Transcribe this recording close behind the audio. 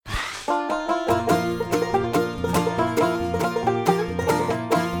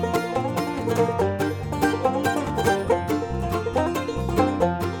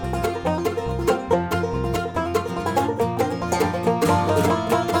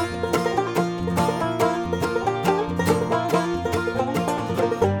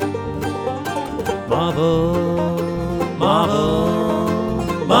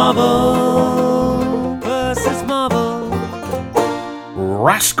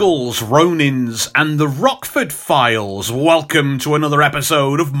Rascals, Ronins, and the Rockford Files. Welcome to another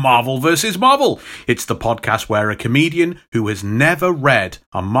episode of Marvel vs. Marvel. It's the podcast where a comedian who has never read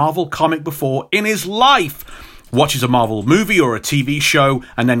a Marvel comic before in his life watches a Marvel movie or a TV show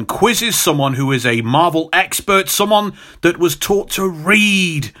and then quizzes someone who is a Marvel expert, someone that was taught to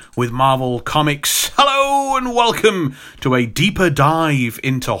read with Marvel comics. Hello and welcome to a deeper dive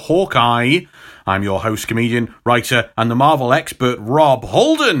into Hawkeye. I'm your host, comedian, writer, and the Marvel expert, Rob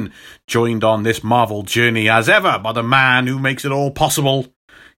Holden, joined on this Marvel journey as ever by the man who makes it all possible.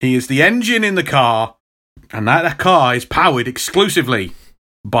 He is the engine in the car, and that car is powered exclusively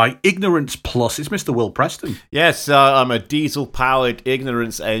by Ignorance Plus. It's Mr. Will Preston. Yes, I'm a diesel-powered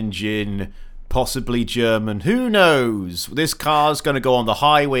Ignorance engine, possibly German. Who knows? This car's going to go on the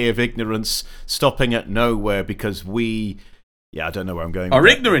highway of ignorance, stopping at nowhere because I don't know where I'm going. We're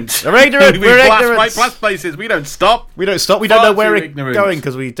ignorant. We're ignorant. We're ignorant. Blast places. We don't stop. We don't stop. We don't know where we're going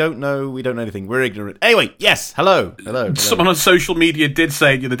because we don't know anything. We're ignorant. Anyway, yes. Hello. Someone on social media did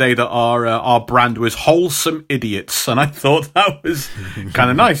say the other day that our brand was wholesome idiots, and I thought that was kind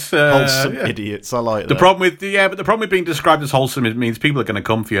of nice. Wholesome idiots. I like that. The problem with being described as wholesome, it means people are going to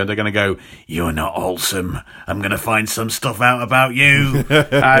come for you and they're going to go, "You're not wholesome. I'm going to find some stuff out about you,"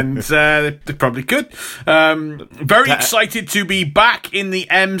 and they probably could. Very excited to be back in the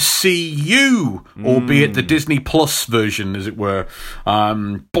MCU, albeit the Disney Plus version, as it were.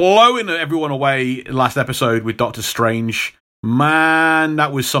 Blowing everyone away last episode with Doctor Strange. Man,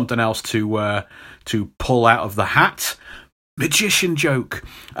 that was something else to pull out of the hat. Magician joke.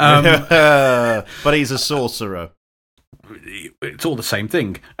 But he's a sorcerer. It's all the same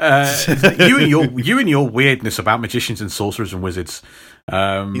thing. You and your weirdness about magicians and sorcerers and wizards.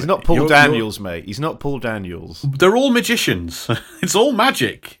 He's not Paul Daniels, mate. He's not Paul Daniels. They're all magicians. It's all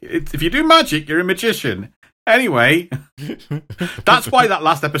magic. If you do magic, you're a magician. Anyway, that's why that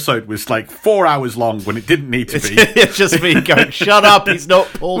last episode was like 4 hours long when it didn't need to be. It's just me going, shut up, he's not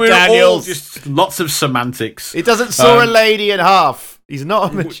Paul Daniels. All just lots of semantics. He doesn't saw a lady in half. He's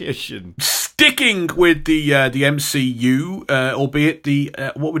not a magician. Sticking with the MCU, albeit the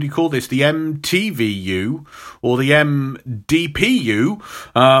what would you call this? The MTVU or the MDPU,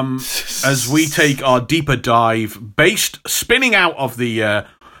 as we take our deeper dive, spinning out of the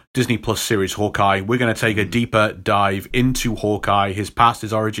Disney Plus series Hawkeye. We're going to take a deeper dive into Hawkeye, his past,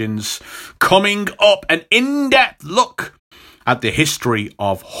 his origins. Coming up, an in-depth look at the history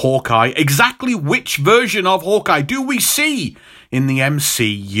of Hawkeye. Exactly which version of Hawkeye do we see in the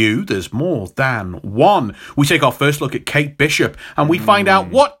MCU? There's more than one. We take our first look at Kate Bishop and we find out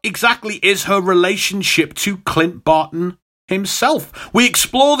what exactly is her relationship to Clint Barton himself. We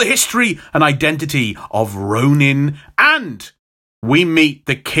explore the history and identity of Ronin, and we meet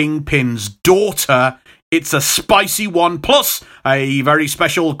the Kingpin's daughter. It's a spicy one, plus a very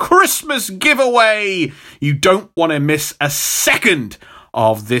special Christmas giveaway. You don't want to miss a second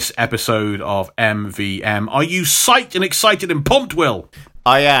of this episode of MVM. Are you psyched and excited and pumped, Will?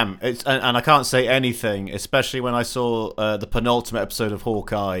 I am, and I can't say anything, especially when I saw the penultimate episode of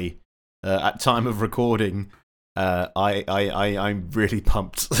Hawkeye at time of recording. I'm really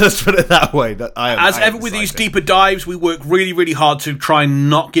pumped. Let's put it that way. As ever with these deeper dives, we work really, really hard to try and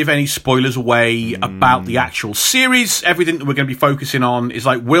not give any spoilers away about the actual series. Everything that we're going to be focusing on is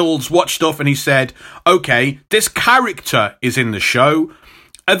like Will's watched stuff and he said, okay, this character is in the show.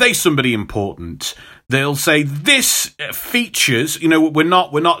 Are they somebody important? They'll say this features, we're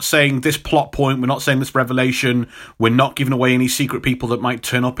not saying this plot point, we're not saying this revelation, we're not giving away any secret people that might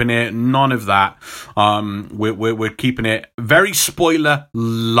turn up in it, none of that. We're keeping it very spoiler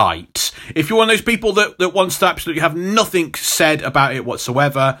light. If you're one of those people that wants to absolutely have nothing said about it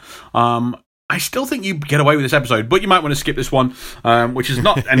whatsoever, I still think you get away with this episode, but you might want to skip this one, which is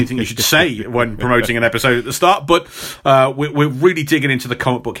not anything you should say when promoting an episode at the start, but we're really digging into the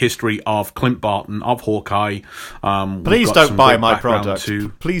comic book history of Clint Barton, of Hawkeye. Please don't buy my product.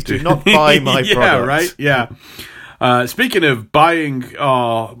 Please do not buy my product. Yeah, right? Yeah. Speaking of buying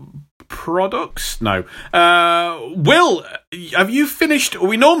products? No. Will, have you finished?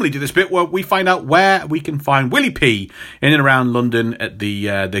 We normally do this bit where we find out where we can find Willie P in and around London at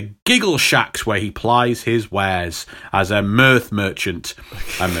the Giggle Shacks where he plies his wares as a mirth merchant,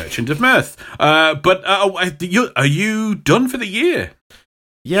 a merchant of mirth. But are you done for the year?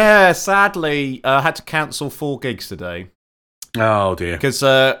 Yeah, sadly, I had to cancel 4 gigs today. Oh dear. Because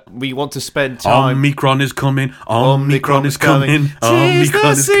we want to spend time. Omicron is coming. Omicron is coming. Tis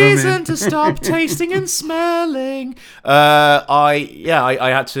the season to stop tasting and smelling. I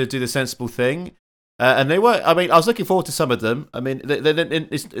had to do the sensible thing. And they were. I mean, I was looking forward to some of them. I mean,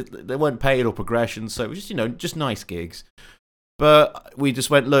 they weren't paid or progression, so it was just just nice gigs. But we just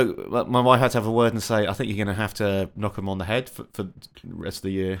went, look, my wife had to have a word and say, I think you're going to have to knock him on the head for the rest of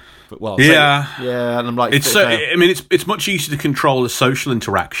the year. But, yeah, and I'm like, it's much easier to control a social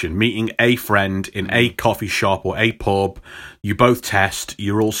interaction, meeting a friend in a coffee shop or a pub. You both test,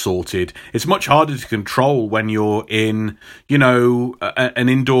 you're all sorted. It's much harder to control when you're in, an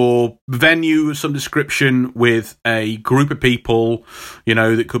indoor venue of some description with a group of people,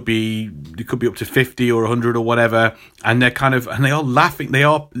 that could be up to 50 or 100 or whatever, and they are laughing. They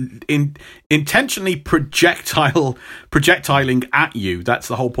are intentionally projectiling at you. That's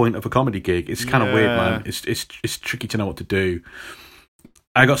the whole point of a comedy gig. It's kind of weird, man. It's tricky to know what to do.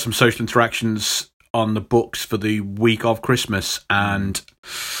 I got some social interactions on the books for the week of Christmas, and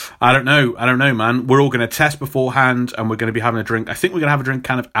I don't know, man. We're all going to test beforehand, and we're going to be having a drink. I think we're going to have a drink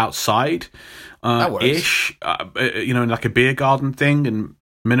kind of outside, ish, in like a beer garden thing, and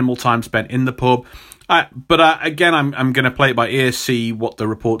minimal time spent in the pub. But again, I'm going to play it by ear, see what the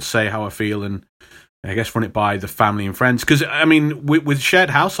reports say, how I feel, and I guess run it by the family and friends. Because with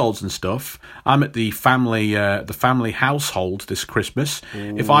shared households and stuff, I'm at the family household this Christmas.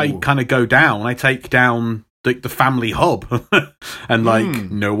 Ooh. If I kind of go down, I take down the family hub, and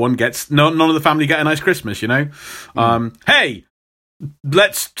none of the family get a nice Christmas. Hey,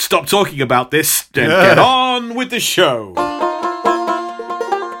 let's stop talking about this and get on with the show.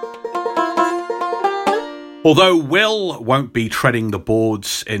 Although Will won't be treading the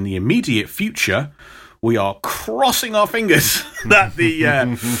boards in the immediate future, we are crossing our fingers that the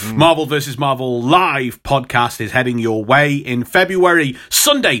Marvel vs. Marvel live podcast is heading your way in February,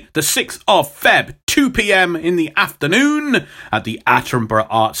 Sunday, the 6th of Feb, 2 p.m. in the afternoon at the Attenborough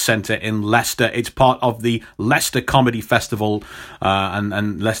Arts Centre in Leicester. It's part of the Leicester Comedy Festival,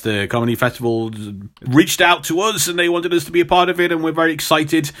 and Leicester Comedy Festival reached out to us and they wanted us to be a part of it, and we're very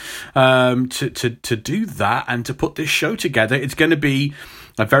excited to do that and to put this show together. It's going to be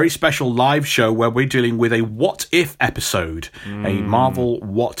a very special live show where we're dealing with a What If episode, a Marvel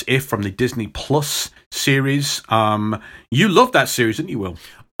What If from the Disney Plus series. You loved that series, didn't you, Will?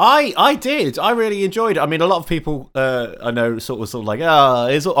 I did. I really enjoyed it. I mean, a lot of people I know sort of like,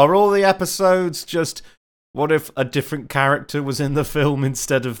 are all the episodes just what if a different character was in the film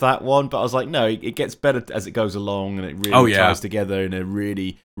instead of that one? But I was like, no, it gets better as it goes along, and it really ties together in a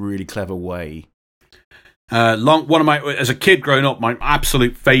really, really clever way. One of my, as a kid growing up, my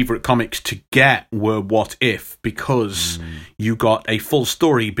absolute favourite comics to get were What If, because you got a full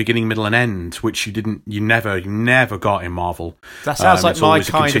story, beginning, middle, and end, which you never got in Marvel. That sounds like my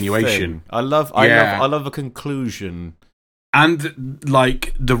kind of thing. I love a conclusion. And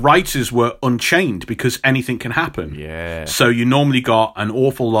like the writers were unchained because anything can happen. Yeah. So you normally got an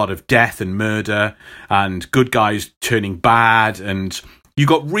awful lot of death and murder and good guys turning bad, and you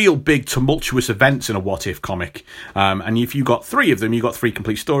got real big tumultuous events in a What If comic. And if you got three of them, you got three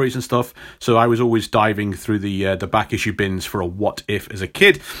complete stories and stuff. So I was always diving through the back issue bins for a What If as a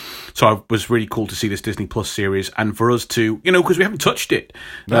kid. So it was really cool to see this Disney Plus series, and for us to, because we haven't touched it.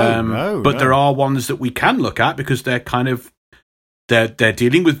 But there are ones that we can look at because they're kind of, they're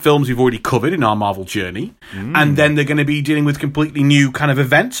dealing with films we've already covered in our Marvel journey, and then they're going to be dealing with completely new kind of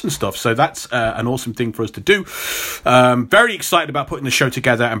events and stuff. So that's an awesome thing for us to do. Very excited about putting the show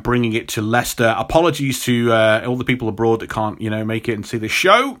together and bringing it to Leicester. Apologies to all the people abroad that can't, make it and see the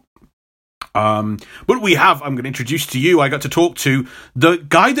show. But I'm going to introduce to you, I got to talk to the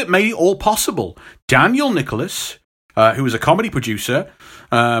guy that made it all possible, Daniel Nicholas, who is a comedy producer,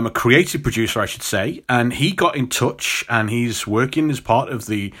 a creative producer, I should say, and he got in touch, and he's working as part of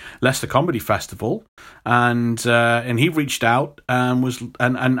the Leicester Comedy Festival, and he reached out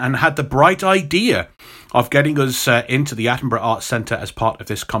and had the bright idea of getting us into the Attenborough Arts Centre as part of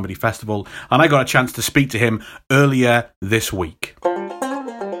this comedy festival, and I got a chance to speak to him earlier this week.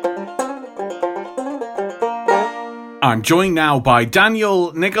 I'm joined now by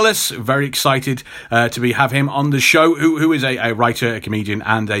Daniel Nicholas. Very excited to have him on the show, who is a writer, a comedian,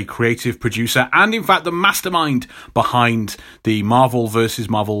 and a creative producer, and in fact the mastermind behind the Marvel vs.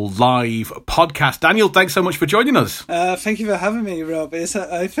 Marvel live podcast. Daniel, thanks so much for joining us. Thank you for having me, Rob.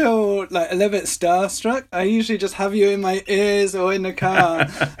 I feel like a little bit starstruck. I usually just have you in my ears or in the car,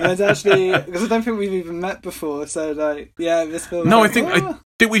 and it's actually, because I don't think we've even met before, so this feels I think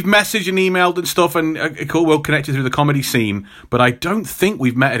we've messaged and emailed and stuff, and well connected through the comedy scene, but I don't think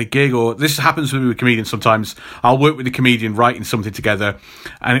we've met at a gig. Or this happens with comedians sometimes. I'll work with a comedian writing something together,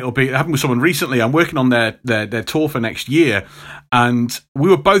 and it happened with someone recently. I'm working on their tour for next year, and we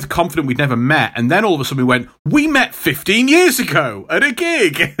were both confident we'd never met, and then all of a sudden we met 15 years ago at a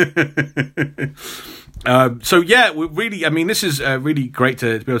gig. So yeah, we really, I mean, this is really great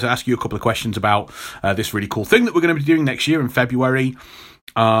to be able to ask you a couple of questions about this really cool thing that we're going to be doing next year in February.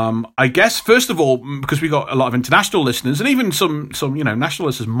 I guess first of all, because we got a lot of international listeners and even some national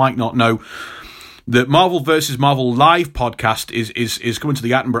listeners might not know that Marvel vs. Marvel live podcast is coming to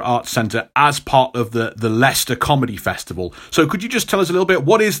the Attenborough Arts Centre as part of the Leicester Comedy Festival. So could you just tell us a little bit,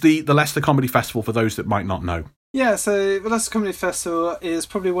 what is the Leicester Comedy Festival for those that might not know? Yeah, so the Leicester Comedy Festival is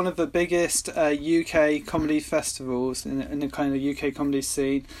probably one of the biggest UK comedy festivals in the kind of UK comedy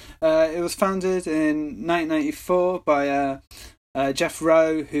scene. It was founded in 1994 by Jeff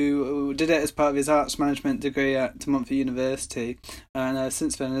Rowe, who did it as part of his arts management degree at De Montfort University, and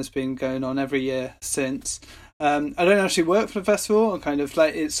since then has been going on every year since. I don't actually work for the festival, and kind of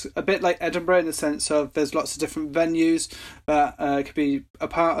like it's a bit like Edinburgh in the sense of there's lots of different venues that could be a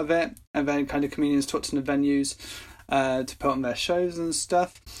part of it, and then kind of comedians talk to the venues to put on their shows and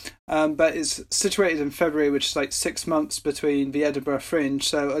stuff. But it's situated in February, which is like 6 months between the Edinburgh Fringe,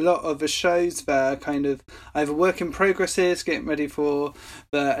 so a lot of the shows there are kind of either work in progresses, getting ready for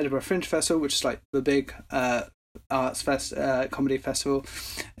the Edinburgh Fringe Festival, which is like the big comedy festival.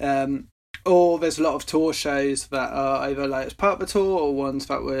 Or there's a lot of tour shows that are either like as part of the tour or ones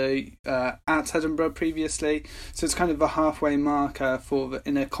that were at Edinburgh previously. So it's kind of a halfway marker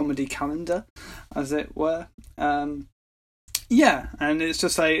in a comedy calendar, as it were. Yeah, and it's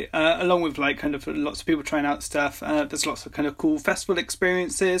just like, along with like kind of lots of people trying out stuff, there's lots of kind of cool festival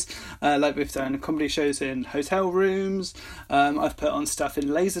experiences, like we've done comedy shows in hotel rooms, I've put on stuff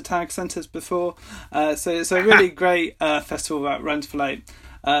in laser tag centres before, so it's a really great festival that runs for like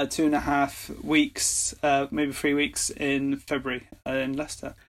 2.5 weeks, maybe 3 weeks in February in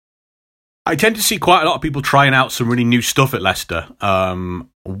Leicester. I tend to see quite a lot of people trying out some really new stuff at Leicester.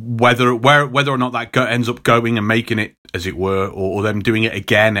 Whether or not that ends up going and making it, as it were, or them doing it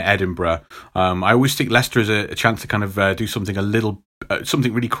again at Edinburgh. I always think Leicester is a chance to kind of do something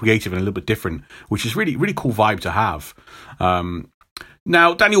something really creative and a little bit different, which is really really cool vibe to have.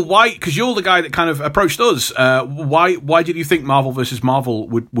 Now, Daniel, why? Because you're the guy that kind of approached us. Why did you think Marvel vs. Marvel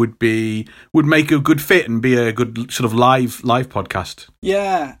would make a good fit and be a good sort of live podcast?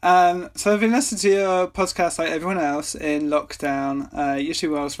 Yeah. So I've been listening to your podcast like everyone else in lockdown.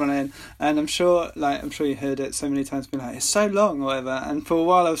 Usually while I was running, and I'm sure you heard it so many times. Been like, it's so long or whatever. And for a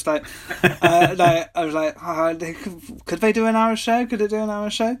while I was like, could they do an hour show? Could they do an hour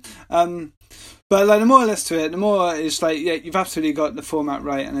show? But like the more I listen to it, the more it's like, yeah, you've absolutely got the format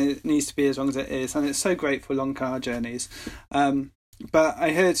right, and it needs to be as long as it is, and it's so great for long car journeys. But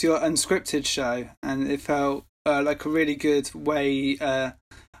I heard your unscripted show, and it felt like a really good way, a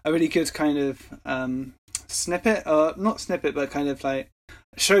really good kind of snippet, or not snippet, but kind of like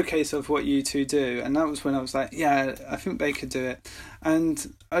showcase of what you two do. And that was when I was like, yeah, I think they could do it.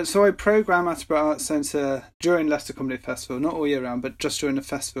 And so I program Attenborough Arts Centre during Leicester Comedy Festival, not all year round, but just during the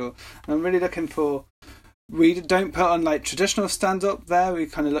festival. And I'm really looking for, we don't put on like traditional stand-up there, we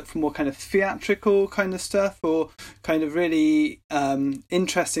kind of look for more kind of theatrical kind of stuff, or kind of really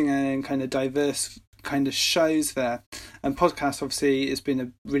interesting and kind of diverse kind of shows there. And podcast obviously has been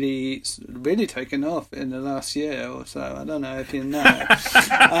a really taken off in the last year or so. I don't know if you know.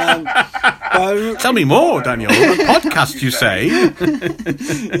 Tell me more, Daniel. Podcast, you say?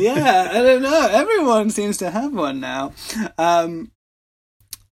 Yeah, I don't know. Everyone seems to have one now. And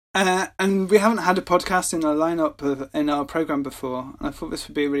we haven't had a podcast in our lineup in our program before. I thought this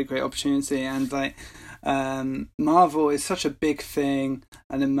would be a really great opportunity, and like Marvel is such a big thing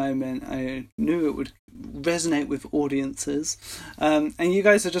at the moment. I knew it would resonate with audiences, and you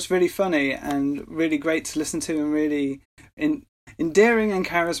guys are just really funny and really great to listen to, and really endearing and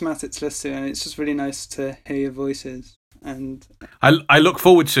charismatic to listen to, and it's just really nice to hear your voices. And I look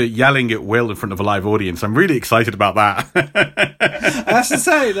forward to yelling at Will in front of a live audience. I'm really excited about that. I have to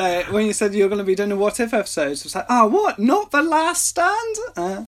say, like, when you said you were going to be doing a What If episodes, I was like, oh, what? Not The Last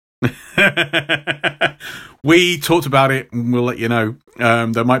Stand? We talked about it, and we'll let you know.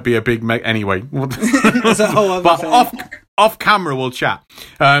 There might be a big anyway. There's a whole other but thing. off camera, we'll chat.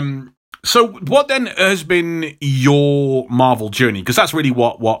 So, what then has been your Marvel journey? Because that's really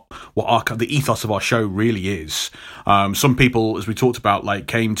what the ethos of our show really is. Some people, as we talked about, like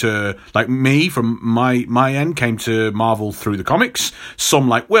came to, like me from my end, came to Marvel through the comics. Some,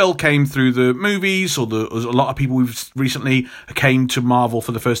 like Will, came through the movies, or a lot of people we've recently came to Marvel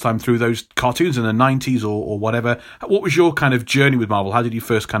for the first time through those cartoons in the 90s or whatever. What was your kind of journey with Marvel? How did you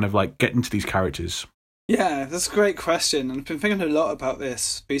first kind of like get into these characters? Yeah, that's a great question. And I've been thinking a lot about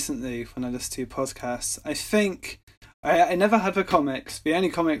this recently when I listen to your podcasts. I think I never had the comics. The only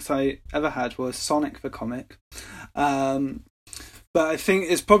comics I ever had was Sonic the Comic. But I think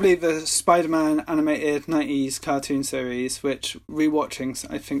it's probably the Spider-Man animated 90s cartoon series, which rewatching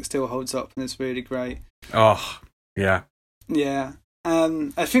I think still holds up and is really great. Oh, yeah. Yeah.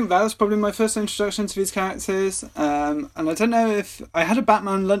 I think that was probably my first introduction to these characters. And I don't know if I had a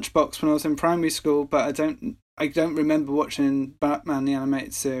Batman lunchbox when I was in primary school, but I don't remember watching Batman the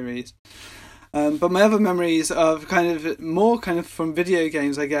animated series. But my other memories of kind of from video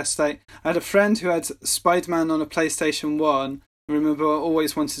games, I guess. Like, I had a friend who had Spider-Man on a PlayStation 1. I remember I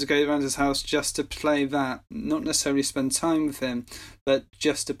always wanted to go around his house just to play that, not necessarily spend time with him, but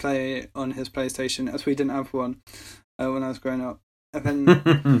just to play on his PlayStation, as we didn't have one when I was growing up. And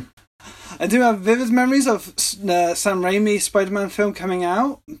then I do have vivid memories of Sam Raimi's Spider-Man film coming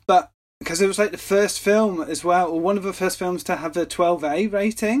out, but because it was like the first film as well, or one of the first films to have a 12A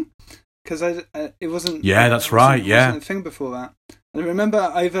rating. Because it wasn't. Yeah, that's right. Yeah, wasn't a thing before that. And I remember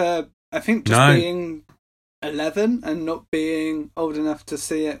I think just being 11 and not being old enough to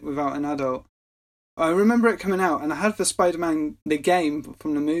see it without an adult. I remember it coming out, and I had the Spider-Man the game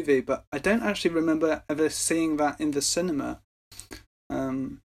from the movie, but I don't actually remember ever seeing that in the cinema.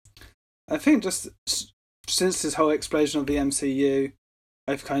 I think just since this whole explosion of the MCU,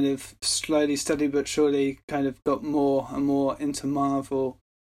 I've kind of slowly, steadily but surely, kind of got more and more into Marvel.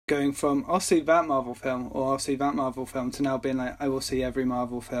 Going from I'll see that Marvel film or I'll see that Marvel film to now being like I will see every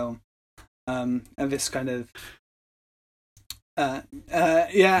Marvel film, and this kind of and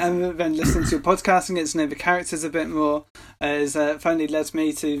then listening to your podcast and getting to know the characters a bit more has finally led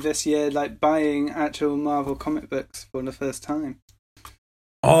me to this year like buying actual Marvel comic books for the first time.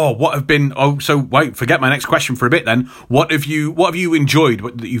 Oh, what have been? Oh, so wait, forget my next question for a bit. Then, what have you enjoyed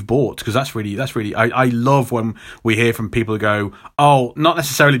that you've bought? Because that's really. I love when we hear from people who go, oh, not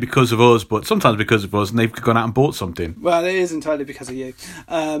necessarily because of us, but sometimes because of us, and they've gone out and bought something. Well, it is entirely because of you.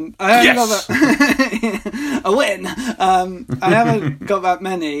 I haven't got that. A win. I haven't got that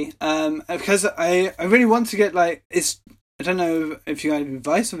many because I really want to get like it's. I don't know if you have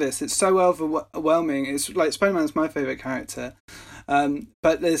advice for this. It's so overwhelming. It's like Spider-Man's my favourite character.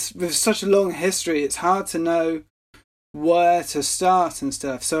 But with such a long history, it's hard to know where to start and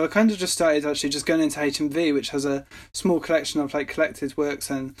stuff. So I kind of just started actually just going into HMV, which has a small collection of like collected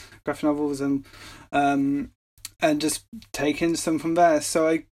works and graphic novels and just taking some from there. So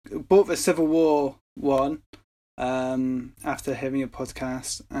I bought the Civil War one after hearing your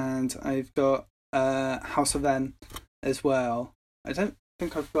podcast, and I've got House of M as well. I don't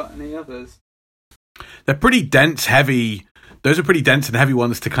think I've got any others. They're pretty dense, heavy. Those are pretty dense and heavy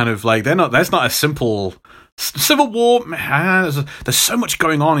ones to kind of like. That's not a simple Civil War. Man, there's so much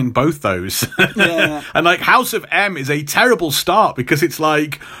going on in both those. Yeah. And like House of M is a terrible start because it's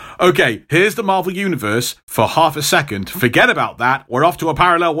like, okay, here's the Marvel Universe for half a second. Forget about that. We're off to a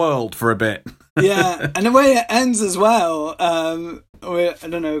parallel world for a bit. Yeah, and the way it ends as well. I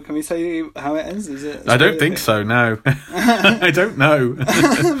don't know. Can we say how it ends? Is it? I don't think so. No, I don't know.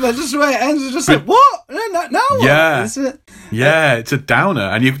 But just the way it ends is just like what? No. Yeah, is it? Yeah, it's a downer,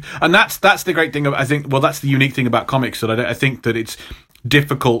 and that's the great thing. I think. Well, that's the unique thing about comics that I think that it's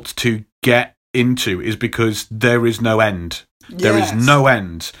difficult to get into is because there is no end. There is no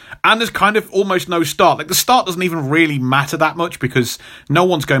end. And there's kind of almost no start. Like, the start doesn't even really matter that much because no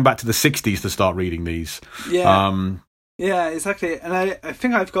one's going back to the 60s to start reading these. Yeah. Yeah, exactly. And I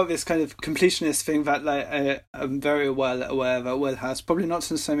think I've got this kind of completionist thing that like I'm very well aware that Will has. Probably not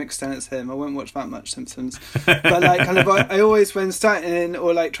to the same extent as him. I won't watch that much Simpsons. But like kind of I always, when starting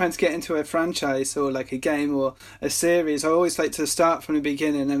or like trying to get into a franchise or like a game or a series, I always like to start from the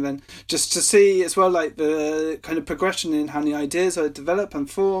beginning and then just to see as well like the kind of progression in how the ideas are develop and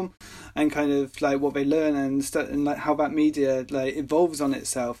form and kind of like what they learn and like how that media like evolves on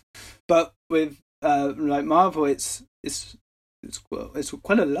itself. But with like Marvel, it's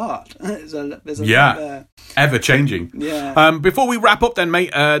quite a lot. There's a lot there. Ever changing. Yeah. Before we wrap up, then,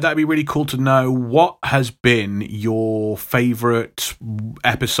 mate, that'd be really cool to know what has been your favourite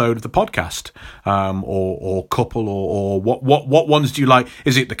episode of the podcast, or couple, or what ones do you like?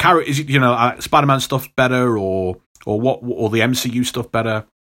 Is it the character? Is it Spider-Man stuff better, or the MCU stuff better?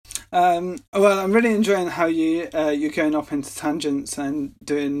 Well, I'm really enjoying how you're going off into tangents and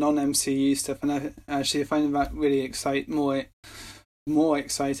doing non-MCU stuff, and I actually find that really more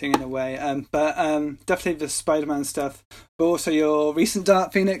exciting in a way. But definitely the Spider-Man stuff, but also your recent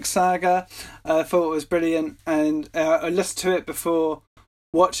Dark Phoenix saga. I thought it was brilliant, and I listened to it before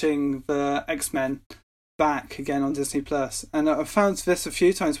watching the X-Men back again on Disney Plus, and I found this a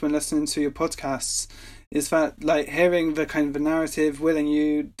few times when listening to your podcasts. is that like hearing the kind of the narrative, Will and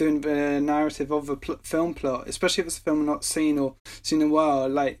you doing the narrative of the film plot, especially if it's a film I've not seen or seen in a while,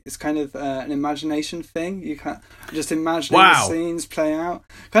 like it's kind of an imagination thing. You can't just imagine the scenes play out,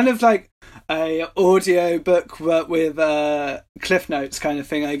 kind of like a audio book but with cliff notes kind of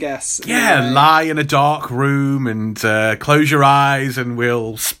thing, I guess. Yeah, lie in a dark room and close your eyes and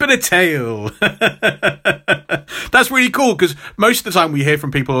we'll spin a tale. That's really cool, because most of the time we hear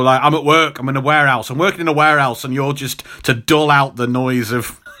from people who are like, I'm at work, I'm in a warehouse, I'm working in a warehouse, and you're just to dull out the noise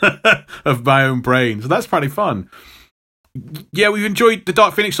of of my own brain. So that's pretty fun. Yeah, we've enjoyed the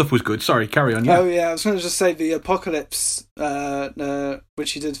Dark Phoenix stuff. Was good. Sorry, carry on. Yeah. Oh yeah, I was going to just say the Apocalypse,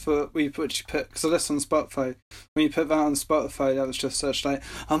 which you did which you put, because I listened on Spotify. When you put that on Spotify, that was just such like,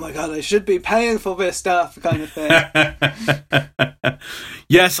 oh my god, I should be paying for this stuff kind of thing.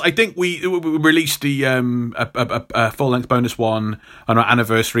 Yes, I think we released the a full length bonus one on our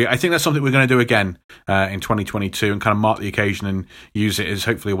anniversary. I think that's something we're going to do again in 2022 and kind of mark the occasion and use it as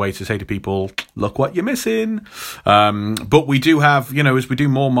hopefully a way to say to people, look what you're missing. But we do have, as we do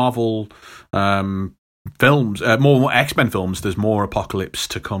more Marvel films, more X-Men films, there's more Apocalypse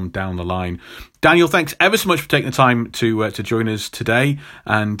to come down the line. Daniel, thanks ever so much for taking the time to join us today,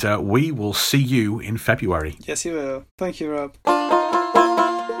 and we will see you in February. Yes, you will. Thank you, Rob.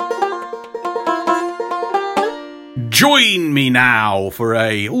 Join me now for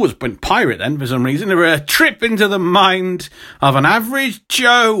it's been pirate then for some reason, a trip into the mind of an average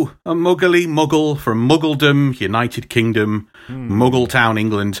Joe, a muggly muggle from Muggledom, United Kingdom, Muggletown,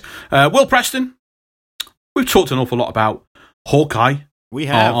 England. Will Preston, we've talked an awful lot about Hawkeye. We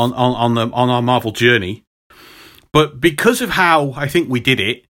have on our Marvel journey, but because of how I think we did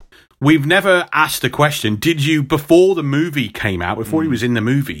it, we've never asked the question: did you, before the movie came out, before he was in the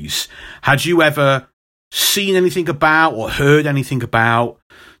movies, had you ever seen anything about or heard anything about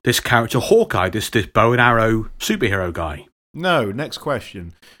this character Hawkeye, this bow and arrow superhero guy? No, next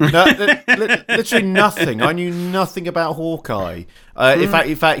question. No, literally nothing. I knew nothing about Hawkeye. In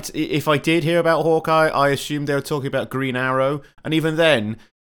fact, if I did hear about Hawkeye, I assumed they were talking about Green Arrow, and even then,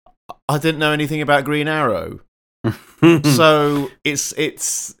 I didn't know anything about Green Arrow. So it's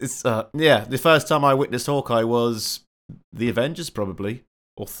the first time I witnessed Hawkeye was the Avengers, probably.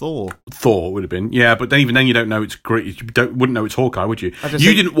 Or Thor would have been, yeah. But then, even then, you don't know it's great. You wouldn't know it's Hawkeye, would you?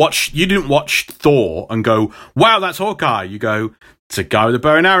 You didn't watch Thor and go, "Wow, that's Hawkeye." You go, "It's a guy with a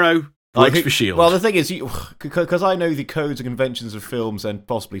bow and arrow, works for Shield." Well, the thing is, because I know the codes and conventions of films and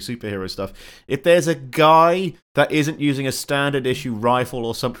possibly superhero stuff. If there's a guy that isn't using a standard issue rifle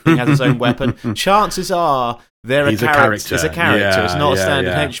or something, has his own weapon, chances are he's a character. It's a character. Yeah, it's not a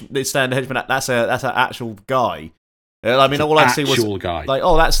standard henchman. It's standard henchman. That's an actual guy. I mean, all I see was guy. Like,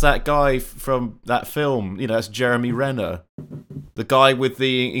 oh, that's that guy from that film. That's Jeremy Renner, the guy with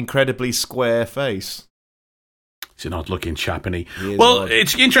the incredibly square face. He's an odd-looking chap, isn't he? Well,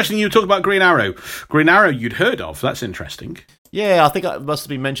 it's interesting you talk about Green Arrow. Green Arrow you'd heard of. That's interesting. Yeah, I think it must have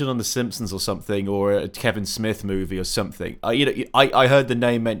been mentioned on The Simpsons or something, or a Kevin Smith movie or something. I heard the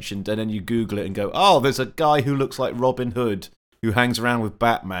name mentioned, and then you Google it and go, oh, there's a guy who looks like Robin Hood who hangs around with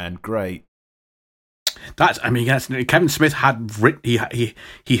Batman. Great. Kevin Smith had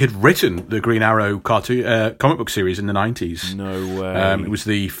he had written the Green Arrow cartoon comic book series in the 90s. No way. It was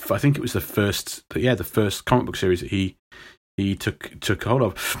the first comic book series that he took hold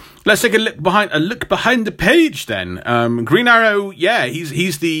of. Let's take a look behind the page then. Green Arrow, yeah,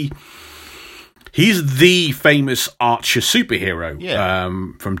 he's the famous Archer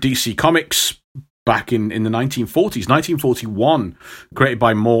superhero from DC Comics back in the 1940s, 1941, created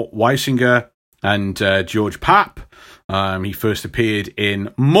by Mort Weisinger and George Papp. He first appeared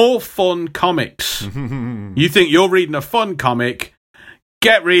in More Fun Comics. You think you're reading a fun comic?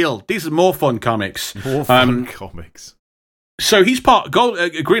 Get real. These are More Fun Comics. More Fun Comics. So he's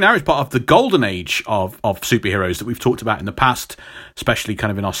Green Arrow is part of the golden age of superheroes that we've talked about in the past, especially kind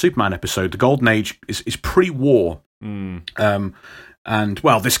of in our Superman episode. The golden age is pre-war. And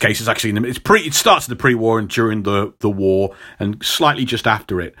well, this case is actually it starts in the pre-war and during the war and slightly just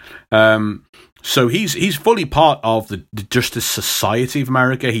after it. So he's fully part of the Justice Society of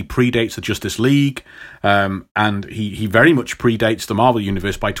America. He predates the Justice League, and he very much predates the Marvel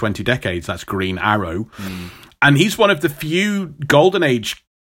Universe by 20 decades. That's Green Arrow. And he's one of the few Golden Age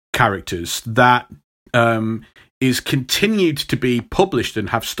characters that is continued to be published and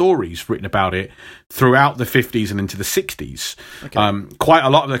have stories written about it throughout the 50s and into the 60s. Okay. Quite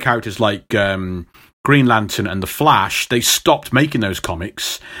a lot of the characters like Green Lantern and The Flash, they stopped making those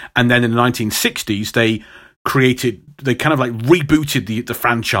comics. And then in the 1960s, they kind of like rebooted the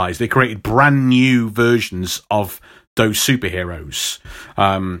franchise. They created brand new versions of those superheroes.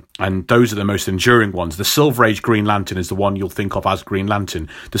 And those are the most enduring ones. The Silver Age Green Lantern is the one you'll think of as Green Lantern.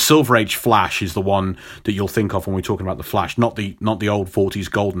 The Silver Age Flash is the one that you'll think of when we're talking about the Flash, not the old 40s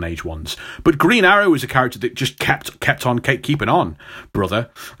Golden Age ones. But Green Arrow is a character that just kept on keeping on, brother,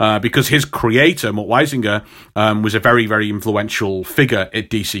 because his creator, Mort Weisinger, was a very, very influential figure at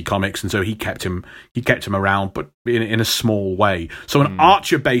DC Comics, and so he kept him around, but in a small way. So an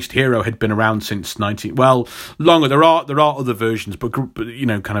Archer-based hero had been around since longer. There are other versions, but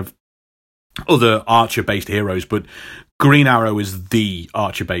kind of other Archer-based heroes, but Green Arrow is the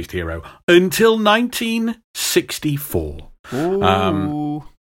Archer-based hero until 1964.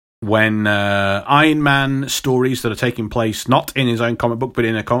 When Iron Man stories that are taking place not in his own comic book, but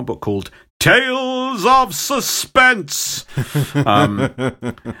in a comic book called Tales of Suspense.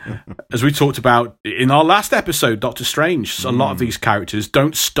 As we talked about in our last episode, Doctor Strange, a lot of these characters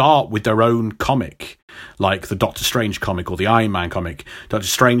don't start with their own comic, like the Doctor Strange comic or the Iron Man comic. Doctor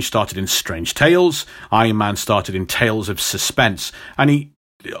Strange started in Strange Tales. Iron Man started in Tales of Suspense. And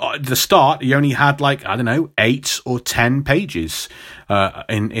at the start, he only had 8 or 10 pages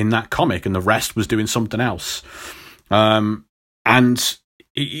in that comic, and the rest was doing something else. And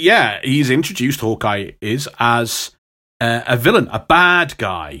he's introduced, Hawkeye is, as a villain, a bad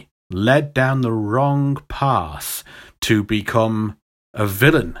guy, led down the wrong path to become a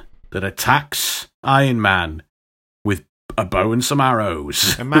villain that attacks Iron Man with a bow and some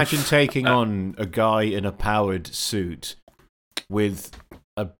arrows. Imagine taking on a guy in a powered suit with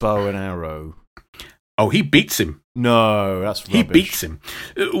a bow and arrow. Oh, he beats him. No, that's rubbish. He beats him.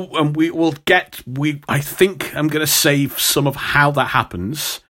 And I think I'm going to save some of how that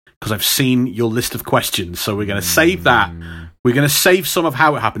happens, because I've seen your list of questions. So we're going to save that. We're going to save some of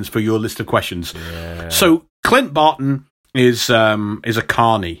how it happens for your list of questions. Yeah. So Clint Barton is a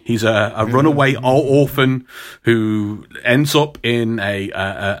carny. He's a runaway orphan who ends up in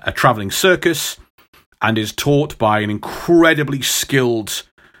a traveling circus and is taught by an incredibly skilled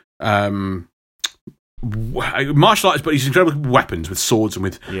martial artist, but he's incredible with weapons, with swords and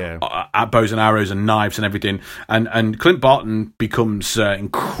with bows and arrows and knives and everything. And Clint Barton becomes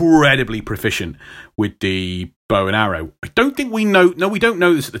incredibly proficient with the bow and arrow. I don't think we know. No, we don't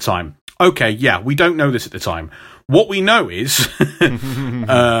know this at the time. Okay, yeah, we don't know this at the time. What we know is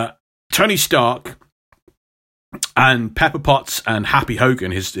Tony Stark and Pepper Potts and Happy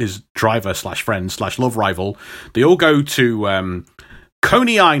Hogan, his driver / friend / love rival, they all go to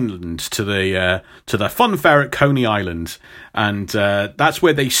Coney Island, to the fun fair at Coney Island, and that's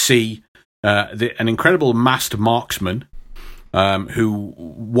where they see an incredible masked marksman who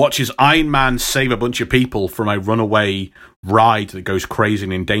watches Iron Man save a bunch of people from a runaway ride that goes crazy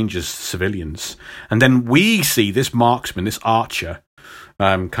and endangers civilians. And then we see this marksman, this archer,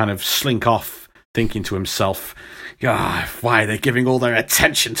 kind of slink off, thinking to himself, why are they giving all their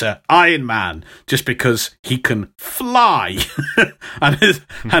attention to Iron Man just because he can fly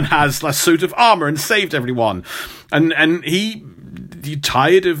and has a suit of armor and saved everyone? And he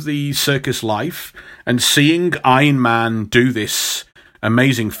tired of the circus life and seeing Iron Man do this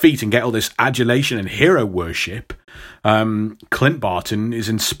amazing feat and get all this adulation and hero worship. Clint Barton is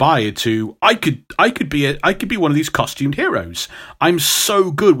inspired to, I could be one of these costumed heroes. I'm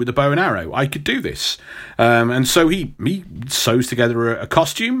so good with the bow and arrow. I could do this. And so he sews together a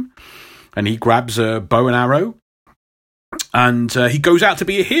costume, and he grabs a bow and arrow, and he goes out to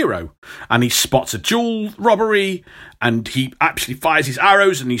be a hero, and he spots a jewel robbery, and he actually fires his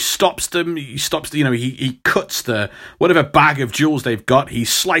arrows, and he stops them. He cuts the whatever bag of jewels they've got. He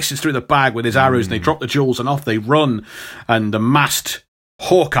slices through the bag with his arrows, and they drop the jewels, and off they run. And the masked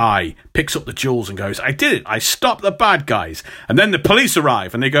Hawkeye picks up the jewels and goes, "I did it! I stopped the bad guys." And then the police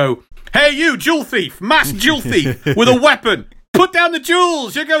arrive, and they go, "Hey, you jewel thief, masked jewel thief with a weapon! Put down the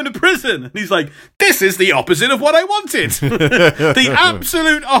jewels, you're going to prison." And he's like, "This is the opposite of what I wanted." The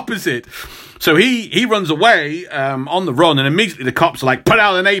absolute opposite. So he runs away on the run, and immediately the cops are like, "Put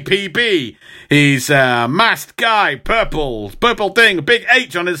out an APB. He's a masked guy, purple thing, a big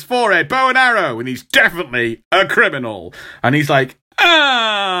H on his forehead, bow and arrow, and he's definitely a criminal." And he's like,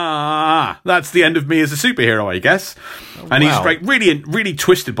 that's the end of me as a superhero, I guess. And he's like really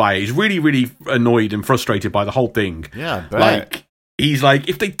twisted by it. He's really, really annoyed and frustrated by the whole thing. Yeah, I bet. Like, he's like,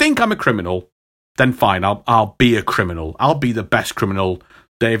 if they think I'm a criminal, then fine, I'll be a criminal. I'll be the best criminal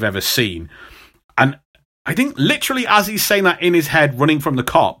they've ever seen. And I think literally as he's saying that in his head, running from the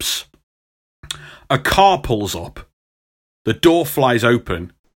cops, a car pulls up, the door flies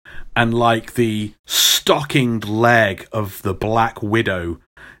open, and like the stockinged leg of the Black Widow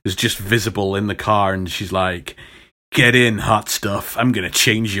is just visible in the car, and she's like, "Get in, hot stuff. I'm going to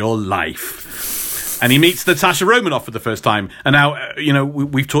change your life." And he meets Natasha Romanoff for the first time. And now,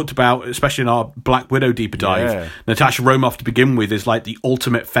 we've talked about, especially in our Black Widow deeper dive, Natasha Romanoff to begin with is like the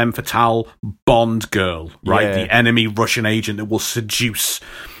ultimate femme fatale Bond girl, right? Yeah. The enemy Russian agent that will seduce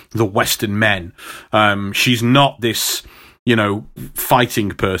the Western men. She's not this, fighting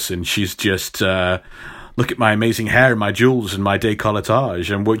person. She's just... look at my amazing hair and my jewels and my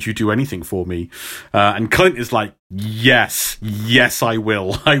décolletage, and won't you do anything for me? And Clint is like, yes, I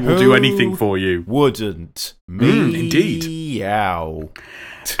will. I will do anything for you. Wouldn't. Me. Indeed. Meow.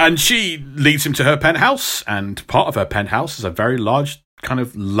 And she leads him to her penthouse, and part of her penthouse is a very large kind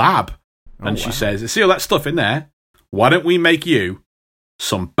of lab. And she says, see all that stuff in there? Why don't we make you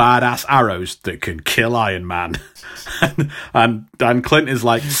some badass arrows that can kill Iron Man? and Clint is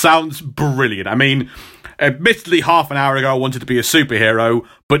like, sounds brilliant. I mean... Admittedly, half an hour ago, I wanted to be a superhero,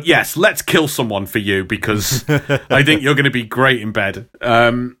 but yes, let's kill someone for you because I think you're going to be great in bed.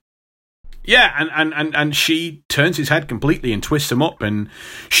 And she turns his head completely and twists him up, and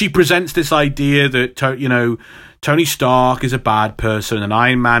she presents this idea that Tony Stark is a bad person and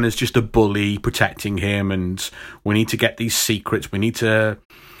Iron Man is just a bully protecting him, and we need to get these secrets. We need to,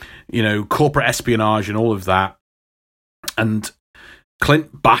 corporate espionage and all of that. And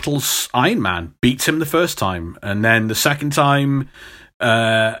Clint battles Iron Man, beats him the first time, and then the second time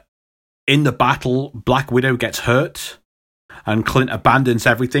in the battle, Black Widow gets hurt, and Clint abandons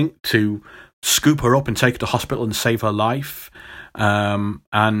everything to scoop her up and take her to hospital and save her life.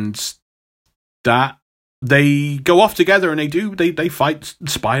 And that they go off together and they fight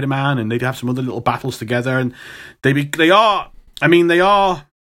Spider-Man, and they have some other little battles together, and they are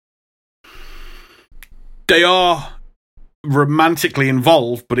romantically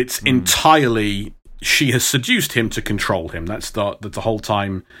involved, but it's entirely she has seduced him to control him. That's the whole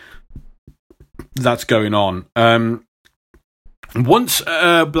time that's going on. Once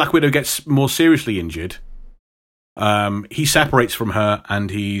Black Widow gets more seriously injured, he separates from her,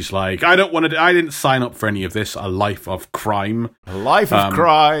 and he's like, I didn't sign up for any of this. A life of crime. A life of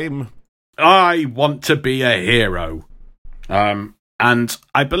crime. I want to be a hero. And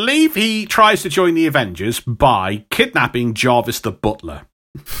I believe he tries to join the Avengers by kidnapping Jarvis the butler.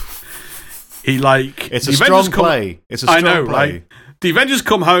 It's a strong play. It's a strong play. Right? The Avengers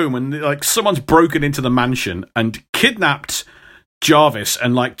come home and someone's broken into the mansion and kidnapped Jarvis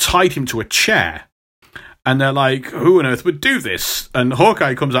and tied him to a chair. And they're like, who on earth would do this? And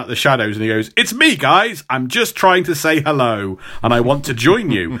Hawkeye comes out of the shadows and he goes, it's me, guys. I'm just trying to say hello and I want to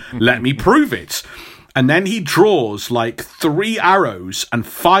join you. Let me prove it. And then he draws 3 arrows and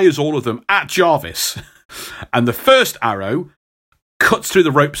fires all of them at Jarvis. And the first arrow cuts through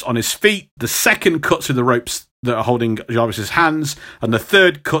the ropes on his feet. The second cuts through the ropes that are holding Jarvis's hands. And the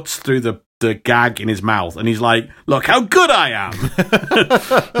third cuts through the gag in his mouth. And he's like, look how good I am.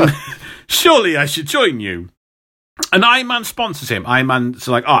 Surely I should join you. And Iron Man sponsors him. Iron Man's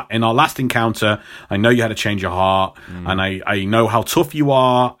like, in our last encounter, I know you had a change of heart, and I know how tough you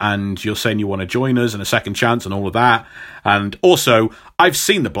are, and you're saying you want to join us and a second chance and all of that. And also, I've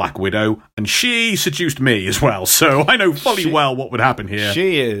seen the Black Widow, and she seduced me as well, so I know fully well what would happen here.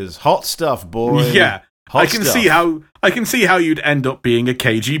 She is hot stuff, boy. Yeah. Hot I can see how you'd end up being a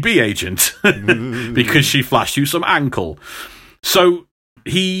KGB agent because she flashed you some ankle. So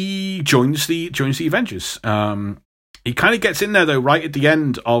he joins the Avengers. He kind of gets in there, though, right at the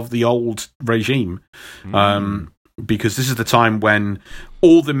end of the old regime, because this is the time when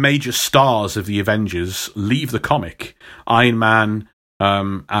all the major stars of the Avengers leave the comic. Iron Man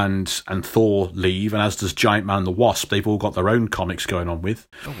and Thor leave, and as does Giant Man and the Wasp. They've all got their own comics going on with.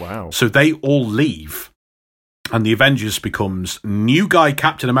 Oh, wow. So they all leave, and the Avengers becomes new guy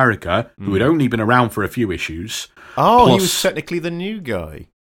Captain America, who had only been around for a few issues. Oh, he was technically the new guy.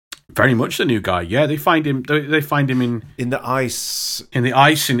 Very much the new guy. Yeah, they find him. They find him in the ice. In the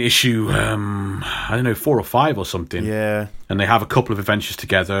ice in issue, I don't know, 4 or 5 or something. Yeah, and they have a couple of adventures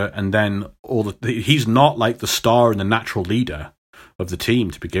together, and then he's not like the star and the natural leader of the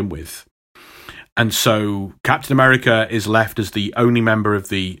team to begin with, and so Captain America is left as the only member of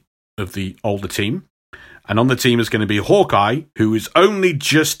the older team, and on the team is going to be Hawkeye, who is only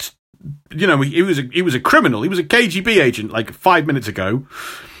just, he was a criminal. He was a KGB agent 5 minutes ago.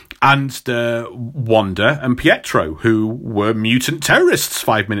 And Wanda and Pietro, who were mutant terrorists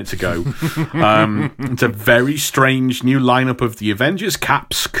 5 minutes ago. It's a very strange new lineup of the Avengers.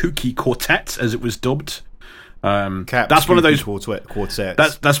 Cap's Kooky Quartet, as it was dubbed. That's one of those quartets.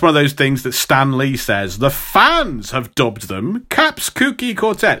 That's one of those things that Stan Lee says. The fans have dubbed them Cap's Kooky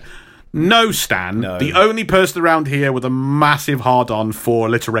Quartet. No, Stan. No. The only person around here with a massive hard-on for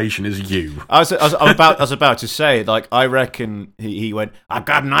alliteration is you. I was about to say, like, I reckon he went, I've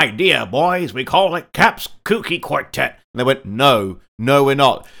got an idea, boys. We call it Cap's Kooky Quartet. And they went, no, we're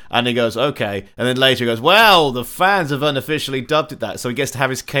not. And he goes, okay. And then later he goes, well, the fans have unofficially dubbed it that, so he gets to have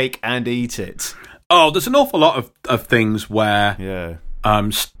his cake and eat it. Oh, there's an awful lot of things where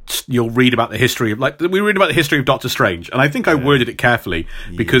you'll read about the history of, like, we read about the history of Doctor Strange, and I think I worded it carefully,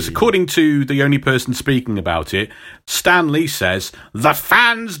 because according to the only person speaking about it, Stan Lee says, the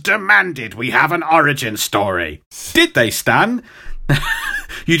fans demanded we have an origin story. Did they, Stan?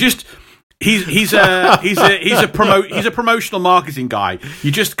 You just... He's a promotional marketing guy.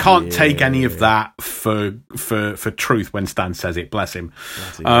 You just can't take any of that for truth when Stan says it. Bless him.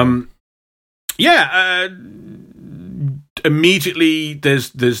 Immediately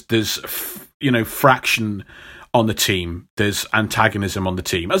there's fraction on the team. There's antagonism on the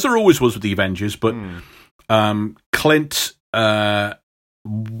team, as there always was with the Avengers. But Clint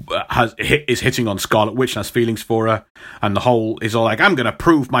is hitting on Scarlet Witch and has feelings for her, and the whole is all like, I'm gonna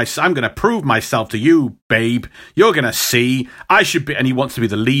prove myself to you, babe. You're gonna see. I should be. And he wants to be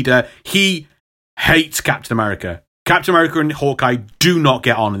the leader. He hates Captain America. Captain America and Hawkeye do not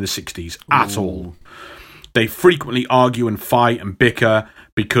get on in the 60s at all. They frequently argue and fight and bicker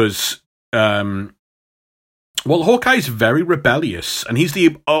because Hawkeye's very rebellious, and he's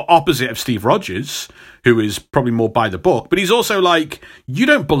the opposite of Steve Rogers, who is probably more by the book, but he's also like, you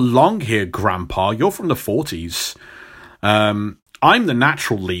don't belong here, Grandpa. You're from the 40s. I'm the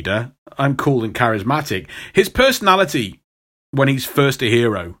natural leader. I'm cool and charismatic. His personality, when he's first a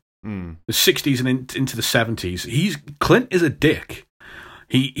hero, the 60s and into the 70s, Clint is a dick.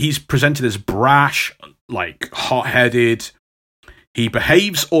 He's presented as brash, like hot-headed. He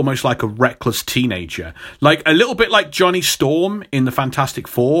behaves almost like a reckless teenager, like a little bit like Johnny Storm in the Fantastic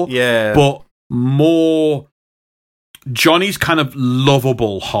Four. Yeah, but more. Johnny's kind of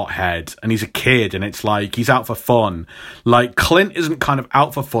lovable hothead, and he's a kid, and it's like he's out for fun. Like Clint isn't kind of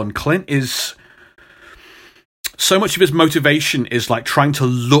out for fun. Clint is. So much of his motivation is like trying to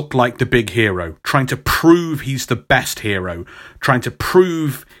look like the big hero, trying to prove he's the best hero, trying to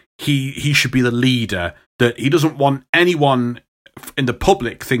prove he should be the leader, that he doesn't want anyone in the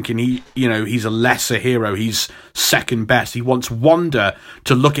public thinking he's a lesser hero, he's second best. He wants Wanda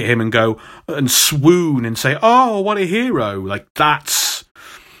to look at him and go and swoon and say, oh, what a hero. Like that's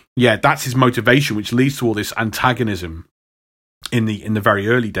his motivation, which leads to all this antagonism in the very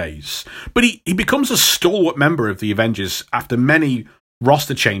early days. But he becomes a stalwart member of the Avengers after many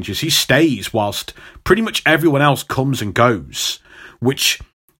roster changes. He stays whilst pretty much everyone else comes and goes, which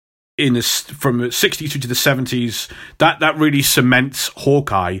from the 60s to the 70s, that really cements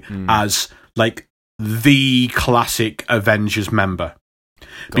Hawkeye as like the classic Avengers member.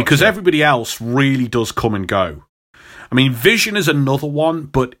 Because everybody else really does come and go. I mean, Vision is another one,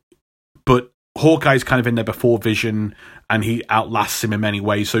 but Hawkeye's kind of in there before Vision, and he outlasts him in many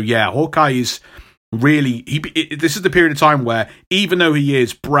ways. So yeah, Hawkeye is really this is the period of time where, even though he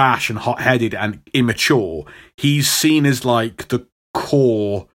is brash and hot-headed and immature, he's seen as like the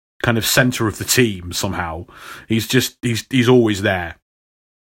core kind of center of the team somehow. He's always there.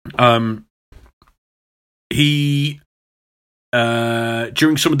 He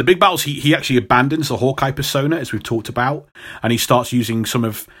during some of the big battles, he actually abandons the Hawkeye persona, as we've talked about, and he starts using some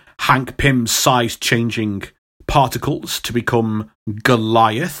of Hank Pym's size-changing particles to become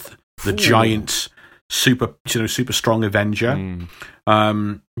Goliath, the giant, super strong Avenger.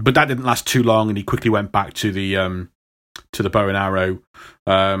 But that didn't last too long, and he quickly went back to the bow and arrow.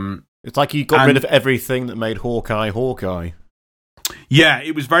 It's like he got rid of everything that made Hawkeye. Yeah,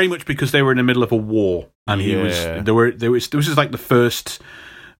 it was very much because they were in the middle of a war, and this is like the first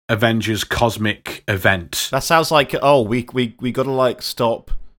Avengers cosmic event. That sounds like we got to like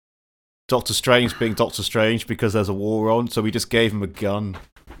stop Doctor Strange being Doctor Strange because there's a war on, so we just gave him a gun.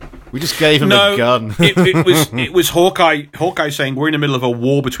 It was Hawkeye saying, we're in the middle of a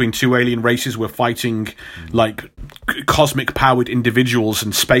war between two alien races. We're fighting like cosmic powered individuals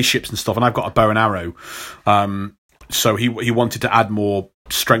and spaceships and stuff, and I've got a bow and arrow. So he wanted to add more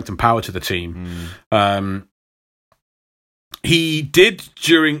strength and power to the team. He did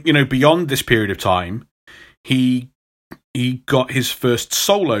during, beyond this period of time, he got his first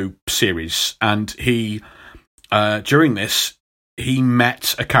solo series, and he during this, he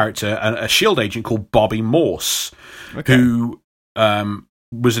met a character, a S.H.I.E.L.D. agent called Bobby Morse, who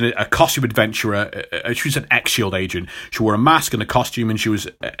was a costume adventurer. She was an ex-S.H.I.E.L.D. agent. She wore a mask and a costume, and she was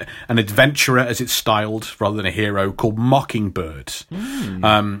an adventurer, as it's styled, rather than a hero, called Mockingbird.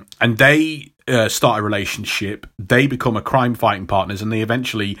 And they start a relationship. They become a crime fighting partners, and they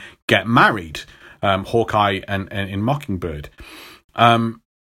eventually get married. Hawkeye and in Mockingbird, and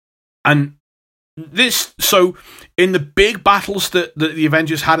this. So in the big battles that the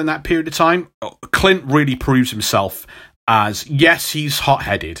Avengers had in that period of time, Clint really proves himself as, yes, he's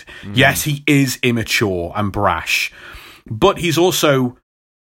hot-headed, yes, he is immature and brash, but he's also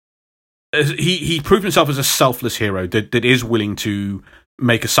he proved himself as a selfless hero that is willing to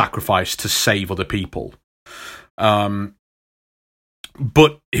make a sacrifice to save other people.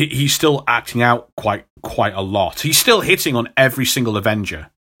 But he's still acting out quite a lot. He's still hitting on every single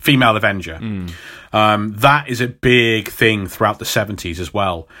female Avenger. That is a big thing throughout the 70s as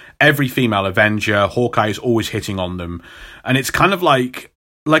well. Every female Avenger, Hawkeye is always hitting on them. And it's kind of like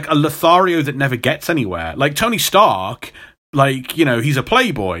a Lothario that never gets anywhere. Like Tony Stark, he's a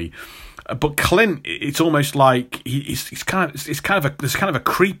playboy. But Clint, it's almost like he's kind of a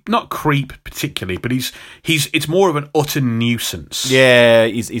creep, not creep particularly, but it's more of an utter nuisance. Yeah,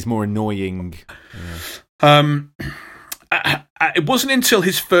 he's more annoying. Yeah. It wasn't until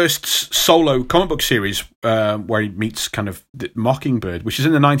his first solo comic book series where he meets kind of the Mockingbird, which is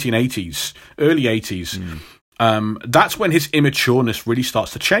in the 1980s, early 80s. That's when his immatureness really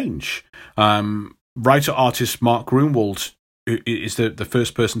starts to change. Writer-artist Mark Gruenwald is the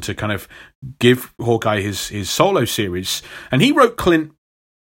first person to kind of give Hawkeye his solo series, and he wrote Clint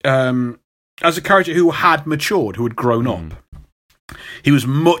as a character who had matured, who had grown up. He was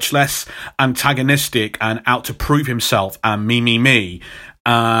much less antagonistic and out to prove himself and me,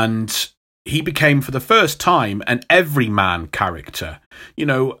 and he became for the first time an everyman character.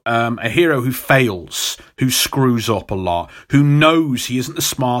 A hero who fails, who screws up a lot, who knows he isn't the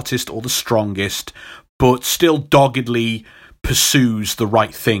smartest or the strongest, but still doggedly pursues the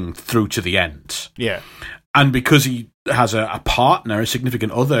right thing through to the end. Yeah. And because he has a partner, a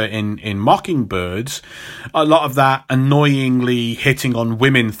significant other in Mockingbird, a lot of that annoyingly hitting on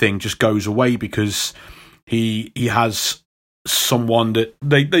women thing just goes away, because he has someone that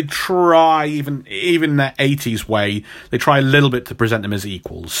they try, even their 80s way, they try a little bit to present them as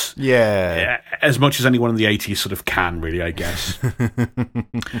equals. Yeah. As much as anyone in the 80s sort of can, really, I guess.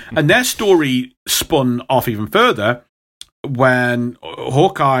 And their story spun off even further when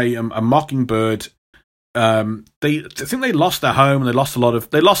Hawkeye and Mockingbird, I think they lost their home, and they lost a lot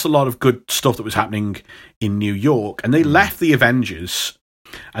of good stuff that was happening in New York, and they left the Avengers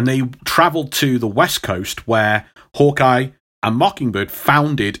and they traveled to the West Coast, where Hawkeye and Mockingbird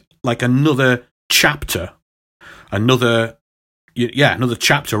founded another chapter of the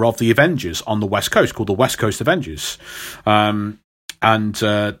Avengers on the West Coast, called the West Coast Avengers. And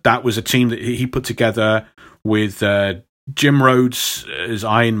that was a team that he put together with Jim Rhodes as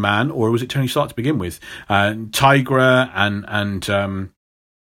Iron Man, or was it Tony Stark to begin with? Tigra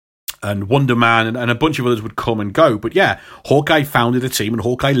and Wonder Man and a bunch of others would come and go. But yeah, Hawkeye founded a team, and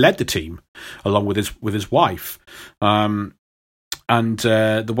Hawkeye led the team along with his wife. And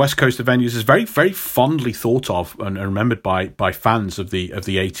the West Coast Avengers is very, very fondly thought of and remembered by fans of the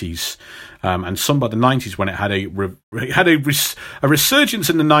 80s, and some by the 90s, when it had a resurgence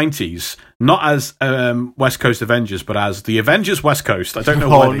in the 90s, not as West Coast Avengers, but as the Avengers West Coast. I don't know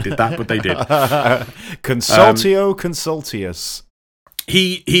why they did that, but they did. Consultio Consultius.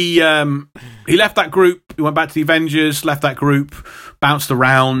 He left that group. He went back to the Avengers. Left that group. Bounced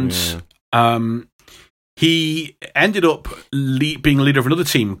around. Yeah. He ended up being leader of another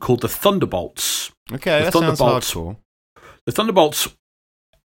team called the Thunderbolts. Okay, that sounds hardcore. The Thunderbolts.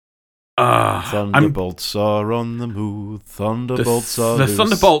 Thunderbolts are on the move. Thunderbolts are the loose.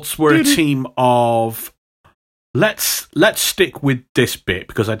 Thunderbolts were a team of. Let's stick with this bit,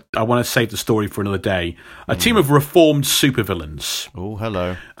 because I want to save the story for another day. A team of reformed supervillains. Oh,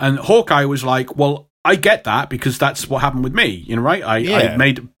 hello. And Hawkeye was like, well, I get that, because that's what happened with me, right? I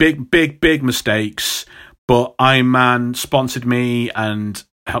made big mistakes, but Iron Man sponsored me and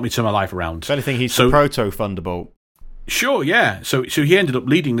helped me turn my life around. If anything, he's the proto-Thunderbolt. Sure, yeah. So he ended up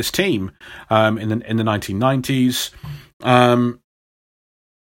leading this team in the 1990s.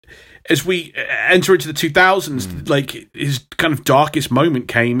 As we enter into the 2000s, his kind of darkest moment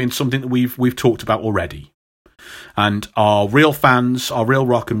came in something that we've talked about already, and our real fans, our real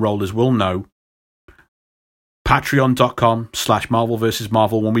rock and rollers will know. Patreon.com/Marvel vs.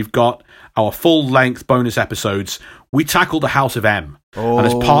 Marvel. When we've got our full-length bonus episodes, we tackle the House of M, and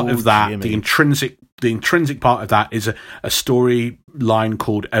as part of that, Jimmy. the intrinsic part of that is a storyline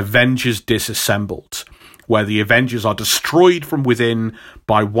called Avengers Disassembled, where the Avengers are destroyed from within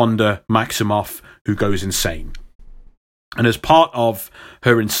by Wanda Maximoff, who goes insane. And as part of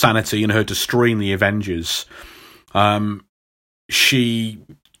her insanity and her destroying the Avengers, she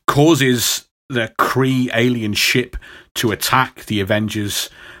causes the Kree alien ship to attack the Avengers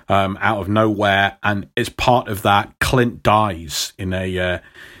out of nowhere, and as part of that, Clint dies in a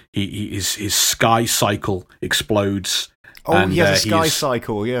his sky cycle explodes. Oh, and, he has a sky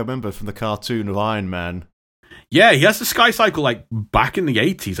cycle. Yeah, I remember from the cartoon of Iron Man. Yeah, he has the sky cycle like back in the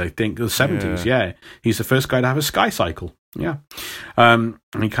 80s, I think, the 70s. Yeah, he's the first guy to have a sky cycle. Yeah, and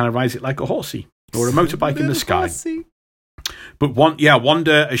he kind of rides it like a horsey or a motorbike in the sky. Horsey. But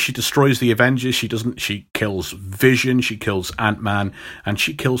Wanda, as she destroys the Avengers, she kills Vision, she kills Ant-Man, and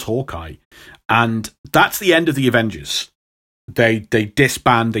she kills Hawkeye. And that's the end of the Avengers. They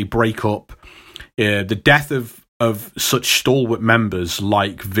disband, they break up. The death of such stalwart members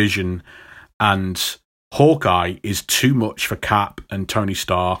like Vision and Hawkeye is too much for Cap and Tony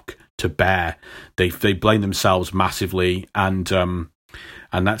Stark to bear. They blame themselves massively, and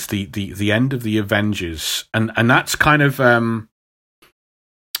that's the end of the Avengers. And that's kind of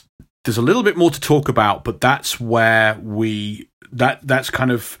there's a little bit more to talk about, but that's where that's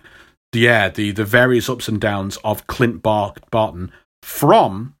kind of the various ups and downs of Clint Barton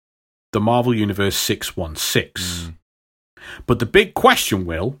from the Marvel Universe 616. But the big question,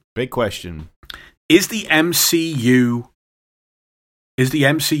 Will, is the MCU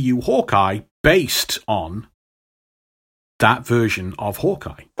Hawkeye based on that version of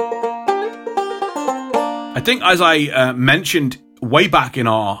Hawkeye? I think, as I mentioned way back in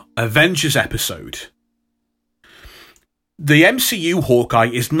our Avengers episode, the MCU Hawkeye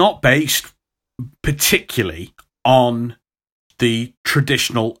is not based particularly on the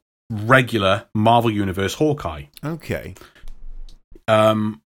traditional regular Marvel Universe Hawkeye. Okay.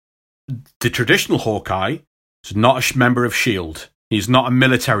 The traditional Hawkeye is not a member of S.H.I.E.L.D. He's not a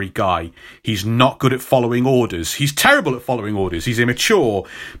military guy. He's not good at following orders. He's terrible at following orders. He's immature.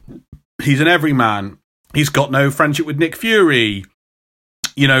 He's an everyman. He's got no friendship with Nick Fury.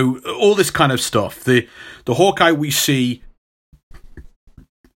 You know, all this kind of stuff. The Hawkeye we see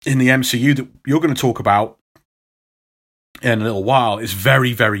in the MCU that you're going to talk about in a little while is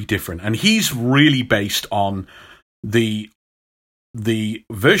very, very different. And he's really based on the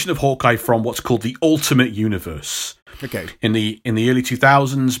version of Hawkeye from what's called the Ultimate Universe. Okay. In the early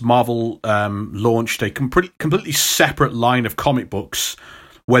 2000s, Marvel launched a completely separate line of comic books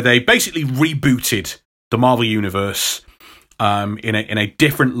where they basically rebooted the Marvel Universe in a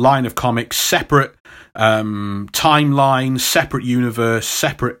different line of comics, separate timeline, separate universe,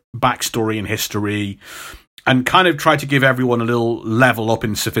 separate backstory and history, and kind of tried to give everyone a little level up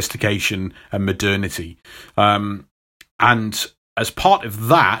in sophistication and modernity. And as part of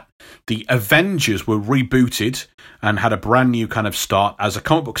that, the Avengers were rebooted and had a brand new kind of start as a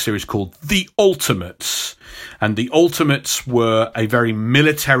comic book series called The Ultimates. And the Ultimates were a very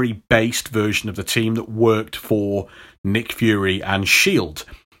military-based version of the team that worked for Nick Fury and S.H.I.E.L.D.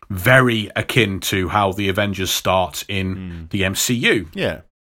 Very akin to how the Avengers start in the MCU. Yeah.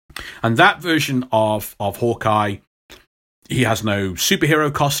 And that version of Hawkeye, he has no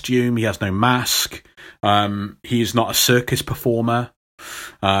superhero costume, he has no mask, he is not a circus performer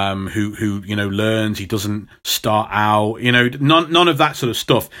who learns, he doesn't start out, none of that sort of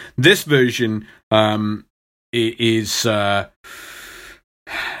stuff. This version is when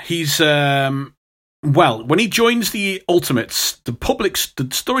he joins the Ultimates, the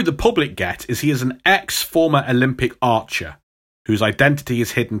story the public get is he is an ex-former Olympic archer whose identity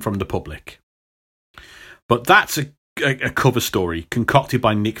is hidden from the public. But that's a cover story concocted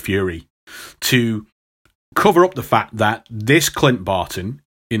by Nick Fury to cover up the fact that this Clint Barton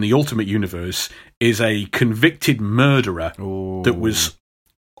in the Ultimate Universe is a convicted murderer that was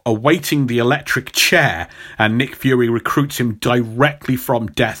awaiting the electric chair, and Nick Fury recruits him directly from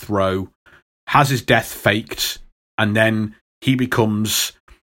death row, has his death faked, and then he becomes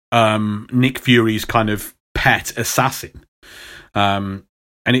Nick Fury's kind of pet assassin. And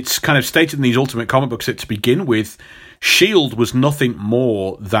it's kind of stated in these Ultimate comic books that to begin with, S.H.I.E.L.D. was nothing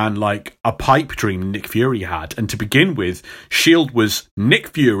more than like a pipe dream Nick Fury had. And to begin with, S.H.I.E.L.D. was Nick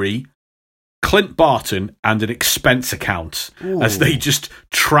Fury, Clint Barton, and an expense account. Ooh. As they just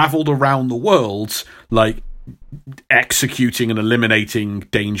travelled around the world, like executing and eliminating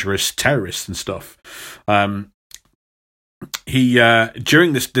dangerous terrorists and stuff. He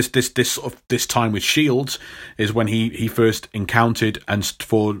during this time with S.H.I.E.L.D. is when he first encountered and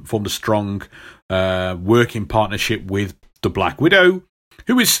formed a strong working partnership with the Black Widow,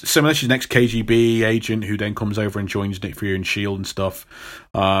 who is similar. She's an ex-KGB agent who then comes over and joins Nick Fury and S.H.I.E.L.D. and stuff.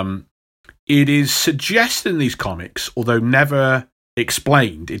 It is suggested in these comics, although never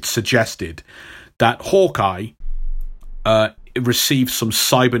explained, it's suggested that Hawkeye received some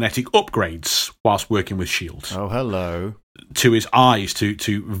cybernetic upgrades whilst working with S.H.I.E.L.D. Oh, hello. to his eyes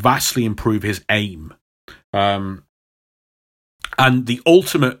to vastly improve his aim. And the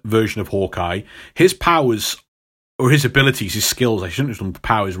ultimate version of Hawkeye, his powers, or his abilities, his skills, I shouldn't use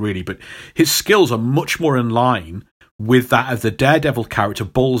powers really, but his skills are much more in line with that of the Daredevil character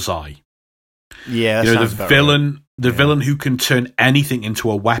Bullseye. Yeah, the villain, right. the villain who can turn anything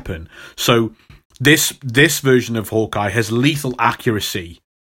into a weapon. So this version of Hawkeye has lethal accuracy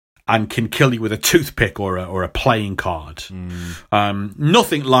and can kill you with a toothpick or a playing card.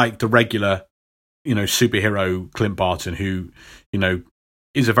 Nothing like the regular, superhero Clint Barton, who,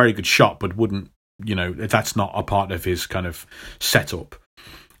 is a very good shot, but wouldn't, that's not a part of his kind of setup.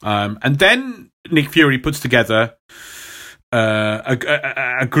 And then Nick Fury puts together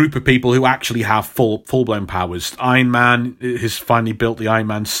a group of people who actually have full-blown powers. Iron Man has finally built the Iron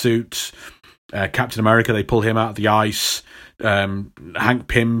Man suit. Captain America, they pull him out of the ice. Hank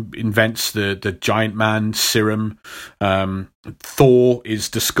Pym invents the Giant Man serum. Thor is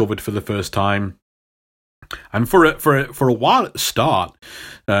discovered for the first time. And for a while at the start,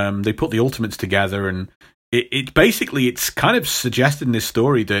 they put the Ultimates together, and it basically, it's kind of suggested in this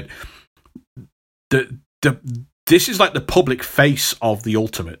story that this is like the public face of the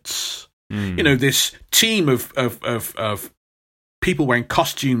Ultimates. This team of people wearing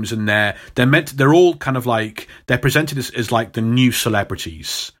costumes, and they're all kind of like, they're presented as like the new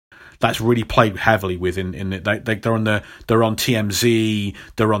celebrities. That's really played heavily with in it. They're on TMZ,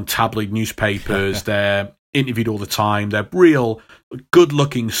 they're on tabloid newspapers, they're interviewed all the time. They're real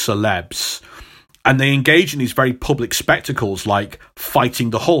good-looking celebs, and they engage in these very public spectacles, like fighting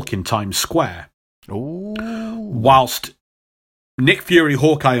the Hulk in Times Square. Ooh. Whilst Nick Fury,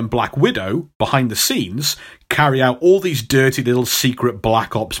 Hawkeye, and Black Widow, behind the scenes, carry out all these dirty little secret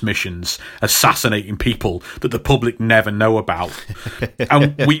Black Ops missions, assassinating people that the public never know about.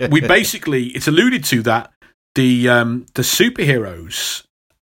 And we basically, it's alluded to that the superheroes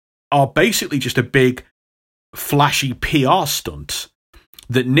are basically just a big, flashy PR stunt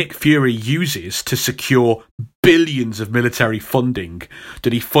that Nick Fury uses to secure billions of military funding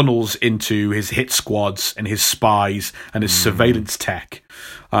that he funnels into his hit squads and his spies and his surveillance tech.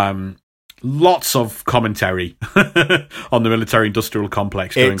 Lots of commentary on the military-industrial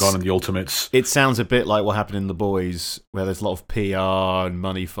complex going on in the Ultimates. It sounds a bit like what happened in The Boys, where there's a lot of PR and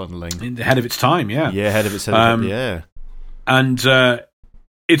money funneling. Ahead of its time, yeah. Yeah, ahead of its time, yeah. And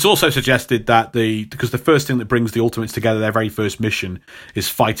it's also suggested that because the first thing that brings the Ultimates together, their very first mission, is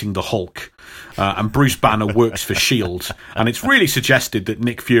fighting the Hulk. And Bruce Banner works for S.H.I.E.L.D. And it's really suggested that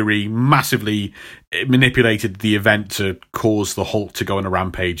Nick Fury massively manipulated the event to cause the Hulk to go on a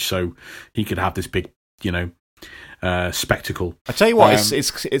rampage so he could have this big, spectacle. I tell you what,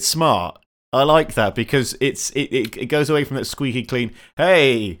 it's smart. I like that because it goes away from that squeaky clean,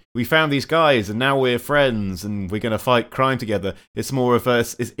 hey, we found these guys and now we're friends and we're going to fight crime together. It's more of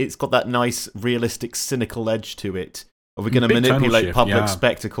it's got that nice, realistic, cynical edge to it. Are we going to manipulate public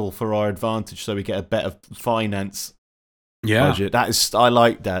spectacle for our advantage so we get a better finance budget? I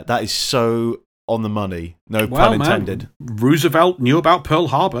like that. That is so on the money. No pun intended. Roosevelt knew about Pearl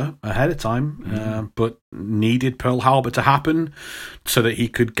Harbor ahead of time, but needed Pearl Harbor to happen so that he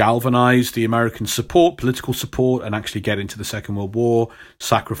could galvanize the American political support, and actually get into the Second World War.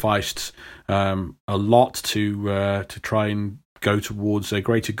 Sacrificed a lot to try and go towards a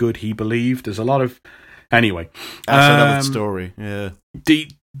greater good, he believed. There's a lot of... Anyway. That's another story, yeah.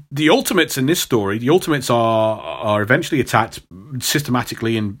 The Ultimates in this story, the Ultimates are eventually attacked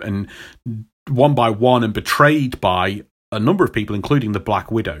systematically and one by one and betrayed by a number of people, including the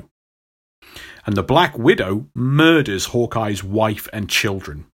Black Widow. And the Black Widow murders Hawkeye's wife and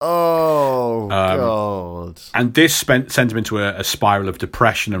children. Oh, God. And this sends him into a spiral of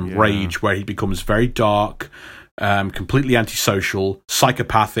depression and rage, where he becomes very dark, completely antisocial,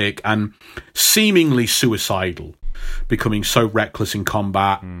 psychopathic, and seemingly suicidal, becoming so reckless in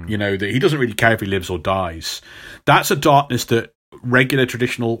combat, that he doesn't really care if he lives or dies. That's a darkness that regular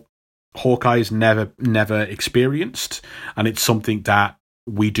traditional Hawkeye's never experienced, and it's something that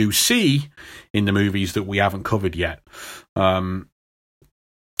we do see in the movies that we haven't covered yet.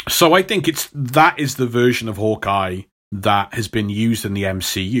 So I think that is the version of Hawkeye that has been used in the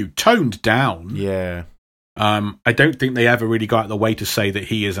MCU, toned down. Yeah. I don't think they ever really got out of the way to say that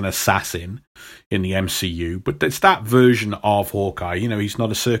he is an assassin in the MCU, but it's that version of Hawkeye. He's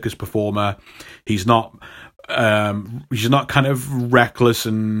not a circus performer. He's not kind of reckless,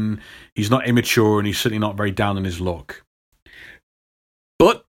 and he's not immature, and he's certainly not very down on his luck.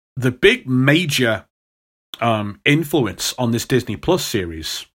 But the big major influence on this Disney Plus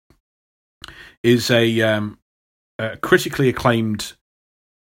series is a critically acclaimed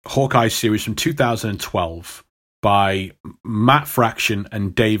Hawkeye series from 2012 by Matt Fraction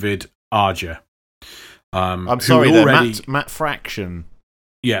and David Arger. I'm sorry, Matt Fraction.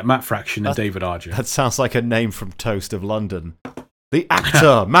 Yeah, Matt Fraction and David Arger. That sounds like a name from Toast of London. The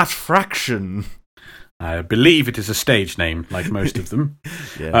actor, Matt Fraction. I believe it is a stage name, like most of them.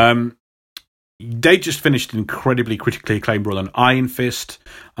 Yeah. They just finished an incredibly critically acclaimed run on Iron Fist,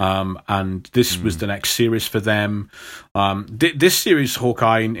 and this was the next series for them. This series,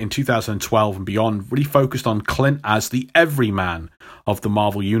 Hawkeye, in 2012 and beyond, really focused on Clint as the everyman of the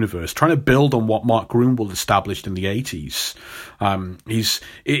Marvel Universe, trying to build on what Mark Gruenwald established in the 80s.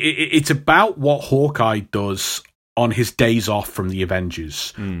 It's about what Hawkeye does on his days off from the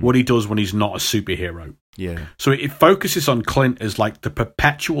Avengers, what he does when he's not a superhero. Yeah. So it focuses on Clint as like the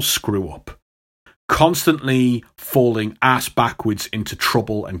perpetual screw-up, constantly falling ass backwards into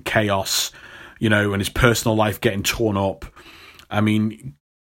trouble and chaos, and his personal life getting torn up. I mean,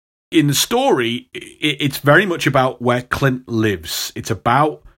 in the story, it's very much about where Clint lives. It's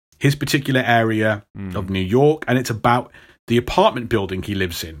about his particular area of New York, and it's about the apartment building he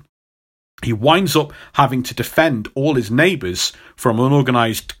lives in. He winds up having to defend all his neighbors from an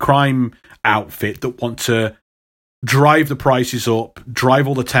organized crime outfit that want to drive the prices up, drive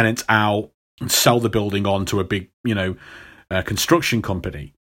all the tenants out, and sell the building on to a big, construction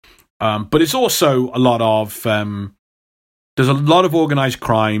company. But it's also a lot of there's a lot of organized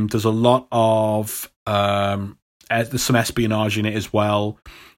crime. There's a lot of there's some espionage in it as well.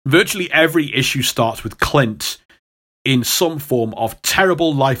 Virtually every issue starts with Clint in some form of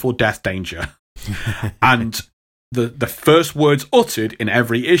terrible life or death danger. And the first words uttered in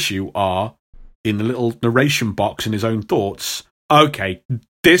every issue are, in the little narration box in his own thoughts, okay,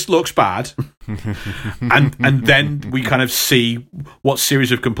 this looks bad. and then we kind of see what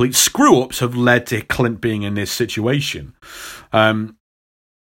series of complete screw-ups have led to Clint being in this situation.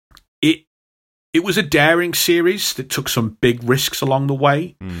 It was a daring series that took some big risks along the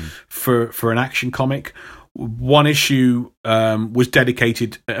way for an action comic. One issue was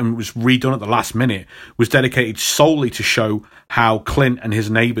dedicated and was redone at the last minute, was dedicated solely to show how Clint and his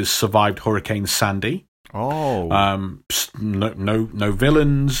neighbors survived Hurricane Sandy. Oh, no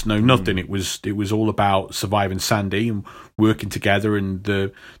villains, no nothing. It was all about surviving Sandy and working together and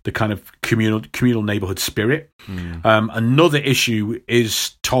the kind of communal neighborhood spirit. Another issue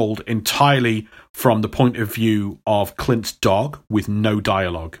is told entirely from the point of view of Clint's dog with no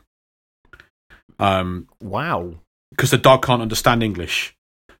dialogue. Wow. Because the dog can't understand English.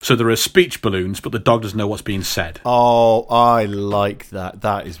 So there are speech balloons, but the dog doesn't know what's being said. Oh, I like that.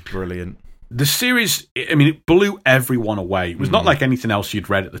 That is brilliant. The series, I mean, it blew everyone away. It was not like anything else you'd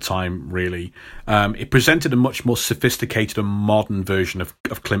read at the time, really. It presented a much more sophisticated and modern version of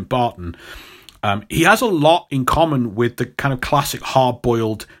Clint Barton. He has a lot in common with the kind of classic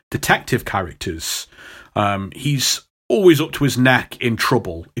hard-boiled detective characters. He's always up to his neck in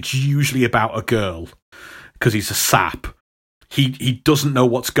trouble. It's usually about a girl because he's a sap. He doesn't know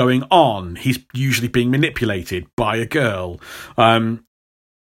what's going on. He's usually being manipulated by a girl.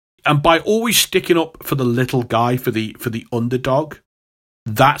 And by always sticking up for the little guy, for the underdog,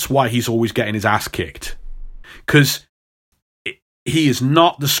 that's why he's always getting his ass kicked. Because he is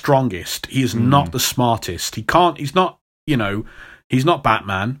not the strongest. He is not the smartest. He's not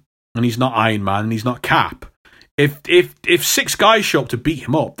Batman, and he's not Iron Man, and he's not Cap. If six guys show up to beat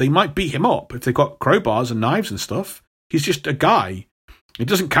him up, they might beat him up if they've got crowbars and knives and stuff. He's just a guy. He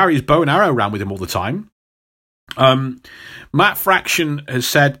doesn't carry his bow and arrow around with him all the time. Matt Fraction has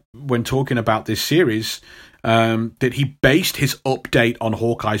said when talking about this series that he based his update on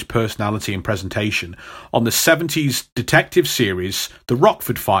Hawkeye's personality and presentation on the 70s detective series, The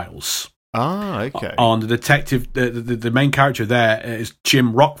Rockford Files. Ah, okay. On the detective, the main character there is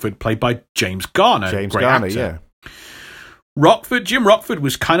Jim Rockford, played by James Garner. Great actor. Yeah. Jim Rockford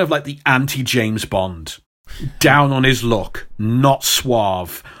was kind of like the anti-James Bond. Down on his luck, not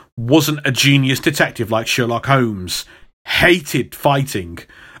suave, wasn't a genius detective like Sherlock Holmes, hated fighting,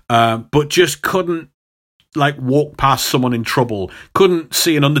 but just couldn't walk past someone in trouble, couldn't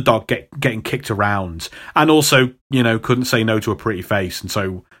see an underdog getting kicked around, and also, couldn't say no to a pretty face, and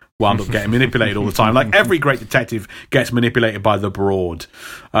so wound up getting manipulated all the time. Like every great detective gets manipulated by the Broad.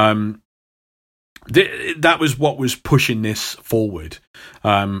 That was what was pushing this forward,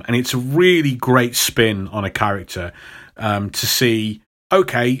 and it's a really great spin on a character to see.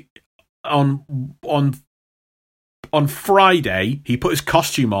 Okay, on Friday he put his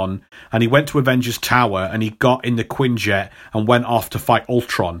costume on and he went to Avengers Tower and he got in the Quinjet and went off to fight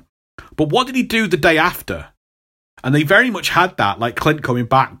Ultron. But what did he do the day after? And they very much had that, like Clint coming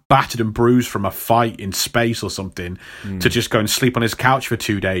back battered and bruised from a fight in space or something, to just go and sleep on his couch for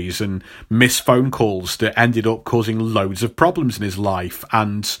 2 days and miss phone calls that ended up causing loads of problems in his life.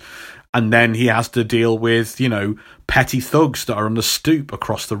 And then he has to deal with, you know, petty thugs that are on the stoop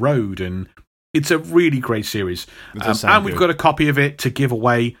across the road. And it's a really great series. And we've got a copy of it to give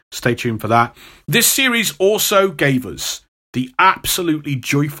away. Stay tuned for that. This series also gave us the absolutely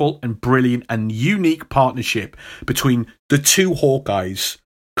joyful and brilliant and unique partnership between the two Hawkeyes,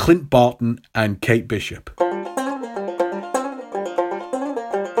 Clint Barton and Kate Bishop.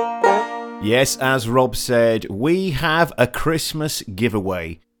 Yes, as Rob said, we have a Christmas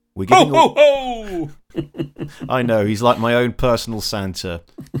giveaway. We're Ho, giving ho, ho! I know, he's like my own personal Santa.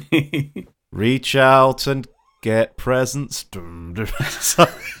 Reach out and get presents. It's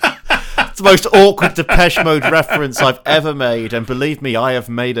the most awkward Depeche Mode reference I've ever made, and believe me, I have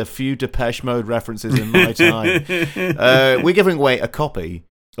made a few Depeche Mode references in my time. We're giving away a copy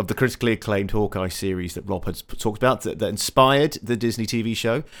of the critically acclaimed Hawkeye series that Rob had talked about, that inspired the Disney TV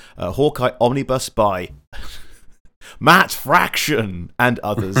show, Hawkeye Omnibus by Matt Fraction and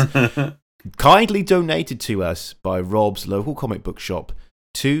others, kindly donated to us by Rob's local comic book shop,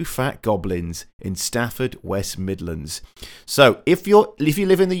 Two Fat Goblins in Stafford, West Midlands. So if you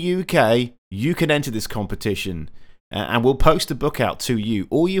live in the UK, you can enter this competition, and we'll post the book out to you.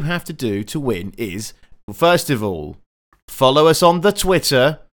 All you have to do to win is, first of all, follow us on the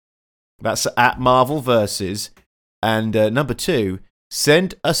Twitter. That's at Marvel Versus. And number 2,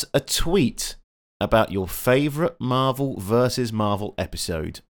 send us a tweet about your favourite Marvel versus Marvel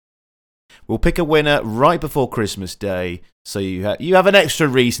episode. We'll pick a winner right before Christmas Day, so you have an extra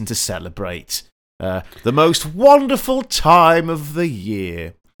reason to celebrate the most wonderful time of the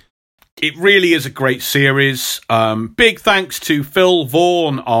year. It really is a great series. Big thanks to Phil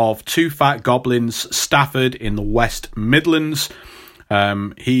Vaughan of Two Fat Goblins, Stafford in the West Midlands.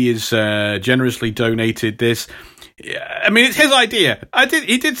 He has generously donated this. I mean, it's his idea.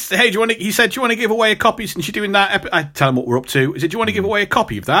 He did. Hey, he said, do you want to give away a copy since you're doing that? I tell him what we're up to. He said, do you want to give away a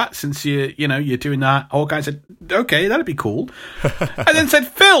copy of that since you're doing that? Hawkeye said, okay, that'd be cool. And then said,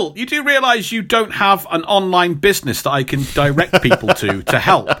 Phil, you do realise you don't have an online business that I can direct people to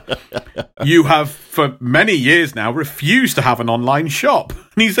help. You have for many years now refused to have an online shop.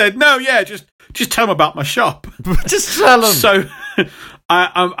 And he said, no, yeah, just tell him about my shop. Just tell him. So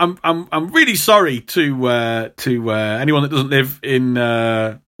I'm really sorry to anyone that doesn't live in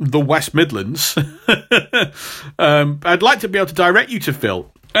the West Midlands. I'd like to be able to direct you to Phil.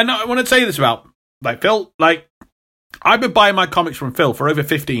 And I want to say this about Phil. I've been buying my comics from Phil for over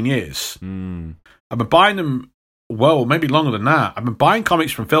 15 years. I've been buying them, well, maybe longer than that. I've been buying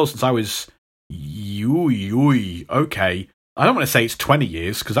comics from Phil since I was okay. I don't want to say it's 20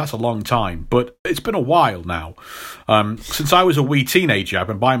 years because that's a long time, but it's been a while now. Since I was a wee teenager, I've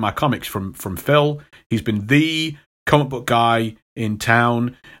been buying my comics from Phil. He's been the comic book guy in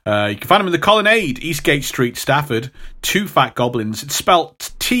town. You can find him in the Colonnade, Eastgate Street, Stafford. Two Fat Goblins. It's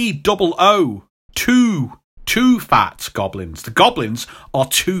spelt T-O-O. Two fat goblins. The goblins are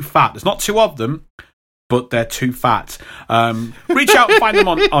too fat. There's not two of them, but they're too fat. Reach out and find them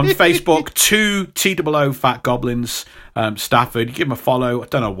on Facebook. Two T-O-O Fat Goblins, Stafford. Give them a follow. I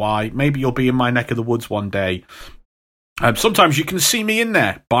don't know why. Maybe you'll be in my neck of the woods one day. Sometimes you can see me in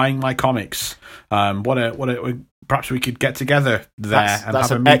there buying my comics. Perhaps we could get together there and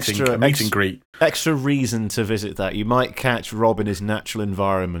have a meet and greet. Extra reason to visit that. You might catch Rob in his natural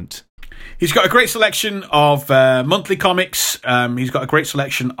environment. He's got a great selection of monthly comics. He's got a great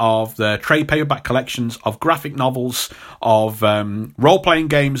selection of the trade paperback collections of graphic novels, of role-playing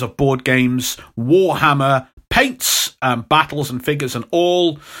games, of board games, Warhammer, paints, battles and figures and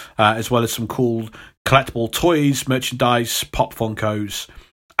all, as well as some cool collectible toys, merchandise, pop Funkos.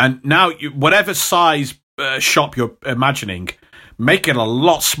 And now, whatever size shop you're imagining, make it a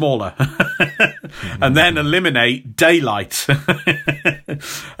lot smaller and then eliminate daylight.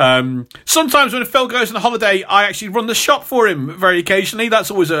 Sometimes when Phil goes on a holiday, I actually run the shop for him very occasionally.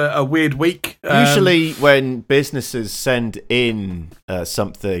 That's always a weird week. Usually when businesses send in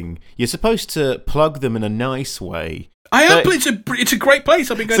something, you're supposed to plug them in a nice way. I am, but it's a great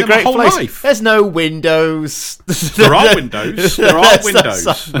place. I've been going there my whole life. There's no windows. There are windows. There are windows.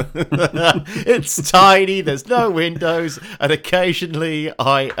 It's tiny. There's no windows, and occasionally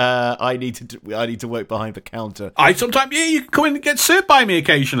I need to work behind the counter. Sometimes you can come in and get served by me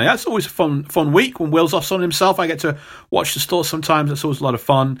occasionally. That's always a fun week when Will's off on himself. I get to watch the store sometimes. That's always a lot of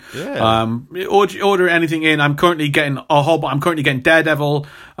fun. Yeah. Order anything in. I'm currently getting I'm currently getting Daredevil,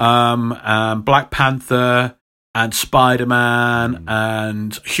 Black Panther. and Spider-Man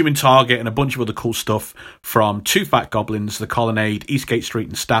and Human Target and a bunch of other cool stuff from Two Fat Goblins, The Colonnade, Eastgate Street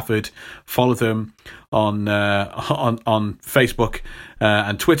in Stafford. Follow them on Facebook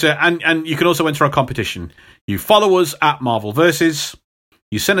and Twitter. And you can also enter our competition. You follow us at Marvel Versus.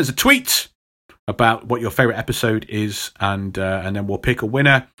 You send us a tweet about what your favourite episode is, and then we'll pick a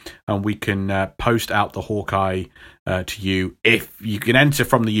winner, and we can post out the Hawkeye to you. If you can enter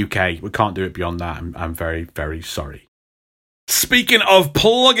from the UK, we can't do it beyond that. I'm very, very sorry. Speaking of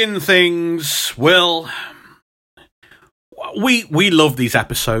plugging things, Will, we love these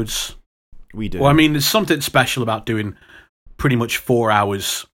episodes. We do. Well, I mean, there's something special about doing pretty much 4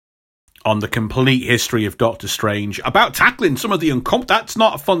 hours on the complete history of Doctor Strange, about tackling some of the that's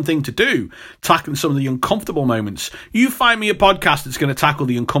not a fun thing to do, tackling some of the uncomfortable moments. You find me a podcast that's going to tackle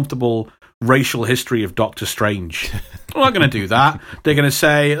the uncomfortable racial history of Doctor Strange. I'm not going to do that. They're going to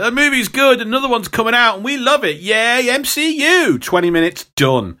say, the movie's good, another one's coming out, and we love it. Yay, MCU! 20 minutes,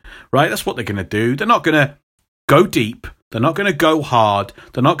 done. Right? That's what they're going to do. They're not going to go deep. They're not going to go hard.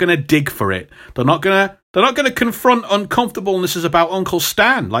 They're not going to dig for it. They're not going to confront uncomfortablenesses about Uncle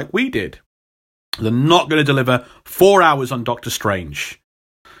Stan like we did. They're not going to deliver 4 hours on Doctor Strange.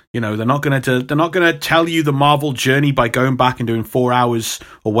 You know, they're not going to tell you the Marvel journey by going back and doing 4 hours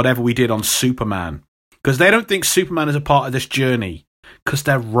or whatever we did on Superman, because they don't think Superman is a part of this journey, because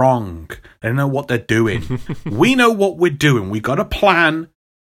they're wrong. They don't know what they're doing. We know what we're doing. We got a plan.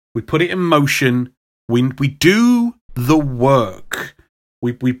 We put it in motion. We do the work.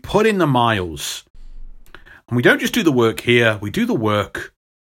 We put in the miles. And we don't just do the work here, we do the work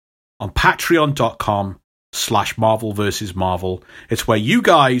on patreon.com/Marvel vs. Marvel. It's where you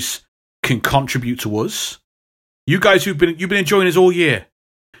guys can contribute to us. You guys you've been enjoying us all year.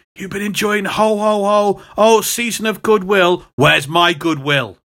 You've been enjoying ho ho ho, oh, season of goodwill. Where's my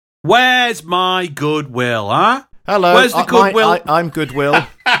goodwill? Where's my goodwill, huh? Hello. Where's the goodwill? I'm Goodwill.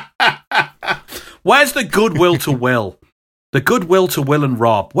 Where's the goodwill to Will? The goodwill to Will and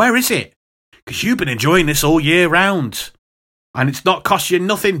Rob. Where is it? Because you've been enjoying this all year round. And it's not cost you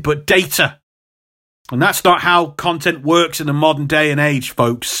nothing but data. And that's not how content works in the modern day and age,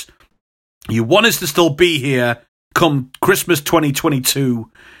 folks. You want us to still be here come Christmas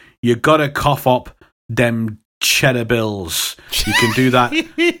 2022. You gotta cough up them cheddar bills. You can do that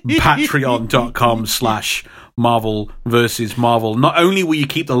patreon.com/Marvel vs. Marvel. Not only will you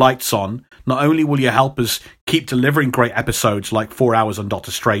keep the lights on, not only will you help us keep delivering great episodes like 4 hours on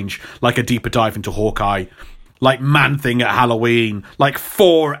Doctor Strange, like a deeper dive into Hawkeye, like Man-Thing at Halloween, like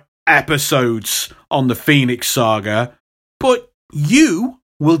 4 episodes on the Phoenix Saga, but you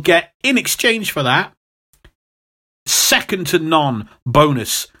will get, in exchange for that, second to none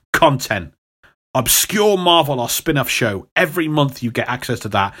bonus content. Obscure Marvel or spin-off show. Every month you get access to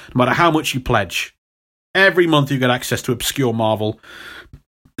that, no matter how much you pledge. Every month you get access to Obscure Marvel.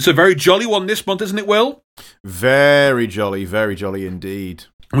 It's a very jolly one this month, isn't it, Will? Very jolly indeed.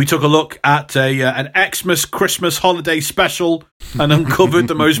 We took a look at an Xmas Christmas holiday special and uncovered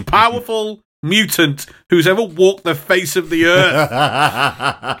the most powerful mutant who's ever walked the face of the earth.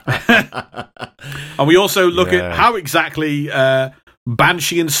 And we also look at how exactly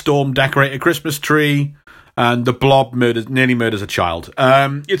Banshee and Storm decorate a Christmas tree, and the Blob nearly murders a child.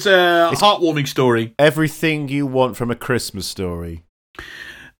 It's a heartwarming story. Everything you want from a Christmas story.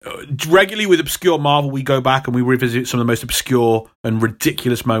 Regularly with Obscure Marvel, we go back and we revisit some of the most obscure and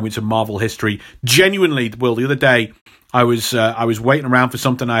ridiculous moments of Marvel history. Genuinely, Will, the other day, I was waiting around for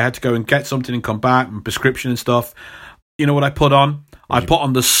something. I had to go and get something and come back, and prescription and stuff. You know what I put on? I put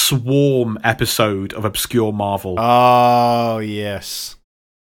on the Swarm episode of Obscure Marvel. Oh, yes.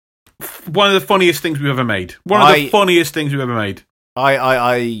 One of the funniest things we've ever made. The funniest things we've ever made.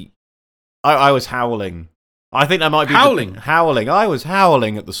 I was howling. I think that might be howling. Howling. I was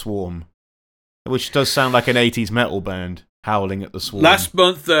howling at the Swarm, which does sound like an 80s metal band. Howling at the Swarm. Last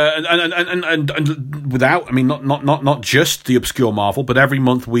month, and without, I mean, not just the Obscure Marvel, but every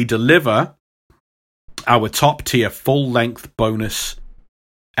month we deliver our top tier full length bonus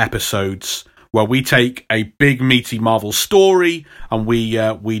episodes where we take a big meaty Marvel story and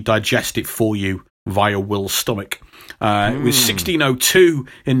we digest it for you via Will's stomach. It was 1602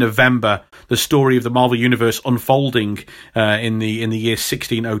 in November, the story of the Marvel Universe unfolding in the year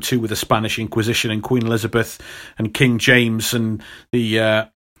 1602 with the Spanish Inquisition and Queen Elizabeth and King James and the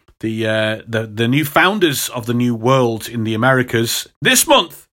new founders of the new world in the Americas. This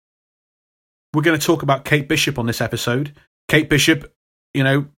month, we're going to talk about Kate Bishop on this episode. Kate Bishop, you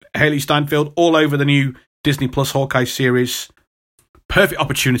know, Haley Steinfeld, all over the new Disney Plus Hawkeye series. Perfect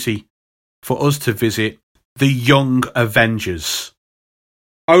opportunity for us to visit the Young Avengers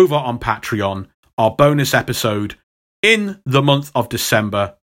over on Patreon our bonus episode in the month of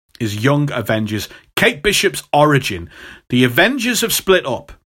December is Young Avengers, Kate Bishop's origin. The Avengers have split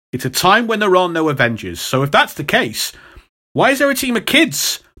up. It's a time when there are no Avengers. So if that's the case, why is there a team of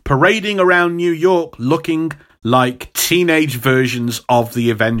kids parading around New York looking like teenage versions of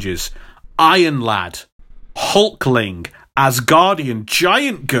the Avengers? Iron Lad, Hulkling, Asgardian,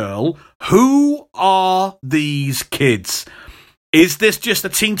 Giant Girl. Who are these kids? Is this just a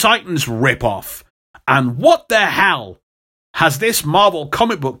Teen Titans ripoff? And what the hell has this Marvel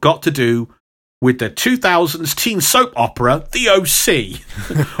comic book got to do with the 2000s teen soap opera, The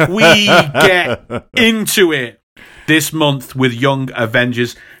OC? We get into it this month with Young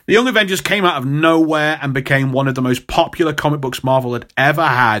Avengers. The Young Avengers came out of nowhere and became one of the most popular comic books Marvel had ever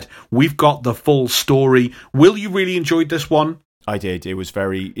had. We've got the full story. Will, you really enjoyed this one? I did. It was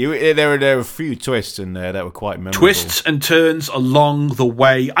very... There were a few twists in there that were quite memorable. Twists and turns along the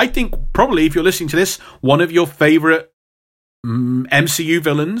way. I think probably, if you're listening to this, one of your favourite MCU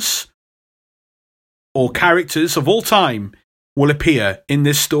villains or characters of all time will appear in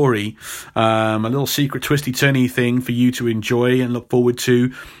this story. A little secret twisty-turny thing for you to enjoy and look forward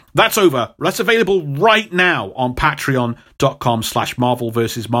to. That's over. That's available right now on patreon.com/Marvel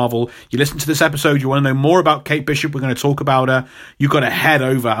vs. Marvel. You listen to this episode, you want to know more about Kate Bishop, we're going to talk about her. You've got to head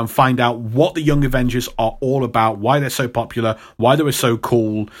over and find out what the Young Avengers are all about, why they're so popular, why they were so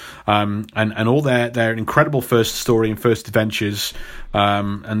cool, and all their incredible first story and first adventures.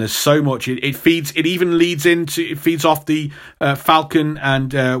 And there's so much. It feeds off the Falcon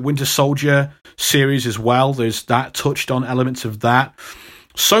and Winter Soldier series as well. There's that touched on elements of that.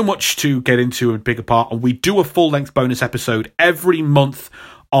 So much to get into a bigger part, and we do a full-length bonus episode every month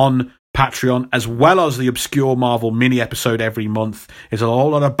on Patreon, as well as the obscure Marvel mini episode every month. It's a whole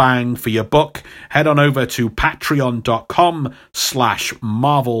lot of bang for your buck. Head on over to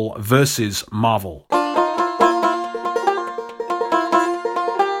patreon.com/Marvel vs. Marvel.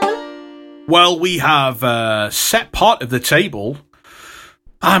 Well, we have a set part of the table.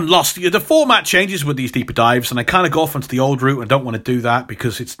 I'm lost. The format changes with these deeper dives, and I kind of go off onto the old route. I don't want to do that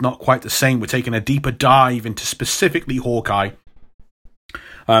because it's not quite the same. We're taking a deeper dive into specifically Hawkeye.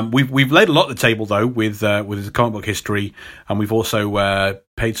 We've laid a lot at the table, though, with his comic book history, and we've also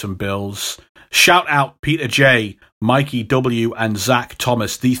paid some bills. Shout out Peter J, Mikey W, and Zach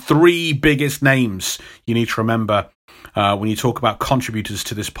Thomas, the three biggest names you need to remember when you talk about contributors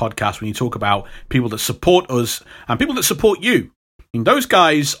to this podcast, when you talk about people that support us and people that support you. And those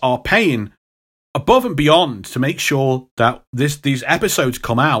guys are paying above and beyond to make sure that these episodes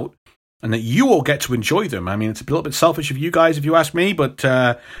come out and that you all get to enjoy them. I mean, it's a little bit selfish of you guys, if you ask me, but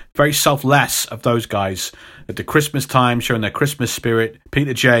very selfless of those guys at the Christmas time, showing their Christmas spirit.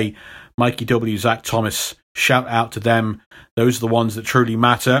 Peter J, Mikey W, Zach Thomas, shout out to them. Those are the ones that truly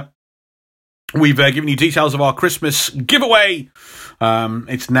matter. We've given you details of our Christmas giveaway.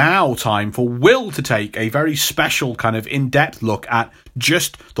 It's now time for Will to take a very special kind of in-depth look at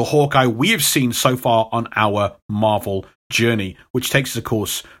just the Hawkeye we have seen so far on our Marvel journey, which takes us, of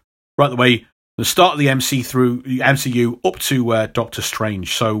course, right the way the start of the MCU up to Doctor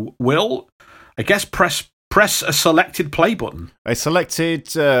Strange. So, Will, I guess press a selected play button. A selected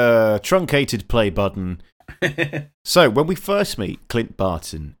truncated play button. So, when we first meet Clint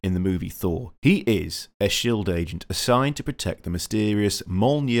Barton in the movie Thor, he is a S.H.I.E.L.D. agent assigned to protect the mysterious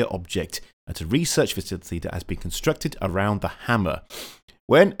Mjolnir object at a research facility that has been constructed around the hammer.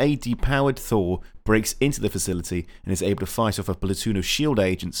 When a depowered Thor breaks into the facility and is able to fight off a platoon of S.H.I.E.L.D.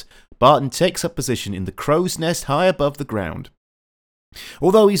 agents, Barton takes up position in the crow's nest high above the ground.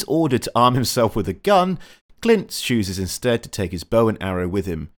 Although he's ordered to arm himself with a gun, Clint chooses instead to take his bow and arrow with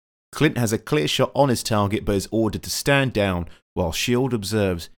him. Clint has a clear shot on his target but is ordered to stand down while S.H.I.E.L.D.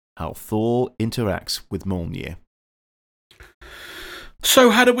 observes how Thor interacts with Mjolnir.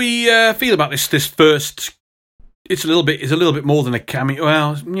 So how do we feel about this first? It's a little bit more than a cameo.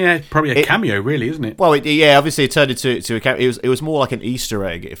 Well, yeah, probably a cameo, really, isn't it? Well, obviously it turned into a cameo. It was more like an Easter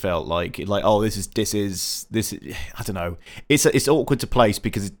egg. It felt like this is. I don't know. It's awkward to place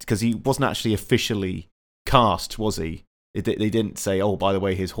because he wasn't actually officially cast, was he? They didn't say, oh, by the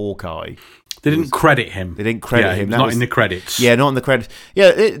way, here's Hawkeye. They didn't credit him. They didn't credit him. Not in the credits. Yeah, not in the credits.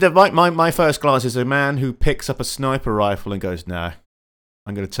 Yeah, my first glance is a man who picks up a sniper rifle and goes, nah,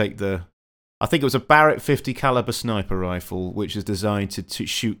 I'm going to take I think it was a Barrett 50 caliber sniper rifle, which is designed to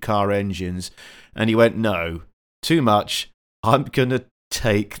shoot car engines. And he went, no, too much. I'm going to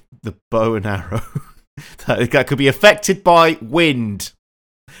take the bow and arrow. that could be affected by wind.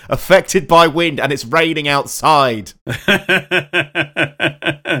 And it's raining outside. And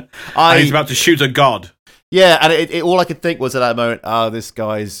he's about to shoot a god. Yeah, and all I could think was at that moment, this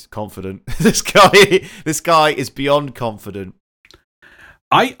guy's confident. this guy is beyond confident.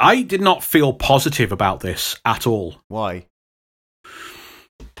 I did not feel positive about this at all. Why?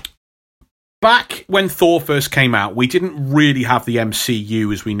 Back when Thor first came out, we didn't really have the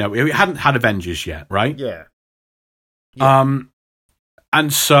MCU as we know it. We hadn't had Avengers yet, right? Yeah.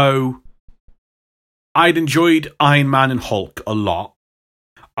 And so I'd enjoyed Iron Man and Hulk a lot.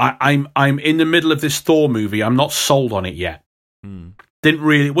 I'm in the middle of this Thor movie. I'm not sold on it yet. I didn't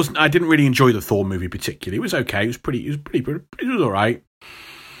really enjoy the Thor movie particularly. It was okay. It was all right.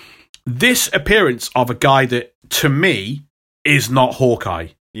 This appearance of a guy that to me is not Hawkeye.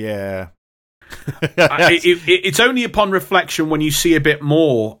 Yeah. It's only upon reflection when you see a bit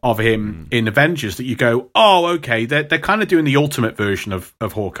more of him in Avengers that you go, oh, okay, they're kind of doing the ultimate version of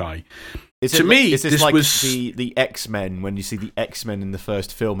Hawkeye. Is this like was the X-Men, when you see the X-Men in the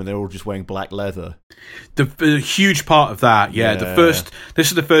first film and they're all just wearing black leather? The huge part of that, yeah. This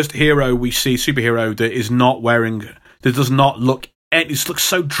is the first hero we see, superhero, that is not wearing, that does not look, it looks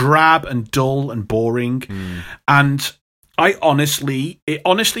so drab and dull and boring. And it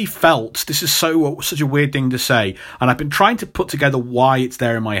honestly felt, this is such a weird thing to say, and I've been trying to put together why it's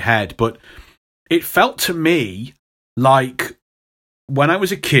there in my head, but it felt to me like when I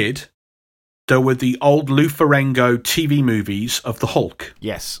was a kid, there were the old Lou Ferrigno TV movies of the Hulk.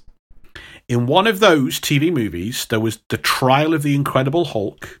 Yes. In one of those TV movies, there was The Trial of the Incredible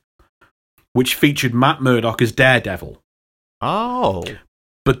Hulk, which featured Matt Murdock as Daredevil. Oh.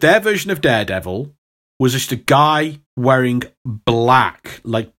 But their version of Daredevil was just a guy wearing black,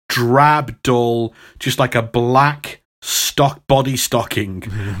 like drab, dull, just like a black body stocking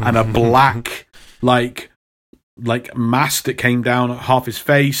and a black, like mask that came down half his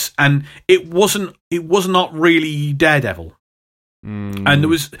face, and it was not really Daredevil. And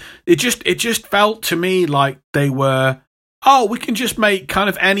it just felt to me like they were, we can just make kind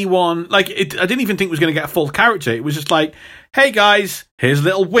of anyone, I didn't even think it was going to get a full character. It was just like, hey guys, here's a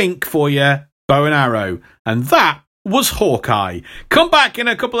little wink for you, bow and arrow, and that was Hawkeye. Come back in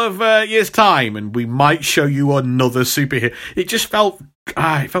a couple of years' time, and we might show you another superhero. It just felt,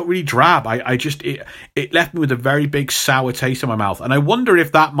 it felt really drab. It left me with a very big sour taste in my mouth, and I wonder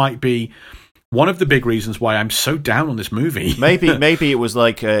if that might be one of the big reasons why I'm so down on this movie. Maybe it was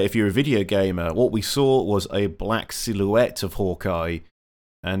like, if you're a video gamer, what we saw was a black silhouette of Hawkeye,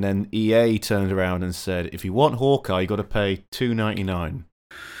 and then EA turned around and said, if you want Hawkeye, you got to pay $2.99.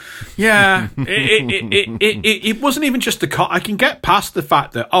 Yeah, it wasn't even just the I can get past the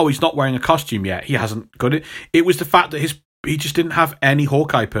fact that he's not wearing a costume yet. He hasn't got it. It was the fact that he just didn't have any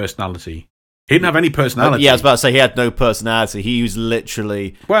Hawkeye personality. He didn't have any personality. Yeah, I was about to say he had no personality. He was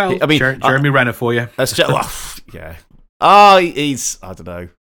literally. Well, Jeremy Renner for you. That's yeah. He's, I don't know.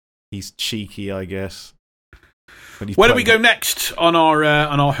 He's cheeky, I guess. Where do we go next on our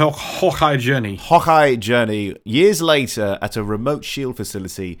Hawkeye journey? Hawkeye journey. Years later, at a remote SHIELD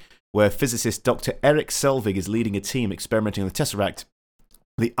facility where physicist Dr. Eric Selvig is leading a team experimenting on the Tesseract,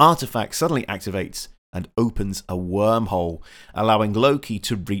 the artifact suddenly activates and opens a wormhole, allowing Loki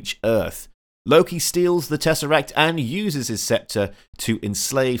to reach Earth. Loki steals the Tesseract and uses his scepter to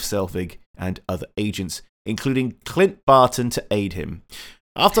enslave Selvig and other agents, including Clint Barton, to aid him.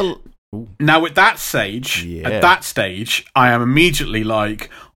 Now, at that stage, I am immediately like,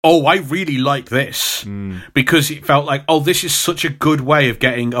 I really like this. Because it felt like, this is such a good way of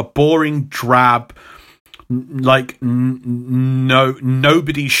getting a boring, drab, nobody's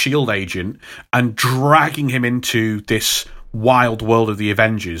SHIELD agent and dragging him into this wild world of the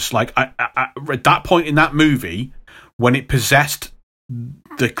Avengers. Like, at that point in that movie, when it possessed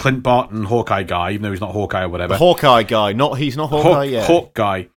the Clint Barton Hawkeye guy, even though he's not Hawkeye or whatever. Hawkeye guy, he's not Hawkeye yet. Hawk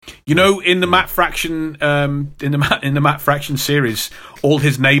guy. You know, in the Matt Fraction, in the Matt Fraction series, all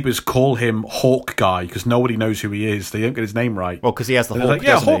his neighbors call him Hawk Guy because nobody knows who he is. They don't get his name right. Well, because he has the hawk.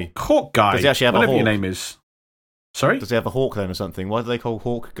 Like, Hawk Guy. Does he actually have whatever a hawk? Your name is. Sorry. Does he have a hawk then or something? Why do they call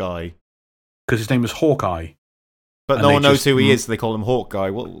Hawk Guy? Because his name is Hawkeye. But no one knows who he is. So they call him Hawk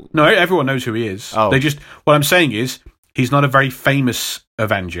Guy. What? No, everyone knows who he is. Oh. What I'm saying is, he's not a very famous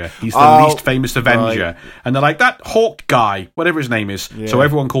Avenger. He's the least famous Avenger. Right. And they're like, that Hawk Guy, whatever his name is. Yeah. So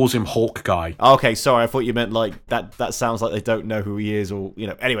everyone calls him Hawk Guy. Okay, sorry. I thought you meant like that sounds like they don't know who he is, or,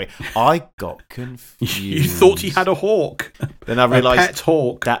 Anyway, I got confused. You thought he had a hawk. Then I realised a pet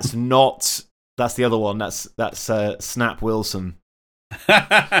hawk. That's the other one. That's Snap Wilson.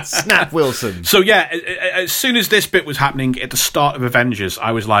 Snap Wilson. So yeah, as soon as this bit was happening at the start of Avengers,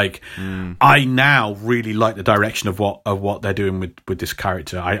 I was like, I now really like the direction of what they're doing with this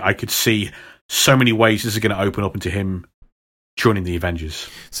character. I could see so many ways this is going to open up into him joining the Avengers.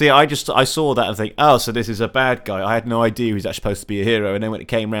 See, I saw that and think, oh, so this is a bad guy. I had no idea he's actually supposed to be a hero. And then when it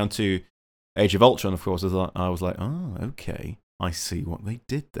came round to Age of Ultron, of course, I was like, oh, okay, I see what they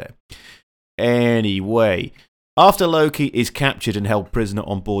did there. Anyway, after Loki is captured and held prisoner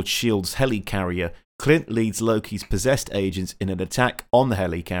on board S.H.I.E.L.D.'s helicarrier, Clint leads Loki's possessed agents in an attack on the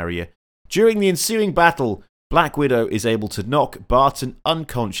helicarrier. During the ensuing battle, Black Widow is able to knock Barton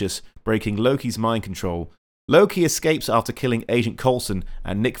unconscious, breaking Loki's mind control. Loki escapes after killing Agent Coulson,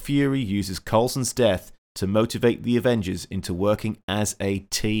 and Nick Fury uses Coulson's death to motivate the Avengers into working as a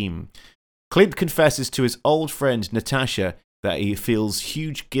team. Clint confesses to his old friend Natasha that he feels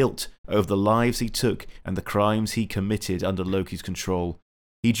huge guilt over the lives he took and the crimes he committed under Loki's control.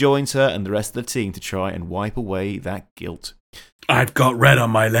 He joins her and the rest of the team to try and wipe away that guilt. I've got red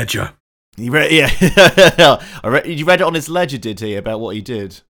on my ledger. You read it on his ledger, did he, about what he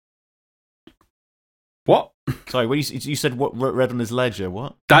did? What? Sorry, when you said what read on his ledger?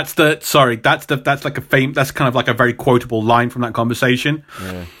 What? That's like a that's kind of like a very quotable line from that conversation.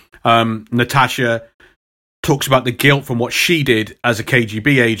 Yeah. Natasha talks about the guilt from what she did as a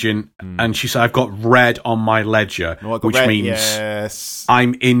KGB agent, and she said, I've got red on my ledger, which means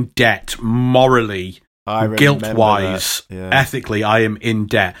I'm in debt morally, guilt-wise, ethically, I am in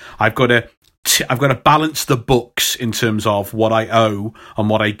debt. I've got to balance the books in terms of what I owe and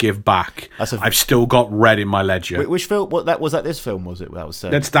what I give back. I've still got red in my ledger. Which film? Was that this film? Was it? That was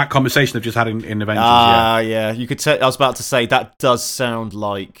said. That's that conversation I've just had in Avengers. Yeah. You could say. I was about to say that does sound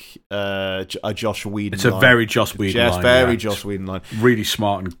like a Joss Whedon. It's a very Joss Whedon line. Very Joss Whedon line. Really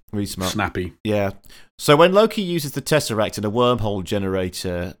smart and really snappy. Yeah. So when Loki uses the Tesseract and a wormhole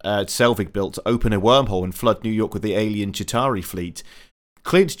generator Selvig built to open a wormhole and flood New York with the alien Chitauri fleet,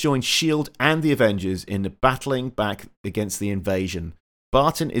 Clint joins S.H.I.E.L.D. and the Avengers in battling back against the invasion.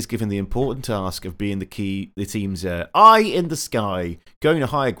 Barton is given the important task of being the team's eye in the sky, going to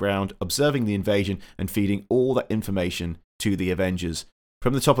higher ground, observing the invasion, and feeding all that information to the Avengers.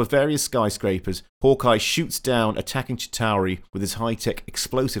 From the top of various skyscrapers, Hawkeye shoots down attacking Chitauri with his high-tech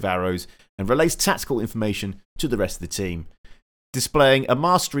explosive arrows and relays tactical information to the rest of the team. Displaying a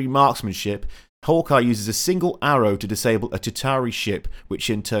mastery marksmanship, Hawkeye uses a single arrow to disable a Chitauri ship,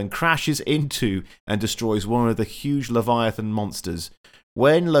 which in turn crashes into and destroys one of the huge Leviathan monsters.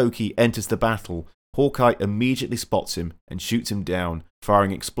 When Loki enters the battle, Hawkeye immediately spots him and shoots him down,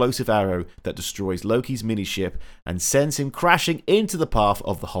 firing an explosive arrow that destroys Loki's mini-ship and sends him crashing into the path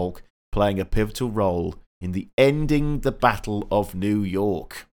of the Hulk, playing a pivotal role in the ending the Battle of New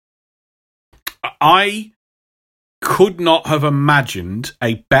York. I could not have imagined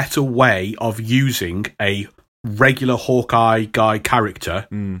a better way of using a regular Hawkeye guy character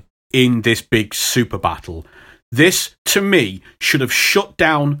in this big super battle. This, to me, should have shut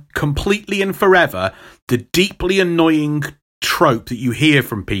down completely and forever the deeply annoying trope that you hear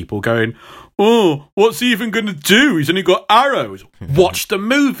from people going, oh, what's he even going to do? He's only got arrows. Watch the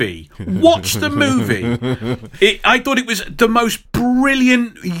movie. Watch the movie. I thought it was the most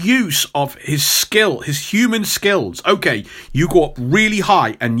brilliant use of his skill, his human skills. Okay, you go up really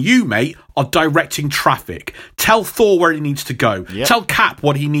high and you, mate, are directing traffic. Tell Thor where he needs to go. Yep. Tell Cap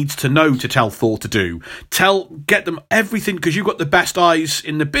what he needs to know to tell Thor to do. Get them everything because you've got the best eyes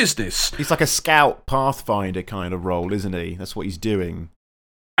in the business. He's like a scout pathfinder kind of role, isn't he? That's what he's doing.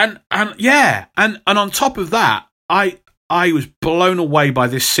 And on top of that, I was blown away by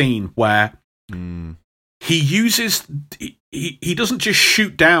this scene where he uses he doesn't just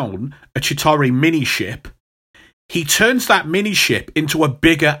shoot down a Chitauri mini ship. He turns that mini ship into a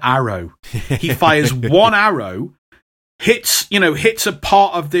bigger arrow. He fires one arrow, hits a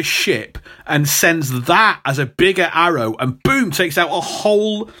part of this ship, and sends that as a bigger arrow, and boom, takes out a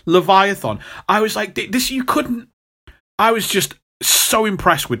whole Leviathan. I was like, this you couldn't. I was just so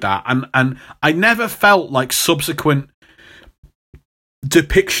impressed with that, and I never felt like subsequent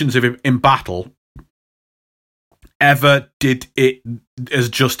depictions of him in battle ever did it as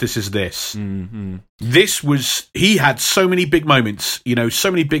justice as this. Mm-hmm. He had so many big moments, so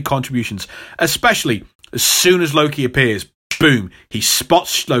many big contributions, especially as soon as Loki appears. Boom, he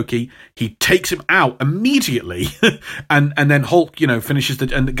spots Loki, he takes him out immediately, and then Hulk, finishes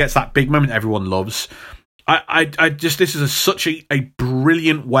and gets that big moment everyone loves. This is such a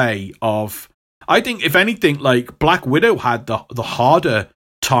brilliant way of. I think if anything, like Black Widow had the harder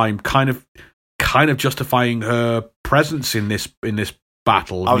time kind of justifying her presence in this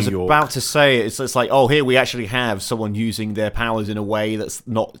battle. I was about to say it's like, oh, here we actually have someone using their powers in a way that's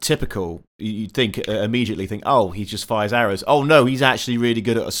not typical. You'd think immediately think, oh, he just fires arrows. Oh no, he's actually really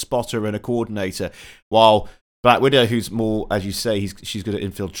good at a spotter and a coordinator. While Black Widow, who's more, as you say, she's good at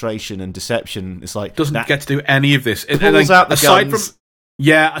infiltration and deception. It's like doesn't get to do any of this. Pulls out the guns.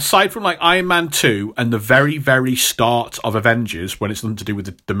 Aside from like Iron Man 2 and the very, very start of Avengers, when it's nothing to do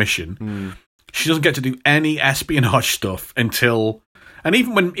with the mission, she doesn't get to do any espionage stuff until, and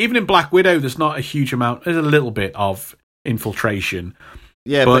even in Black Widow, there's not a huge amount. There's a little bit of infiltration.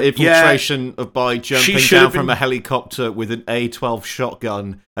 Yeah, but infiltration by jumping down from a helicopter with an A12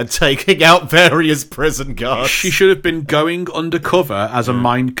 shotgun and taking out various prison guards. She should have been going undercover as a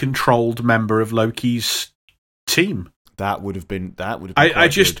mind-controlled member of Loki's team. That would have been. I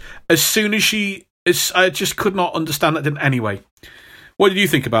just could not understand that. Anyway, what did you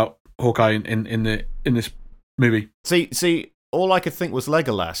think about Hawkeye in this movie? See. All I could think was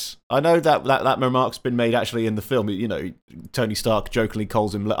Legolas. I know that remark's been made actually in the film. You know, Tony Stark jokingly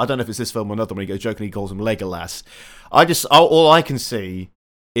calls him. I don't know if it's this film or another one. He jokingly calls him Legolas. All I can see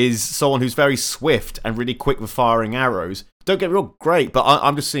is someone who's very swift and really quick with firing arrows. Don't get me wrong, great, but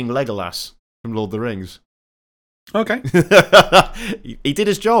I'm just seeing Legolas from Lord of the Rings. Okay, he did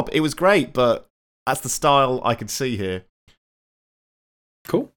his job. It was great, but that's the style I could see here.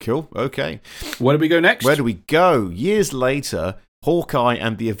 Cool. Okay. Where do we go next? Where do we go? Years later, Hawkeye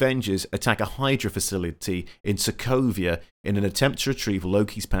and the Avengers attack a Hydra facility in Sokovia in an attempt to retrieve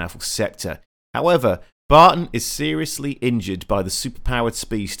Loki's powerful scepter. However, Barton is seriously injured by the superpowered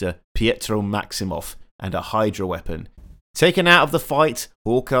speedster Pietro Maximoff and a Hydra weapon. Taken out of the fight,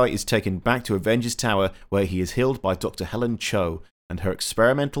 Hawkeye is taken back to Avengers Tower where he is healed by Dr. Helen Cho and her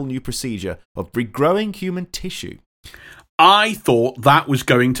experimental new procedure of regrowing human tissue. I thought that was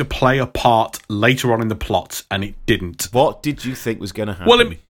going to play a part later on in the plot, and it didn't. What did you think was going to happen?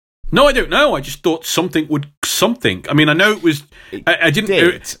 Well, no, I don't know. I just thought something. I mean, I know it was. I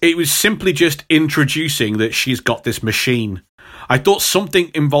didn't. It was simply just introducing that she's got this machine. I thought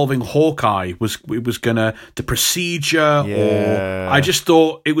something involving Hawkeye was gonna the procedure, or I just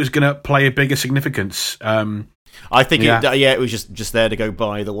thought it was gonna play a bigger significance. I think it was just there to go,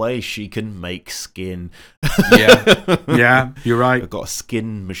 by the way, she can make skin. Yeah, you're right. I've got a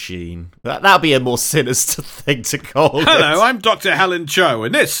skin machine. That'd be a more sinister thing to call it. Hello, I'm Dr. Helen Cho,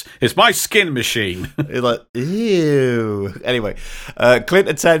 and this is my skin machine. Like, ew. Anyway, Clint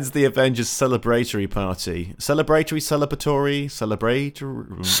attends the Avengers celebratory party. Celebratory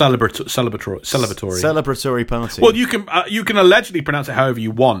party. Well, you can allegedly pronounce it however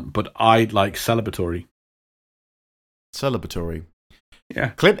you want, but I like celebratory. Celebratory. Yeah.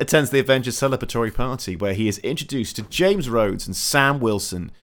 Clint attends the Avengers celebratory party where he is introduced to James Rhodes and Sam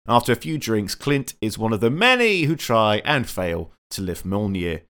Wilson. After a few drinks, Clint is one of the many who try and fail to lift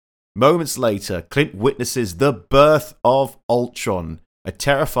Mjolnir. Moments later, Clint witnesses the birth of Ultron, a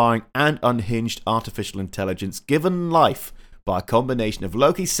terrifying and unhinged artificial intelligence given life by a combination of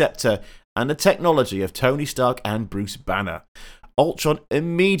Loki's scepter and the technology of Tony Stark and Bruce Banner. Ultron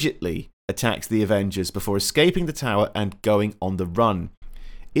immediately attacks the Avengers before escaping the tower and going on the run.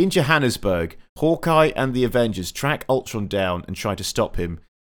 In Johannesburg, Hawkeye and the Avengers track Ultron down and try to stop him,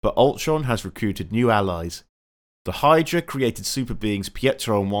 but Ultron has recruited new allies. The Hydra-created super beings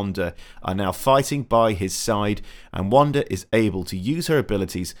Pietro and Wanda are now fighting by his side, and Wanda is able to use her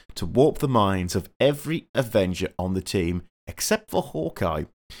abilities to warp the minds of every Avenger on the team, except for Hawkeye.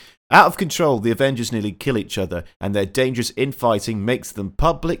 Out of control, the Avengers nearly kill each other, and their dangerous infighting makes them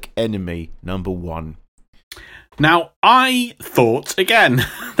public enemy number one. Now, I thought, again,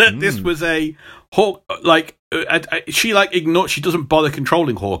 that this was a she ignores, she doesn't bother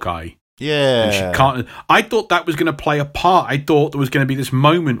controlling Hawkeye. Yeah. She can't. I thought that was going to play a part. I thought there was going to be this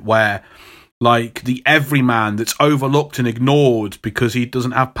moment where, like, the everyman that's overlooked and ignored because he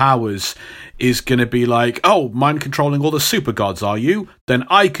doesn't have powers is going to be like, oh, mind controlling all the super gods, are you? Then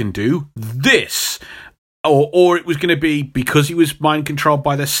I can do this. Or it was going to be because he was mind controlled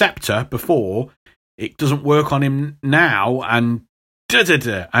by the scepter before, it doesn't work on him now, and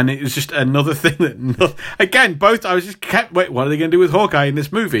da-da-da. And it was just another thing that, again, both, I was just kept, wait, what are they going to do with Hawkeye in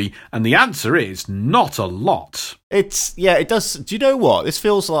this movie? And the answer is not a lot. It does. Do you know what? This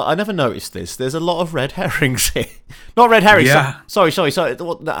feels like, I never noticed this. There's a lot of red herrings here. Not red herrings. Yeah. Sorry. I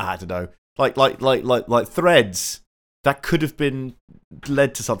don't know. Like threads that could have been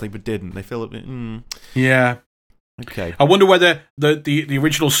led to something but didn't. They feel a bit. Yeah. Okay. I wonder whether the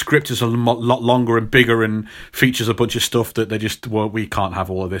original script is a lot longer and bigger and features a bunch of stuff that they just, well, we can't have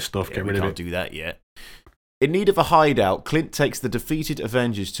all of this stuff. Get rid of it. We can't do that yet. In need of a hideout, Clint takes the defeated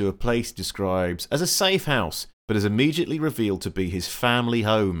Avengers to a place he describes as a safe house, but is immediately revealed to be his family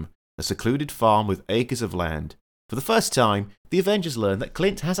home, a secluded farm with acres of land. For the first time, the Avengers learn that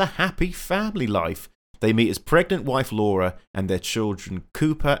Clint has a happy family life. They meet his pregnant wife Laura and their children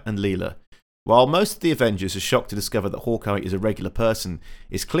Cooper and Leela. While most of the Avengers are shocked to discover that Hawkeye is a regular person,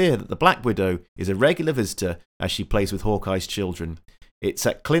 it's clear that the Black Widow is a regular visitor as she plays with Hawkeye's children. It's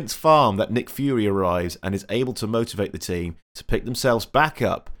at Clint's farm that Nick Fury arrives and is able to motivate the team to pick themselves back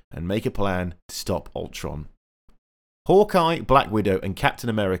up and make a plan to stop Ultron. Hawkeye, Black Widow, and Captain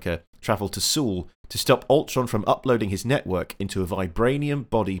America travel to Seoul to stop Ultron from uploading his network into a vibranium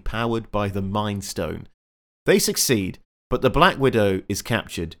body powered by the Mind Stone. They succeed, but the Black Widow is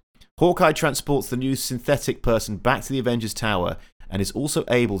captured. Hawkeye transports the new synthetic person back to the Avengers Tower and is also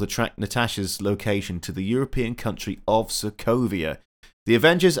able to track Natasha's location to the European country of Sokovia. The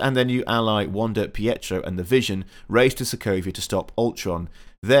Avengers and their new ally Wanda, Pietro, and the Vision race to Sokovia to stop Ultron.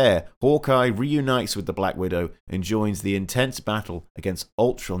 There, Hawkeye reunites with the Black Widow and joins the intense battle against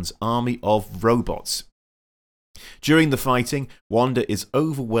Ultron's army of robots. During the fighting, Wanda is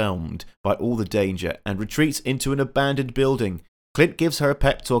overwhelmed by all the danger and retreats into an abandoned building. Clint gives her a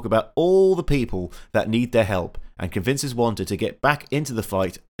pep talk about all the people that need their help and convinces Wanda to get back into the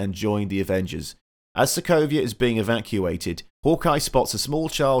fight and join the Avengers. As Sokovia is being evacuated, Hawkeye spots a small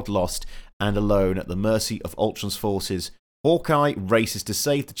child lost and alone at the mercy of Ultron's forces. Hawkeye races to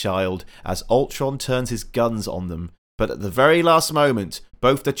save the child as Ultron turns his guns on them, but at the very last moment,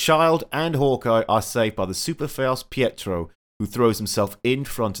 both the child and Hawkeye are saved by the super-fast Pietro, who throws himself in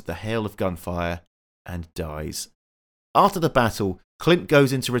front of the hail of gunfire and dies. After the battle, Clint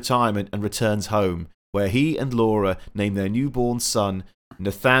goes into retirement and returns home, where he and Laura name their newborn son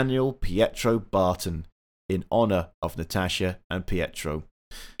Nathaniel Pietro Barton, in honour of Natasha and Pietro.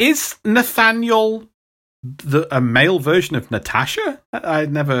 Is Nathaniel a male version of Natasha?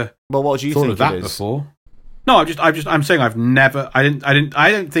 I'd never what do you thought think of that it is? before. No, I'm saying I've never. I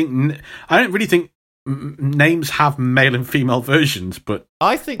don't really think names have male and female versions, but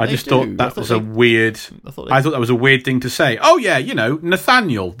I just thought that was a weird. I thought that was a weird thing to say. Oh yeah,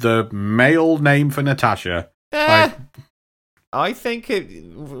 Nathaniel, the male name for Natasha. I think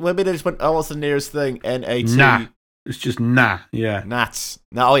maybe they just went, what's the nearest thing? N-A-T. Nah. It's just yeah. Nats.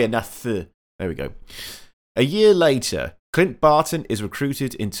 Nath. There we go. A year later, Clint Barton is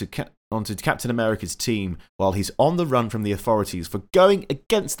recruited onto Captain America's team while he's on the run from the authorities for going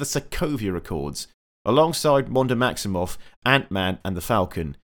against the Sokovia Accords, alongside Wanda Maximoff, Ant-Man, and the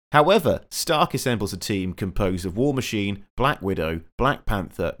Falcon. However, Stark assembles a team composed of War Machine, Black Widow, Black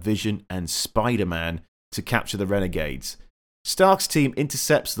Panther, Vision, and Spider-Man to capture the Renegades. Stark's team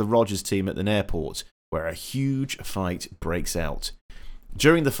intercepts the Rogers team at an airport, where a huge fight breaks out.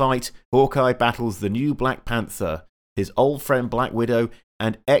 During the fight, Hawkeye battles the new Black Panther, his old friend Black Widow,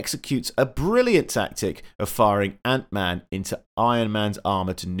 and executes a brilliant tactic of firing Ant-Man into Iron Man's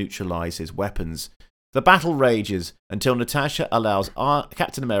armor to neutralize his weapons. The battle rages until Natasha allows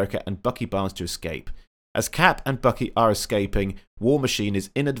Captain America and Bucky Barnes to escape. As Cap and Bucky are escaping, War Machine is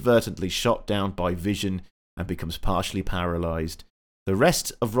inadvertently shot down by Vision and becomes partially paralyzed. The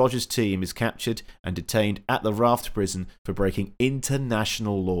rest of Rogers' team is captured and detained at the Raft prison for breaking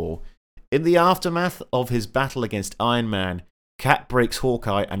international law. In the aftermath of his battle against Iron Man, Cap breaks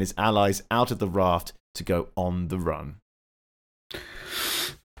Hawkeye and his allies out of the Raft to go on the run.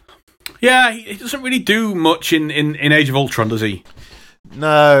 Yeah, he doesn't really do much in Age of Ultron, does he?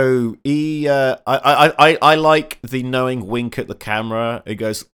 No, he. I like the knowing wink at the camera. It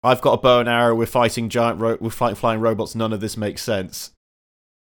goes, "I've got a bow and arrow. We're fighting flying robots. None of this makes sense."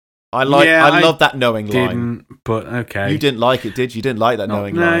 I love that knowing line. But okay, you didn't like it, did you? You didn't like that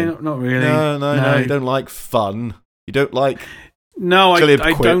knowing line? No, not really. No. You don't like fun. You don't like. No, I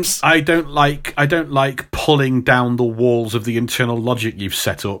don't like pulling down the walls of the internal logic you've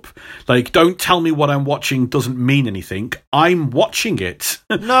set up. Like, don't tell me what I'm watching doesn't mean anything. I'm watching it.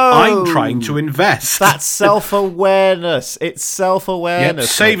 No, I'm trying to invest. That's self-awareness. It's self-awareness. Yep,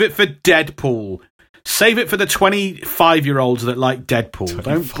 save it for Deadpool. Save it for the 25-year-olds that like Deadpool.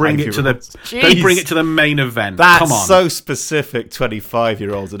 Don't bring it to the main event. That's Come on. so specific,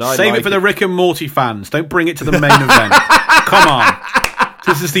 25-year-olds. And Save it for the Rick and Morty fans. Don't bring it to the main event. Come on.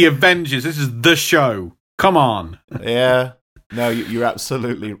 This is the Avengers. This is the show. Come on. Yeah. No, you're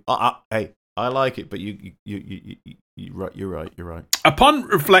absolutely. Hey, I like it, but you're right. Upon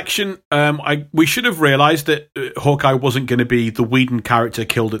reflection, we should have realised that Hawkeye wasn't going to be the Whedon character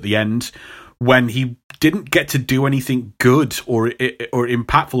killed at the end, when he didn't get to do anything good or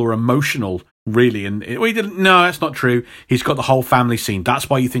impactful or emotional, really. And he didn't. No, that's not true. He's got the whole family scene. That's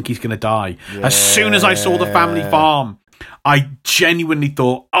why you think he's going to die. Yeah. As soon as I saw the family farm, I genuinely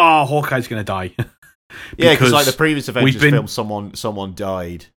thought, Hawkeye's going to die. Yeah, because like the previous Avengers film, someone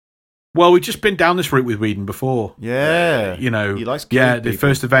died. Well, we've just been down this route with Whedon before. Yeah. He likes the people.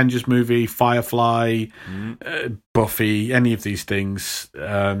 first Avengers movie, Firefly, Buffy, any of these things.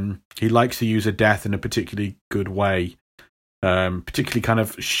 He likes to use a death in a particularly good way. Particularly kind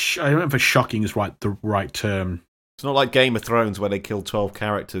of, I don't know if shocking is the right term. It's not like Game of Thrones where they kill 12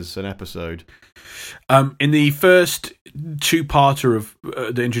 characters an episode. In the first two-parter of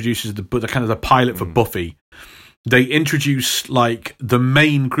that introduces the kind of the pilot for Buffy, they introduce like the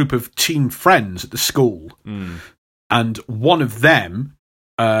main group of teen friends at the school, and one of them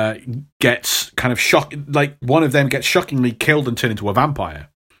gets kind of shocked. Like one of them gets shockingly killed and turned into a vampire.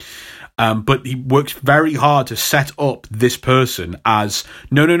 But he works very hard to set up this person as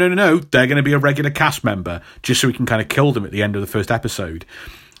no, they're going to be a regular cast member, just so we can kind of kill them at the end of the first episode.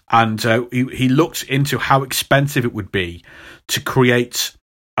 And he looked into how expensive it would be to create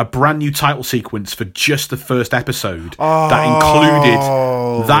a brand new title sequence for just the first episode that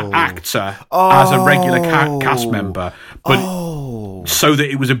included that actor as a regular cast member, but so that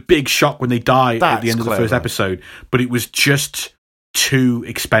it was a big shock when they die at the end of the first episode. But it was just too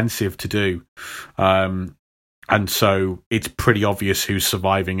expensive to do, and so it's pretty obvious who's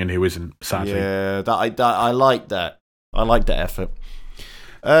surviving and who isn't. Sadly, I like that. I like that effort.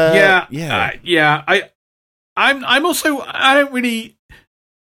 I'm also,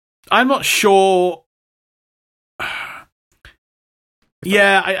 I'm not sure.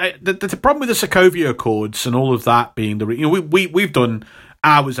 The problem with the Sokovia Accords and all of that being we've done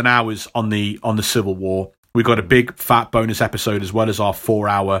hours and hours on the Civil War. We got a big fat bonus episode as well as our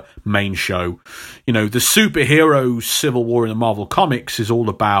 4-hour main show. The superhero Civil War in the Marvel Comics is all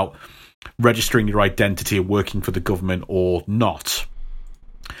about registering your identity and working for the government or not.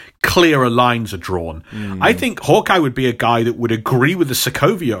 Clearer lines are drawn. I think Hawkeye would be a guy that would agree with the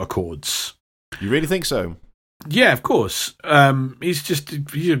Sokovia Accords. You really think so? Yeah, of course. He's a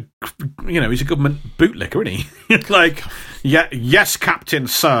government bootlicker, isn't he? Yes, Captain,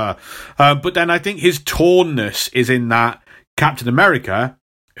 sir. But then I think his tornness is in that Captain America,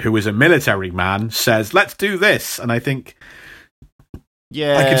 who is a military man, says, "Let's do this," and I think,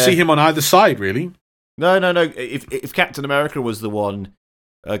 I can see him on either side, really. No. If Captain America was the one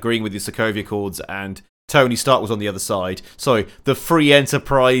agreeing with the Sokovia Accords and Tony Stark was on the other side. Sorry, the free,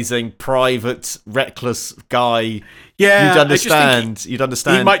 enterprising, private, reckless guy. Yeah, you'd understand.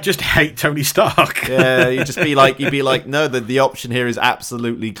 He might just hate Tony Stark. Yeah, you'd be like, no, the option here is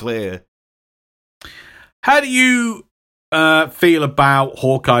absolutely clear. How do you feel about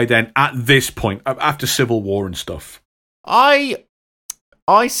Hawkeye then at this point, after Civil War and stuff? I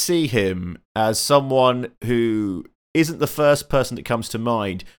see him as someone who isn't the first person that comes to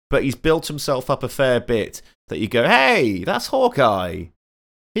mind, but he's built himself up a fair bit that you go, hey, that's Hawkeye.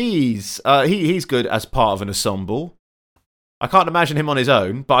 He's good as part of an ensemble. I can't imagine him on his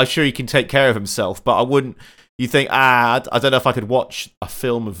own, but I'm sure he can take care of himself. But I wouldn't. You think, I don't know if I could watch a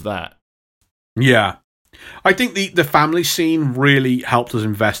film of that. Yeah. I think the family scene really helped us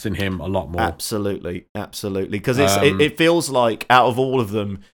invest in him a lot more. Absolutely. Because it feels like out of all of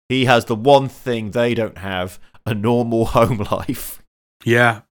them, he has the one thing they don't have, a normal home life.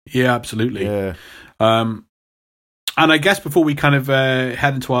 Yeah, absolutely. Yeah. And I guess before we kind of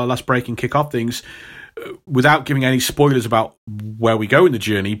head into our last break and kick off things, without giving any spoilers about where we go in the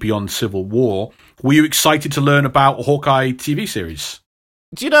journey beyond Civil War, were you excited to learn about a Hawkeye TV series?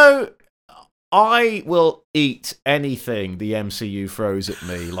 Do you know, I will eat anything the MCU throws at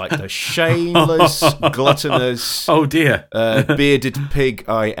me, like the shameless, gluttonous, oh dear, bearded pig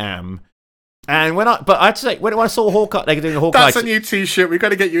I am. And when I saw Hawkeye, they're doing a Hawkeye. That's a new T-shirt. We've got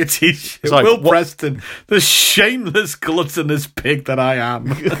to get you a T-shirt. Sorry, Will Preston, the shameless, gluttonous pig that I am.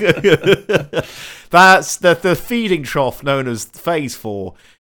 That's the feeding trough known as Phase 4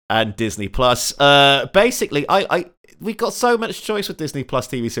 and Disney Plus. Basically, we've got so much choice with Disney Plus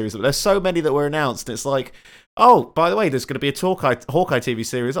TV series. There's so many that were announced, and it's like, oh, by the way, there's going to be a Hawkeye TV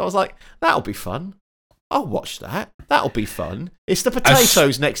series. I was like, that'll be fun. I'll watch that. That'll be fun. It's the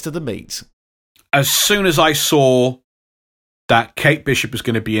potatoes next to the meat. As soon as I saw that Kate Bishop was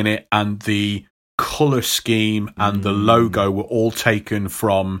going to be in it and the colour scheme and the logo were all taken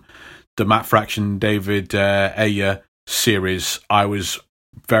from the Matt Fraction, David Ayer series, I was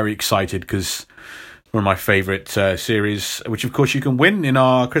very excited because one of my favourite series, which of course you can win in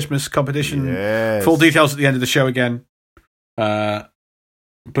our Christmas competition. Yes. Full details at the end of the show again. But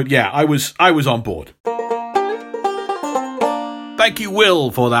yeah, I was on board. Thank you,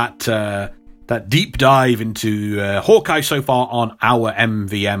 Will, for that deep dive into Hawkeye so far on our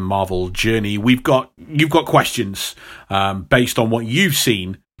MVM Marvel journey. You've got questions based on what you've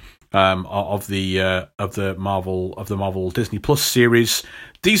seen of the Marvel Disney Plus series.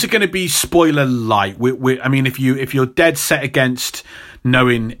 these are going to be spoiler light. I mean, if you're dead set against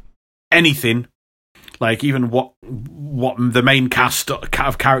knowing anything, like even what the main cast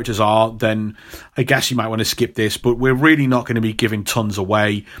of characters are, then I guess you might want to skip this. But we're really not going to be giving tons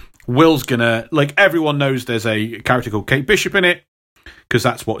away. Will's gonna, like, everyone knows there's a character called Kate Bishop in it, because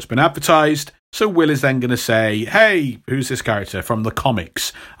that's what's been advertised. So Will is then going to say, hey, who's this character from the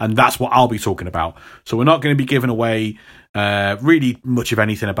comics? And that's what I'll be talking about. So we're not going to be giving away really much of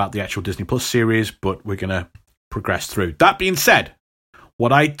anything about the actual Disney Plus series, but we're going to progress through. That being said,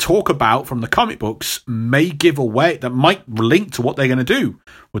 what I talk about from the comic books may give away, that might link to what they're going to do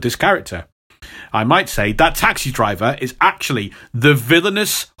with this character. I might say that taxi driver is actually the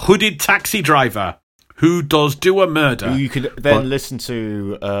villainous hooded taxi driver who does do a murder. You could then listen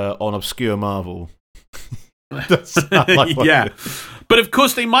to on Obscure Marvel. Yeah. But of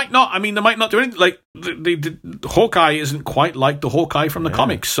course they might not. I mean, they might not do anything. Like, Hawkeye isn't quite like the Hawkeye from the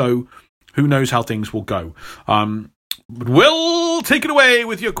comics, so who knows how things will go. But we'll take it away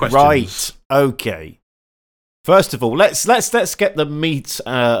with your questions. Right. Okay. First of all, let's get the meat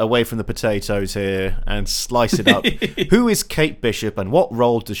away from the potatoes here and slice it up. Who is Kate Bishop, and what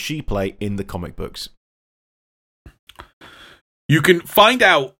role does she play in the comic books? You can find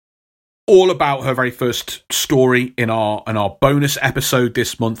out all about her very first story in our bonus episode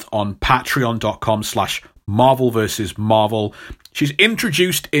this month on patreon.com/Marvel vs. Marvel. She's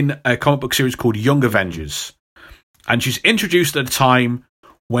introduced in a comic book series called Young Avengers. And she's introduced at a time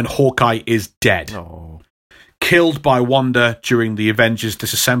when Hawkeye is dead. Oh. Killed by Wanda during the Avengers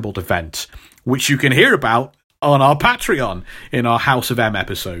Disassembled event, which you can hear about on our Patreon in our House of M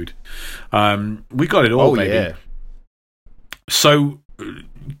episode. We got it all, baby. Yeah. So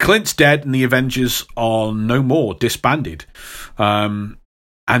Clint's dead and the Avengers are no more, disbanded. And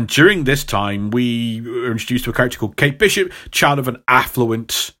during this time, we were introduced to a character called Kate Bishop, child of an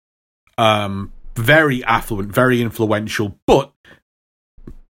affluent, very affluent, very influential, but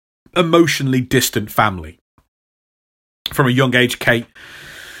emotionally distant family. From a young age, Kate,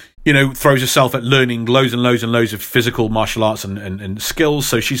 throws herself at learning loads and loads and loads of physical martial arts and skills.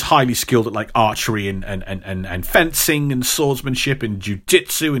 So she's highly skilled at, like, archery and fencing and swordsmanship and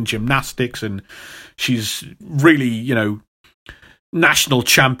jiu-jitsu and gymnastics. And she's really, national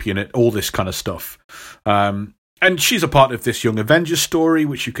champion at all this kind of stuff. And she's a part of this Young Avengers story,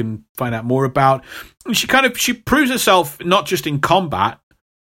 which you can find out more about. And she proves herself not just in combat,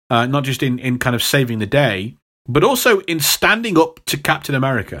 not just in kind of saving the day, but also in standing up to Captain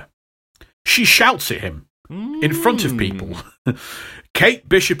America. She shouts at him in front of people. Kate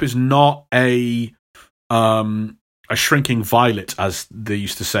Bishop is not a shrinking violet, as they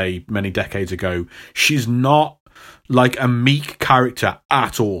used to say many decades ago. She's not like a meek character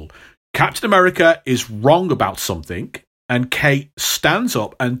at all. Captain America is wrong about something, and Kate stands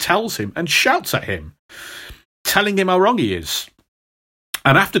up and tells him and shouts at him, telling him how wrong he is.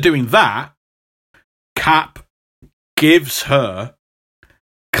 And after doing that, Cap gives her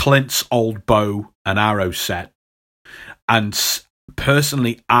Clint's old bow and arrow set and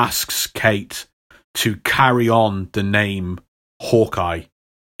personally asks Kate to carry on the name Hawkeye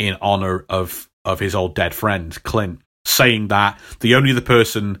in honor of his old dead friend, Clint, saying that the only other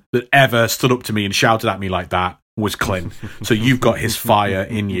person that ever stood up to me and shouted at me like that was Clint. So you've got his fire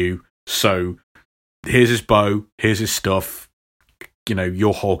in you. So here's his bow, here's his stuff.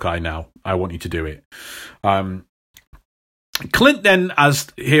 You're Hawkeye now. I want you to do it. Clint then, as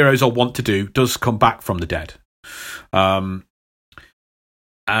heroes are wont to do, does come back from the dead. And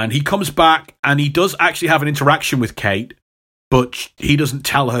he comes back and he does actually have an interaction with Kate, but he doesn't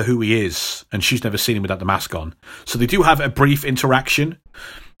tell her who he is, and she's never seen him without the mask on. So they do have a brief interaction,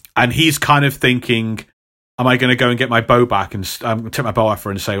 and he's kind of thinking, am I going to go and get my bow back and take my bow off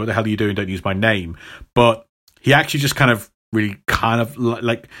her and say, what the hell are you doing? Don't use my name. But he actually just kind of like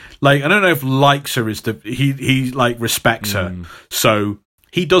I don't know if likes her is he like respects her. So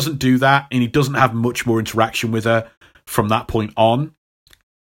he doesn't do that, and he doesn't have much more interaction with her from that point on.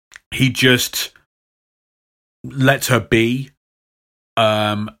 He just lets her be.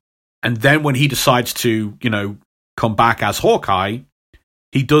 And then when he decides to, come back as Hawkeye,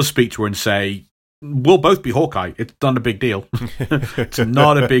 he does speak to her and say, we'll both be Hawkeye. It's not a big deal. It's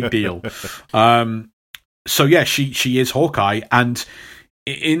not a big deal. So yeah, she is Hawkeye. And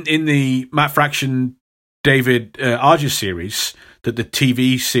in the Matt Fraction, David Argus series that the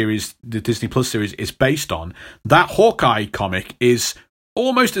TV series, the Disney Plus series is based on, that Hawkeye comic is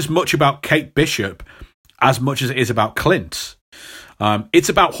almost as much about Kate Bishop as much as it is about Clint. It's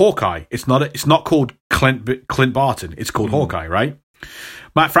about Hawkeye. It's not called Clint Barton. It's called Hawkeye, right?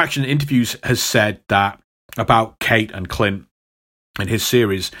 Matt Fraction in interviews has said that about Kate and Clint, in his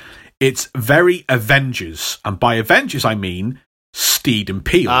series, it's very Avengers. And by Avengers, I mean Steed and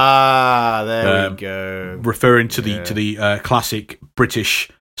Peel. There we go. Referring to the classic British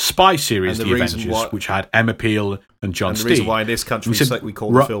spy series, The Avengers, which had Emma Peel and John Steed. The reason why in this country we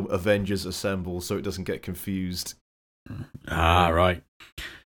call the film Avengers Assemble, so it doesn't get confused. Right.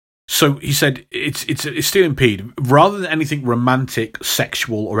 So he said it's Steed and Peel, rather than anything romantic,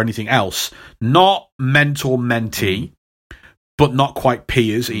 sexual, or anything else. Not mentor-mentee, but not quite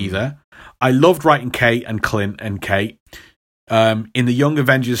peers either. I loved writing Kate and Clint and Kate. In the Young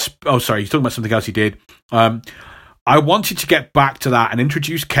Avengers... Oh, sorry, he's talking about something else he did. I wanted to get back to that and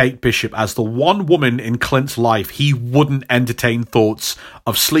introduce Kate Bishop as the one woman in Clint's life he wouldn't entertain thoughts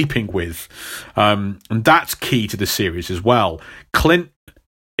of sleeping with. And that's key to the series as well. Clint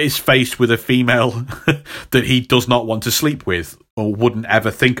is faced with a female that he does not want to sleep with or wouldn't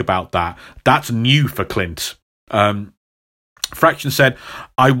ever think about that. That's new for Clint. Fraction said,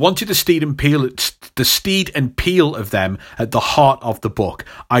 I wanted the Steed and Peel of them at the heart of the book.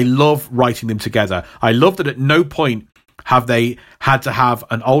 I love writing them together. I love that at no point have they had to have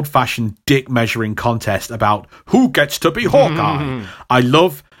an old-fashioned dick measuring contest about who gets to be Hawkeye. I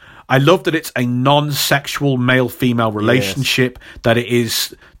love that it's a non-sexual male-female relationship, that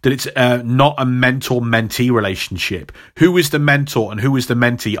it's not a mentor-mentee relationship. Who is the mentor and who is the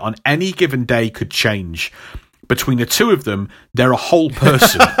mentee on any given day could change. Between the two of them, they're a whole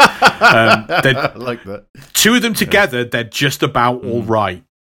person. I like that. Two of them together, they're just about all right.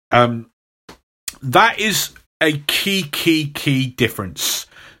 That is a key difference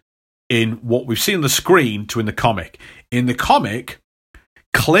in what we've seen on the screen to in the comic. In the comic,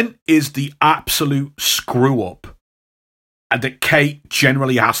 Clint is the absolute screw-up and that Kate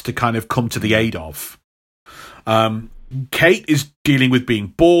generally has to kind of come to the aid of. Kate is dealing with being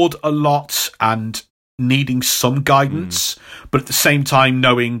bored a lot and needing some guidance, but at the same time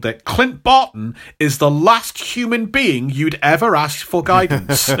knowing that Clint Barton is the last human being you'd ever ask for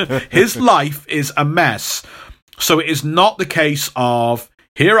guidance. His life is a mess. So it is not the case of,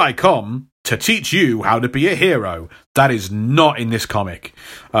 here I come to teach you how to be a hero. That is not in this comic,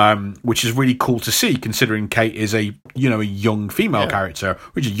 which is really cool to see, considering Kate is a young female character,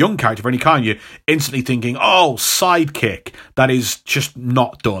 which is a young character of any kind. You're instantly thinking, oh, sidekick. That is just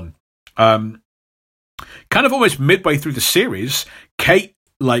not done. Kind of almost midway through the series, Kate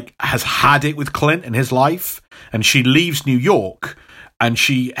has had it with Clint in his life, and she leaves New York and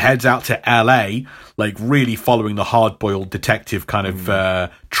she heads out to LA, really following the hard-boiled detective kind of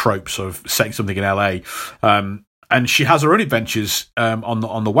tropes of setting something in LA. And she has her own adventures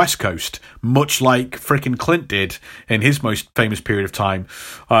on the West Coast, much like frickin' Clint did in his most famous period of time.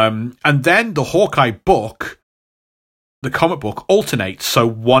 And then the Hawkeye book, the comic book, alternates. So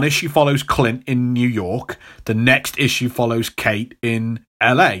one issue follows Clint in New York, the next issue follows Kate in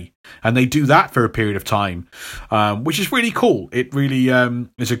LA, and they do that for a period of time, which is really cool. It really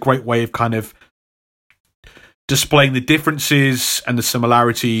is a great way of kind of displaying the differences and the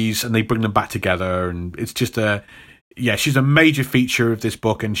similarities, and they bring them back together, and it's just she's a major feature of this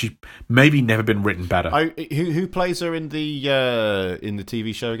book, and she's maybe never been written better. Who plays her in the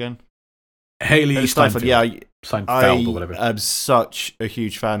TV show again? Haley Steinfeld. Yeah, Steinfeld or whatever. I'm such a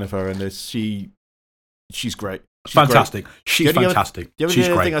huge fan of her in this. She's great. She's fantastic. Great. She's fantastic. The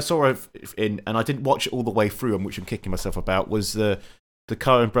other thing I saw her in, and I didn't watch it all the way through, and which I'm kicking myself about, was the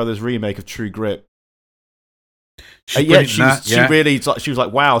Coen Brothers remake of True Grit. She was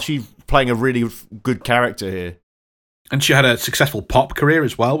like, wow, she's playing a really good character here. And she had a successful pop career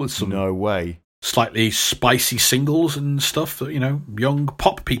as well, with some no way slightly spicy singles and stuff that, young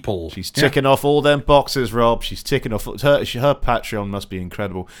pop people. She's ticking off all them boxes, Rob. She's ticking off her Patreon must be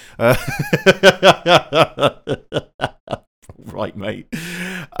incredible. Right, mate.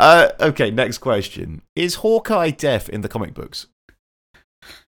 Okay, next question. Is Hawkeye deaf in the comic books?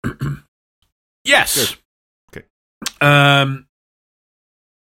 Yes. Good. Okay.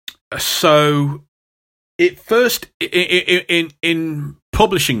 So it first in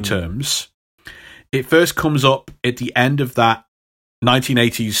publishing terms, it first comes up at the end of that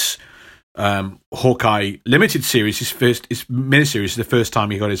 1980s Hawkeye limited series. His miniseries, the first time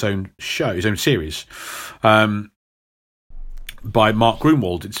he got his own show, his own series, by Mark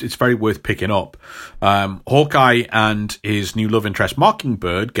Grunwald. It's very worth picking up. Hawkeye and his new love interest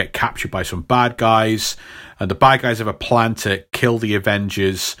Mockingbird get captured by some bad guys, and the bad guys have a plan to kill the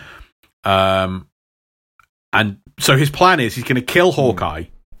Avengers. And so his plan is he's going to kill Hawkeye.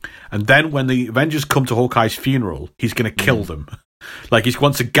 And then when the Avengers come to Hawkeye's funeral, he's going to kill them. He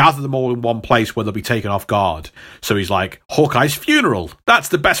wants to gather them all in one place where they'll be taken off guard. So he's like, Hawkeye's funeral. That's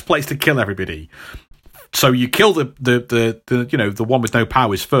the best place to kill everybody. So you kill the one with no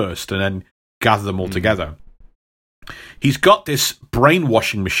powers first, and then gather them all together. He's got this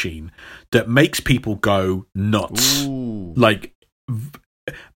brainwashing machine that makes people go nuts. Ooh.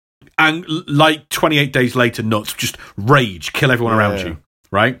 And like 28 Days Later nuts, just rage, kill everyone around you,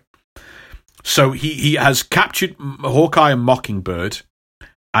 right? So he has captured Hawkeye and Mockingbird,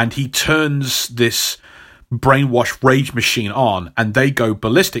 and he turns this brainwash rage machine on, and they go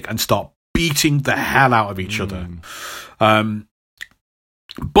ballistic and start beating the hell out of each other.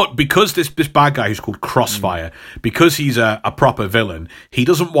 But because this bad guy who's called Crossfire, because he's a proper villain, he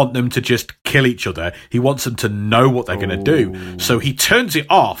doesn't want them to just kill each other. He wants them to know what they're going to do. So he turns it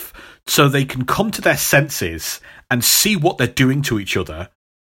off so they can come to their senses and see what they're doing to each other.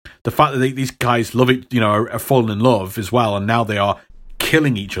 The fact that these guys love it, are falling in love as well, and now they are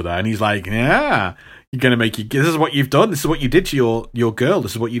killing each other. And he's like, yeah, you're going to make you... This is what you've done. This is what you did to your girl.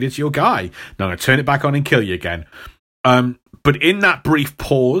 This is what you did to your guy. No, I'm going to turn it back on and kill you again. But in that brief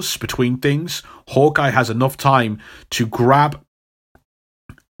pause between things, Hawkeye has enough time to grab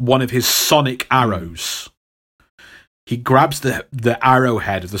one of his sonic arrows. He grabs the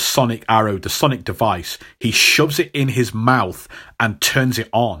arrowhead of the sonic arrow, the sonic device. He shoves it in his mouth and turns it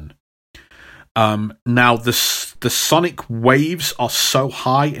on. Now, the sonic waves are so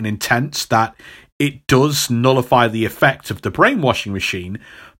high and intense that it does nullify the effect of the brainwashing machine,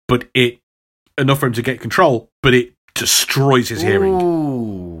 but enough for him to get control, but it destroys his hearing.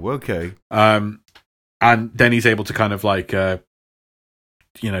 Ooh, okay. And then he's able to kind of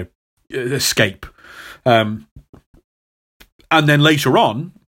escape. And then later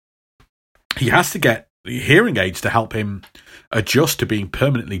on, he has to get hearing aids to help him adjust to being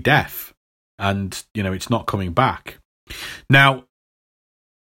permanently deaf. And, it's not coming back. Now,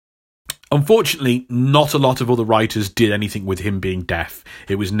 unfortunately, not a lot of other writers did anything with him being deaf.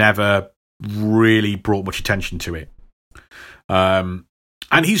 It was never really brought much attention to it. And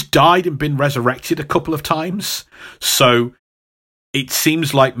he's died and been resurrected a couple of times. So it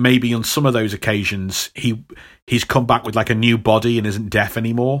seems like maybe on some of those occasions he's come back with like a new body and isn't deaf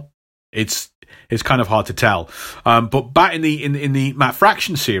anymore. It's kind of hard to tell. But back in the Matt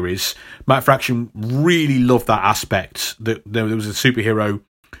Fraction series, Matt Fraction really loved that aspect, that there was a superhero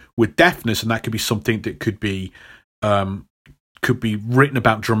with deafness, and that could be something that could be written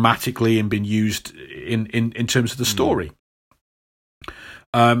about dramatically and been used in terms of the story.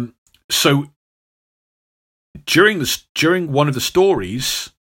 So during one of the stories,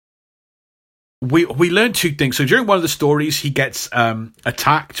 we learn two things. So during one of the stories, he gets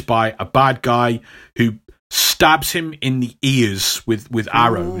attacked by a bad guy who stabs him in the ears with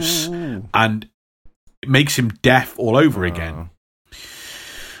arrows. Ooh. And makes him deaf all over again.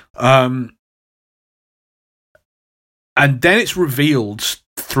 And then it's revealed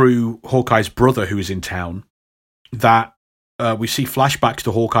through Hawkeye's brother, who is in town, that we see flashbacks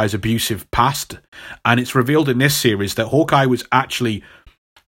to Hawkeye's abusive past, and it's revealed in this series that Hawkeye was actually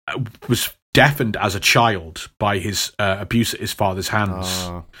deafened as a child by his abuse at his father's hands.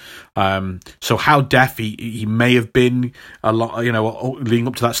 So how deaf he may have been a lot, leading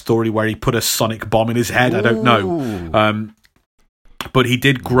up to that story where he put a sonic bomb in his head. Ooh. I don't know, but he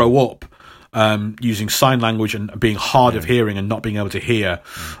did grow up using sign language and being hard of hearing and not being able to hear.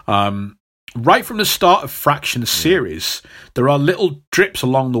 Right from the start of Fraction's series, there are little drips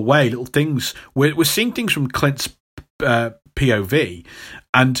along the way, little things. We're seeing things from Clint's POV,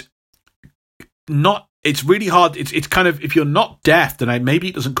 and it's really hard. It's kind of, if you're not deaf, then maybe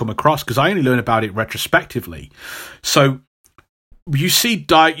it doesn't come across, because I only learn about it retrospectively. So you see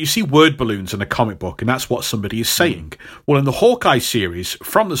word balloons in a comic book, and that's what somebody is saying. Well, in the Hawkeye series,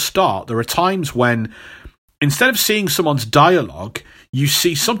 from the start, there are times when instead of seeing someone's dialogue, you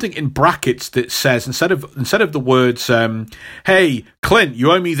see something in brackets that says, instead of the words, hey, Clint,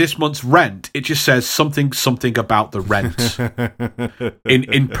 you owe me this month's rent, it just says something about the rent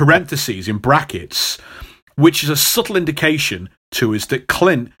in parentheses, in brackets, which is a subtle indication to us that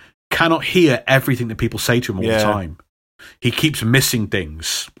Clint cannot hear everything that people say to him all the time. He keeps missing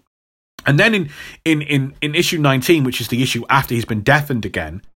things. And then in issue 19, which is the issue after he's been deafened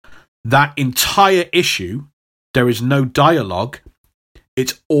again, that entire issue, there is no dialogue.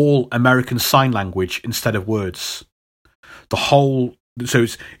 It's all American Sign Language instead of words. So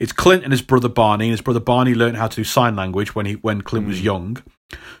it's Clint and his brother Barney. And his brother Barney learned how to do sign language when Clint was young.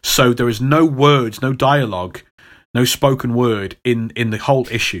 So there is no words, no dialogue, no spoken word in the whole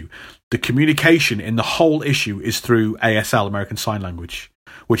issue. The communication in the whole issue is through ASL, American Sign Language,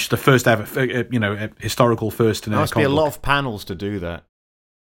 which is the first ever, historical first in a comic book. There must be a lot of panels to do that.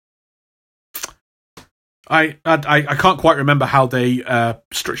 I can't quite remember how they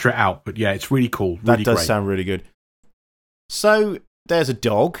structure it out, but yeah, it's really cool. That really does great. sound really good. So there's a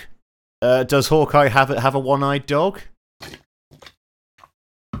dog. Does Hawkeye have a one-eyed dog?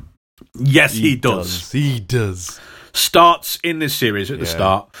 Yes, he does. He does. Starts in this series at the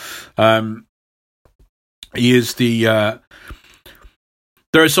start. He is the.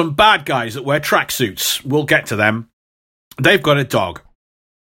 There are some bad guys that wear tracksuits. We'll get to them. They've got a dog.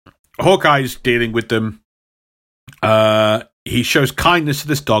 Hawkeye's dealing with them. He shows kindness to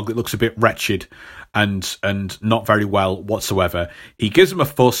this dog that looks a bit wretched and not very well whatsoever. He gives him a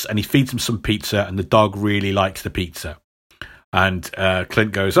fuss and he feeds him some pizza, and the dog really likes the pizza. And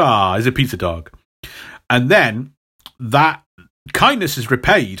Clint goes, he's a pizza dog. And then that kindness is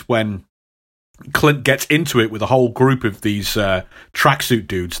repaid when Clint gets into it with a whole group of these tracksuit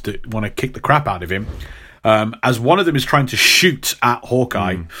dudes that want to kick the crap out of him. As one of them is trying to shoot at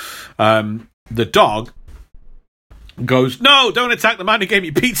Hawkeye, the dog goes, "No, don't attack the man who gave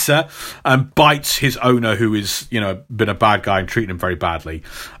me pizza," and bites his owner, who is, been a bad guy and treating him very badly.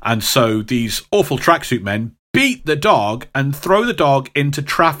 And so these awful tracksuit men beat the dog and throw the dog into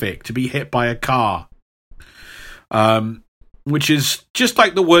traffic to be hit by a car. Which is just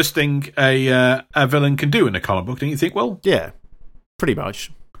like the worst thing a villain can do in a comic book, don't you think, Will? Yeah, pretty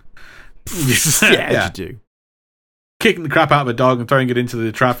much. Yeah. You do. Kicking the crap out of a dog and throwing it into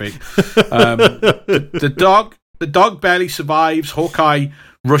the traffic. The dog barely survives. Hawkeye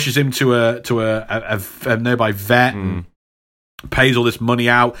rushes him to a nearby vet and pays all this money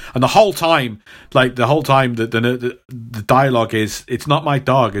out. And the whole time the dialogue is, "It's not my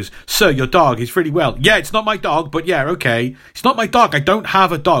dog." Is, "Sir, your dog is really well." "Yeah, it's not my dog, but yeah, okay. It's not my dog. I don't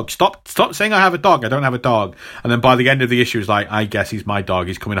have a dog. Stop saying I have a dog. I don't have a dog." And then by the end of the issue, it's like, "I guess he's my dog.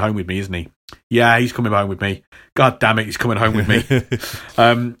 He's coming home with me, isn't he?" "Yeah, he's coming home with me. God damn it, he's coming home with me."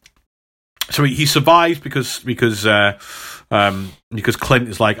 So he survives because Clint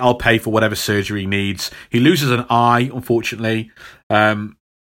is like, "I'll pay for whatever surgery he needs." He loses an eye, unfortunately. And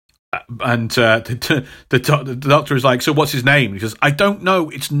the doctor is like, "So what's his name?" He says, "I don't know.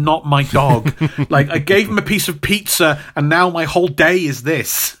 It's not my dog. Like, I gave him a piece of pizza and now my whole day is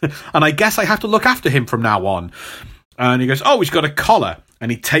this. And I guess I have to look after him from now on." And he goes, "Oh, he's got a collar."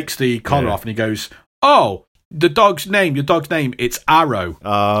 And he takes the collar off and he goes, "Oh, your dog's name, it's Arrow."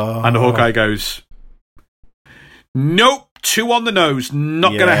 And Hawkeye goes, "Nope, 2 on the nose,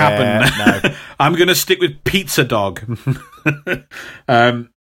 not going to happen. No. I'm going to stick with Pizza Dog." And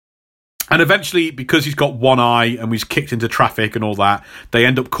eventually, because he's got one eye and he's kicked into traffic and all that, they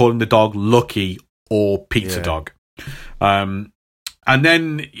end up calling the dog Lucky or Pizza Dog. And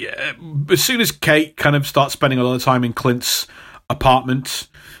then, as soon as Kate kind of starts spending a lot of time in Clint's apartment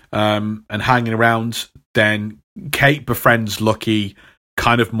and hanging around, then Kate befriends Lucky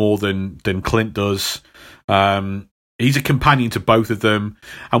kind of more than Clint does. He's a companion to both of them.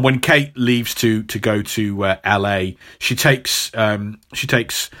 And when Kate leaves to go to LA, she takes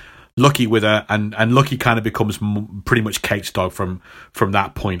Lucky with her, and Lucky kind of becomes pretty much Kate's dog from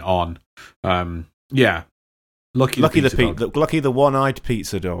that point on. Lucky the one-eyed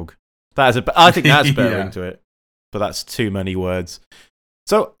pizza dog. I think that's better into it, but that's too many words.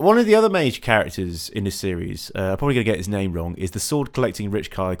 So one of the other major characters in this series, I'm probably going to get his name wrong, is the sword-collecting rich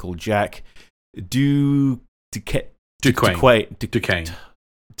guy called Jack Duquesne.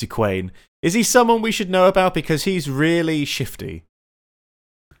 Is he someone we should know about, because he's really shifty?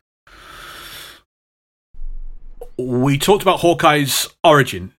 We talked about Hawkeye's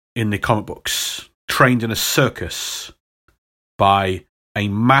origin in the comic books. Trained in a circus by a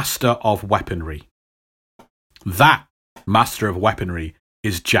master of weaponry. That master of weaponry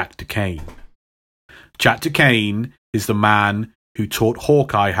is Jack Duquesne. Jack Duquesne is the man who taught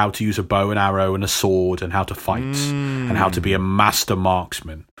Hawkeye how to use a bow and arrow and a sword and how to fight and how to be a master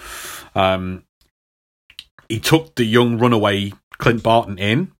marksman. He took the young runaway Clint Barton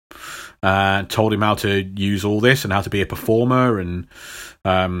in and told him how to use all this and how to be a performer, and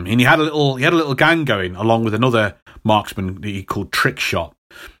he had a little gang going along with another marksman that he called Trick Shot.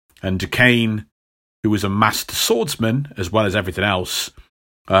 And Duquesne, who was a master swordsman as well as everything else,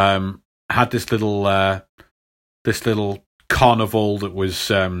 had this little carnival that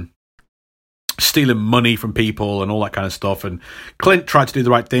was stealing money from people and all that kind of stuff. And Clint tried to do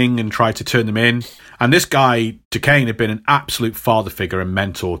the right thing and tried to turn them in. And this guy, Duquesne, had been an absolute father figure and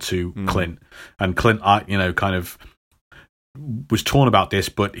mentor to Clint. And Clint, kind of was torn about this,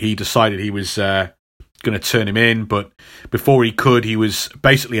 but he decided he was going to turn him in. But before he could, he was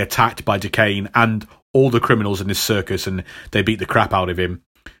basically attacked by Duquesne and all the criminals in this circus, and they beat the crap out of him.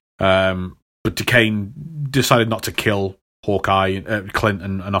 But Duquesne decided not to kill Hawkeye, Clint,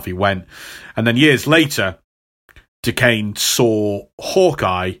 and off he went. And then years later, Duquesne saw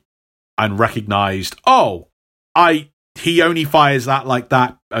Hawkeye and recognized, he only fires that like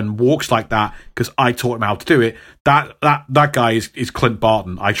that and walks like that because I taught him how to do it. That guy is Clint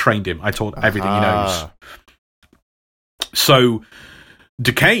Barton. I trained him. I taught everything he knows. So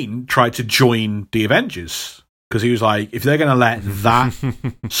Duquesne tried to join the Avengers because he was like, if they're going to let that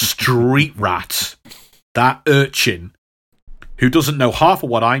street rat, that urchin, who doesn't know half of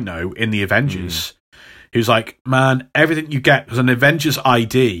what I know in the Avengers, he was like, man, everything you get was an Avengers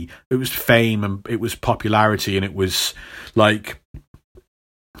ID. It was fame and it was popularity, and it was like,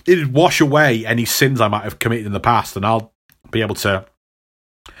 it'd wash away any sins I might have committed in the past, and I'll be able to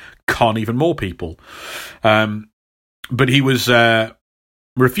con even more people. But he was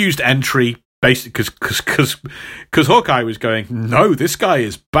refused entry, basically because Hawkeye was going, no, this guy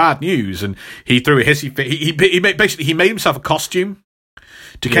is bad news, and he threw a hissy fit. He made himself a costume.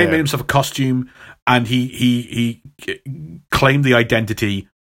 Duquesne made himself a costume, and he claimed the identity,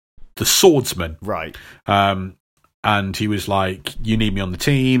 the Swordsman. Right. And he was like, you need me on the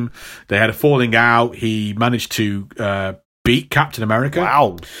team. They had a falling out. He managed to beat Captain America.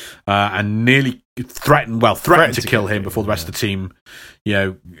 Wow. And nearly threatened to kill him before the rest of the team,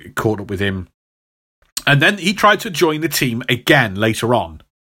 caught up with him. And then he tried to join the team again later on.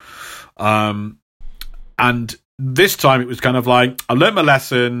 And this time it was kind of like, I learned my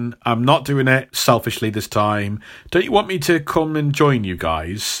lesson. I'm not doing it selfishly this time. Don't you want me to come and join you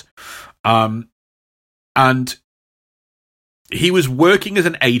guys? And he was working as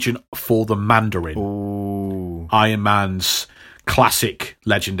an agent for the Mandarin. Ooh. Iron Man's classic,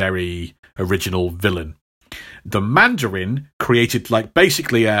 legendary, original villain. The Mandarin created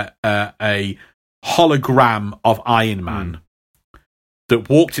basically a hologram of Iron Man that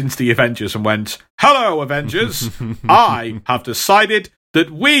walked into the Avengers and went, hello, Avengers. I have decided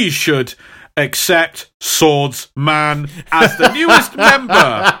that we should accept Swordsman as the newest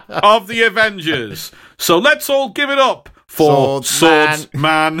member of the Avengers. So let's all give it up for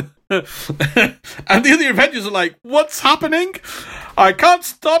Swordsman. And the other Avengers are like, what's happening? I can't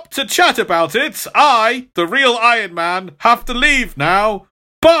stop to chat about it. I, the real Iron Man, have to leave now.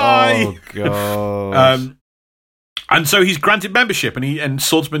 Bye. Oh, God. And so he's granted membership, and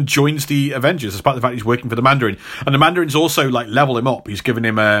Swordsman joins the Avengers, despite the fact he's working for the Mandarin. And the Mandarin's also level him up. He's given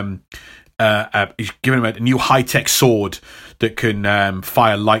him a new high-tech sword that can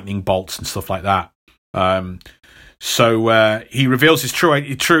fire lightning bolts and stuff like that. So he reveals his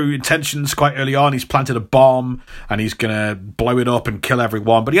true intentions quite early on. He's planted a bomb and he's going to blow it up and kill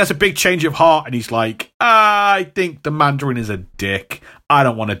everyone. But he has a big change of heart and he's like, I think the Mandarin is a dick. I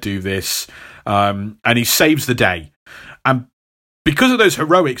don't want to do this. And he saves the day. And because of those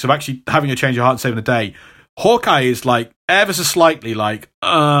heroics of actually having a change of heart and saving the day, Hawkeye is ever so slightly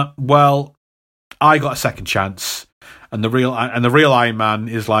well, I got a second chance. And the real Iron Man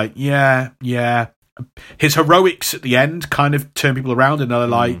is like, yeah. His heroics at the end kind of turn people around, and they're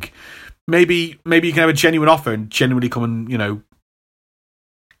like, maybe you can have a genuine offer and genuinely come and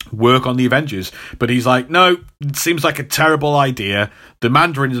work on the Avengers. But he's like, no, it seems like a terrible idea. The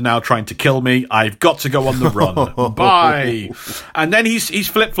Mandarin is now trying to kill me. I've got to go on the run. Bye. And then he's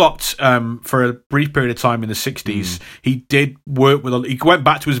flip-flopped for a brief period of time in the 60s. He did work with he went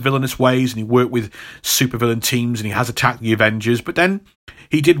back to his villainous ways, and he worked with supervillain teams, and he has attacked the Avengers. But then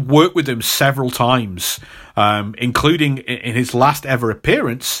he did work with them several times, including in his last ever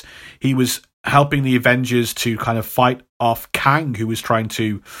appearance. He was helping the Avengers to kind of fight off Kang, who was trying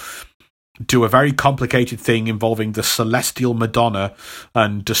to do a very complicated thing involving the Celestial Madonna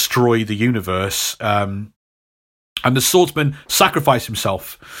and destroy the universe. And the Swordsman sacrificed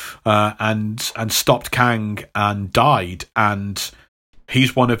himself and stopped Kang and died. And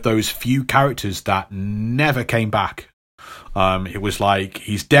he's one of those few characters that never came back. It was like,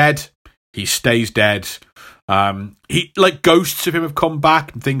 he's dead, he stays dead. He ghosts of him have come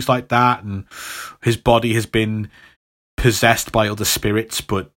back and things like that, and his body has been possessed by other spirits.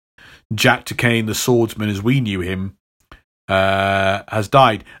 But Jack Duquesne, the Swordsman as we knew him, has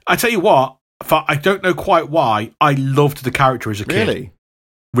died. I tell you what, I don't know quite why, I loved the character as a kid. Really?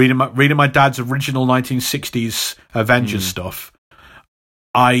 Reading my dad's original 1960s Avengers stuff,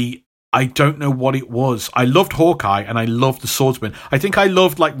 I don't know what it was. I loved Hawkeye and I loved the Swordsman. I think I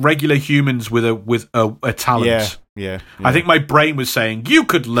loved regular humans with a talent. Yeah. I think my brain was saying, you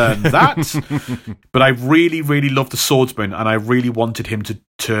could learn that. But I really, really loved the Swordsman, and I really wanted him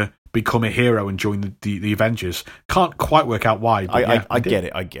to become a hero and join the Avengers. Can't quite work out why. But I get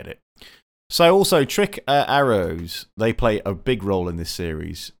it. So also, trick arrows, they play a big role in this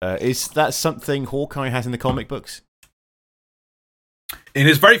series. Is that something Hawkeye has in the comic books? In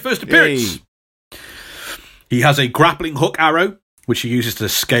his very first appearance, he has a grappling hook arrow, which he uses to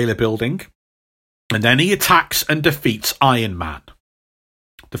scale a building. And then he attacks and defeats Iron Man.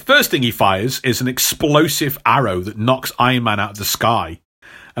 The first thing he fires is an explosive arrow that knocks Iron Man out of the sky.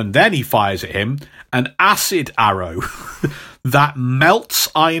 And then he fires at him an acid arrow that melts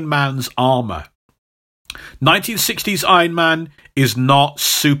Iron Man's armor. 1960s Iron Man is not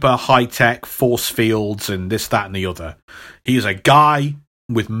super high-tech force fields and this, that, and the other. He is a guy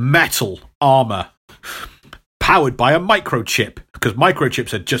with metal armor powered by a microchip, because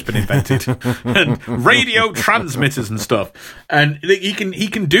microchips had just been invented, and radio transmitters and stuff. And he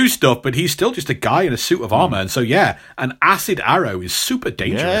can do stuff, but he's still just a guy in a suit of armor. And so, yeah, an acid arrow is super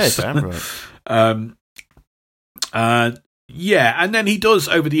dangerous. Yeah, damn right. Yeah, and then he does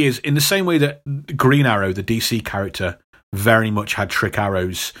over the years, in the same way that Green Arrow, the DC character, very much had trick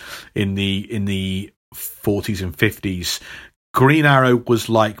arrows in the 40s and 50s. Green Arrow was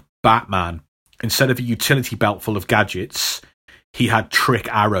like Batman. Instead of a utility belt full of gadgets, he had trick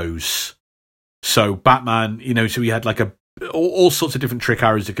arrows. So Batman, so he had like all sorts of different trick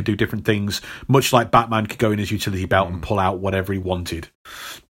arrows that could do different things, much like Batman could go in his utility belt and pull out whatever he wanted.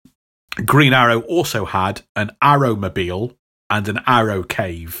 Green Arrow also had an Arrowmobile and an arrow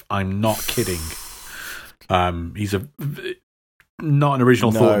cave. I'm not kidding. He's not an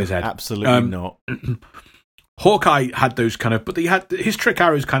original thought in his head. Absolutely not. Hawkeye had those kind of, but his trick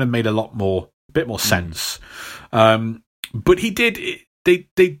arrows kind of made a bit more sense. But he did. They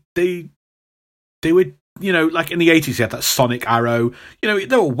were, like in the 80s, he had that sonic arrow.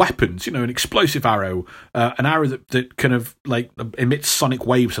 There were weapons. An explosive arrow, an arrow that kind of like emits sonic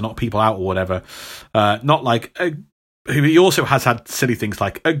waves to knock people out or whatever. Not like he also has had silly things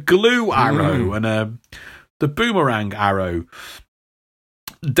like a glue arrow and the boomerang arrow.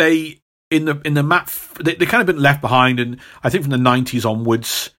 They in the map they kind of been left behind, and I think from the 90s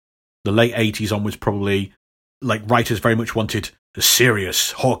onwards, the late 80s onwards, probably, like, writers very much wanted a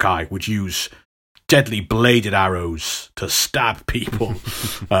serious Hawkeye would use deadly bladed arrows to stab people.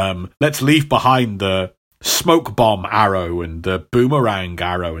 Let's leave behind the smoke bomb arrow and the boomerang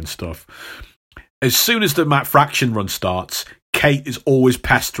arrow and stuff. As soon as the Matt Fraction run starts, Kate is always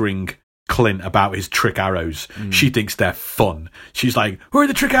pestering Clint about his trick arrows. She thinks they're fun. She's like, "Where are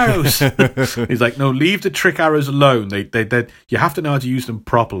the trick arrows?" He's like, "No, leave the trick arrows alone. They you have to know how to use them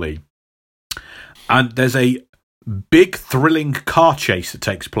properly." And there's a big thrilling car chase that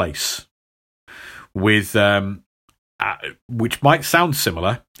takes place with which might sound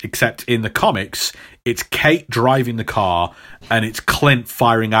similar, except in the comics it's Kate driving the car and it's Clint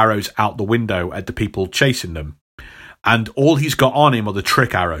firing arrows out the window at the people chasing them, and all he's got on him are the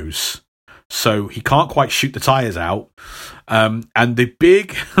trick arrows, so he can't quite shoot the tires out. And the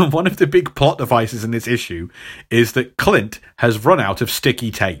big one of the big plot devices in this issue is that Clint has run out of sticky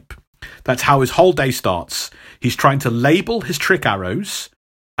tape. That's how his whole day starts. He's trying to label his trick arrows,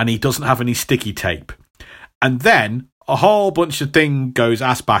 and he doesn't have any sticky tape. And then a whole bunch of thing goes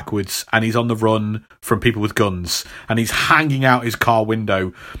ass backwards, and he's on the run from people with guns, and he's hanging out his car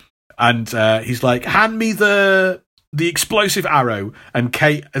window, and he's like, "Hand me the explosive arrow." And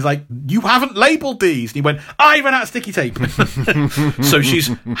Kate is like, "You haven't labelled these." And he went, "I ran out of sticky tape." So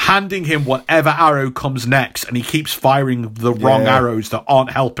she's handing him whatever arrow comes next, and he keeps firing the wrong arrows that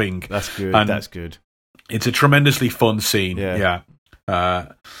aren't helping. That's good. And that's good. It's a tremendously fun scene. Yeah.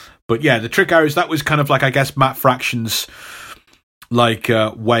 But yeah, the trick arrows, that was kind of like, I guess, Matt Fraction's like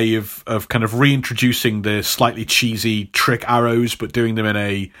way of kind of reintroducing the slightly cheesy trick arrows, but doing them in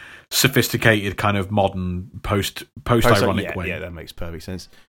a sophisticated kind of modern post-ironic way. Yeah, that makes perfect sense.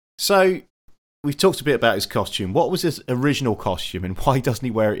 So we've talked a bit about his costume. What was his original costume, and why doesn't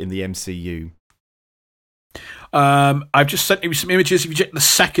he wear it in the MCU? I've just sent you some images. If you check the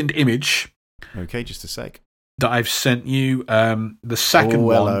second image, okay, just a sec, that I've sent you, the second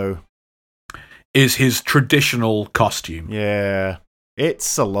one is his traditional costume. Yeah,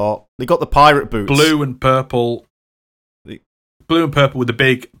 it's a lot. They got the pirate boots, blue and purple with the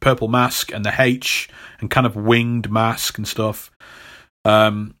big purple mask and the H and kind of winged mask and stuff.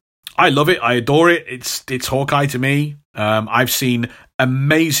 I love it. I adore it. It's Hawkeye to me. I've seen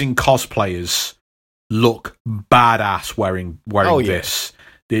amazing cosplayers look badass wearing this.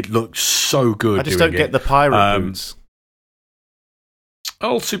 It looks so good. I just don't get the pirate boots.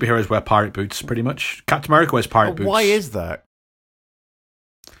 All superheroes wear pirate boots, pretty much. Captain America wears pirate boots. Why is that?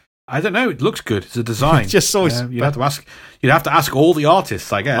 I don't know. It looks good. It's a design. Just so you'd have to ask all the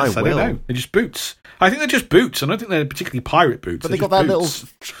artists, I guess. I don't know. They're just boots. I think they're just boots. I don't think they're particularly pirate boots. But they got that little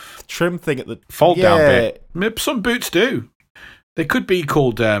trim thing at the fold down bit. Some boots do. They could be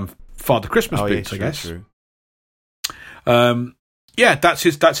called Father Christmas boots, I guess. True. Yeah, that's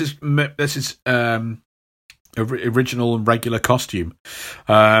his original and regular costume.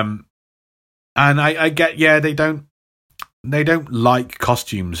 And I get, they don't like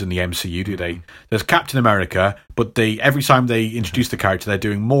costumes in the MCU, do they? There's Captain America, but every time they introduce the character, they're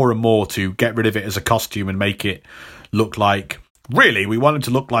doing more and more to get rid of it as a costume and make it look like, really, we want him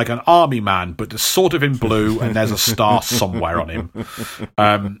to look like an army man, but it's sort of in blue and there's a star somewhere on him.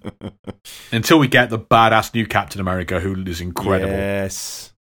 Until we get the badass new Captain America, who is incredible.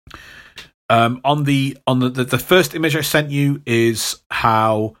 Yes. On the first image I sent you is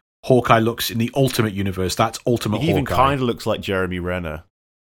how Hawkeye looks in the Ultimate Universe. That's Ultimate Hawkeye. He even kind of looks like Jeremy Renner.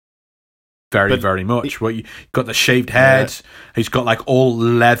 Very much. Well, you got the shaved head. He's got like all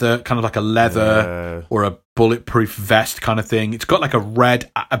leather, kind of like a leather or a bulletproof vest kind of thing. It's got like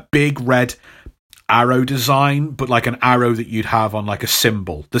a big red arrow design, but like an arrow that you'd have on like a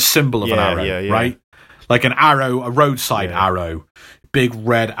symbol, the symbol of an arrow, right? Like an arrow, a roadside arrow, big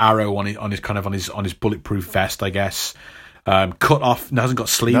red arrow on his bulletproof vest, I guess. Cut off. Hasn't got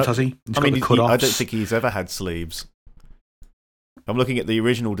sleeves, has he? I don't think he's ever had sleeves. I'm looking at the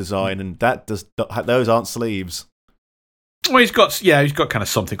original design, and those aren't sleeves. Well, he's got kind of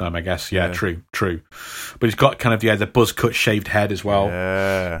something on him, I guess. Yeah, true. But he's got kind of the buzz cut shaved head as well.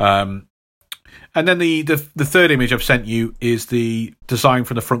 Yeah. And then the third image I've sent you is the design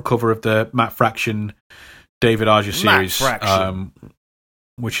from the front cover of the Matt Fraction David Aja series,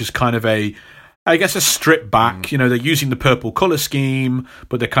 which is kind of a strip back. They're using the purple color scheme,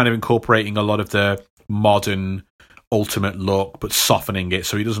 but they're kind of incorporating a lot of the modern Ultimate look, but softening it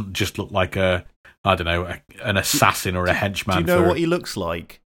so he doesn't just look like an assassin or a henchman. Do you know what he looks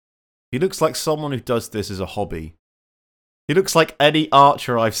like? He looks like someone who does this as a hobby. He looks like any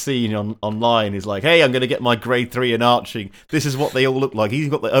archer I've seen online is like, hey, I'm going to get my grade 3 in arching. This is what they all look like. He's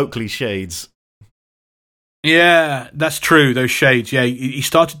got the Oakley shades. Yeah, that's true. Those shades. Yeah, he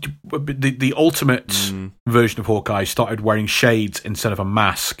started the Ultimate version of Hawkeye started wearing shades instead of a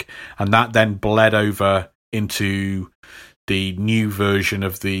mask, and that then bled over into the new version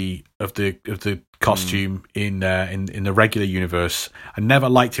of the costume in the regular universe. I never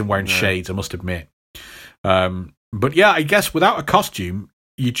liked him wearing shades, I must admit. But yeah, I guess without a costume,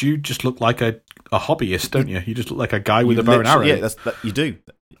 you do just look like a hobbyist, don't you? You just look like a guy with a bow and arrow. Yeah, you do.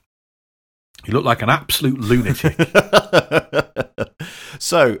 You look like an absolute lunatic.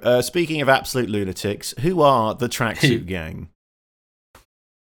 So, speaking of absolute lunatics, who are the Tracksuit Gang?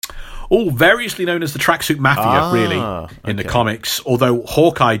 All variously known as the Tracksuit Mafia, really, in the comics. Although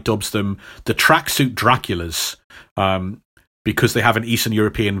Hawkeye dubs them the Tracksuit Draculas, because they have an Eastern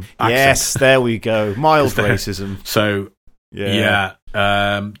European accent. Yes, there we go. Mild racism. So, they're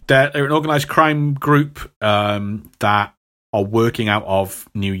an organised crime group that are working out of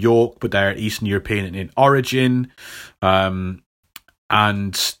New York, but they're Eastern European in origin, and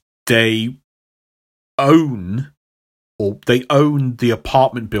they own the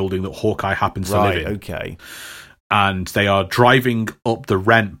apartment building that Hawkeye happens to live in. Okay. And they are driving up the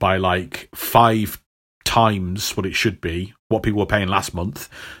rent by like 5 times what it should be, what people were paying last month,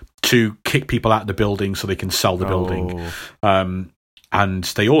 to kick people out of the building so they can sell the building. And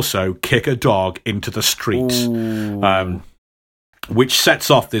they also kick a dog into the street, which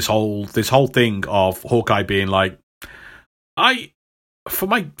sets off this whole thing of Hawkeye being like, For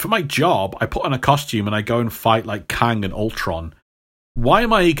my job, I put on a costume and I go and fight like Kang and Ultron. Why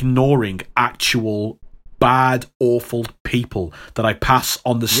am I ignoring actual bad, awful people that I pass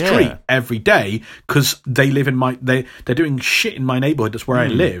on the street every day because they live in they're doing shit in my neighborhood? That's where I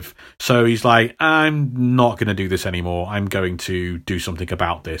live. So he's like, I'm not going to do this anymore. I'm going to do something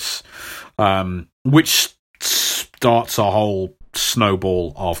about this, which starts a whole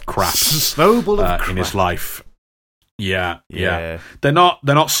snowball of crap. In his life. Yeah. They're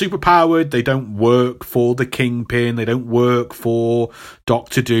not super powered. They don't work for the Kingpin. They don't work for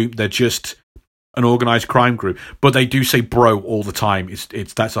Doctor Doom. They're just an organized crime group. But they do say "bro" all the time. It's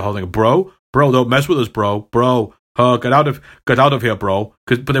that's the whole thing. Bro, don't mess with us, bro. Get out of here, bro.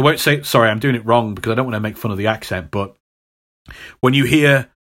 But they won't say. Sorry, I'm doing it wrong because I don't want to make fun of the accent. But when you hear.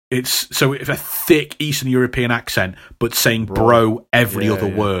 It's a thick Eastern European accent, but saying bro every other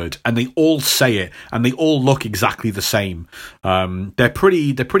word, and they all say it, and they all look exactly the same. They're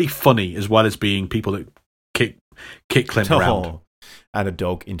pretty funny as well as being people that kick Clint around and a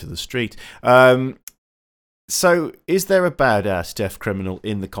dog into the street. So, is there a badass deaf criminal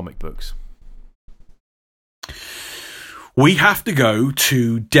in the comic books? We have to go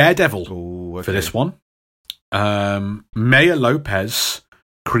to Daredevil for this one. Maya Lopez.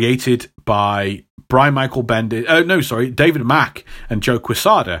 Created by Brian Michael Bendis. David Mack and Joe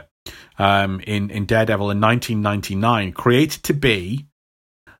Quesada. in Daredevil in 1999, created to be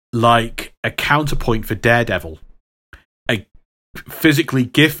like a counterpoint for Daredevil, a physically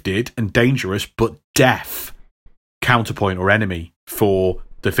gifted and dangerous but deaf counterpoint or enemy for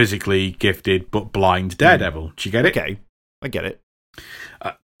the physically gifted but blind Daredevil. Do you get it? Okay, I get it.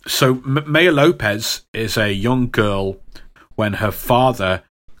 So Maya Lopez is a young girl when her father,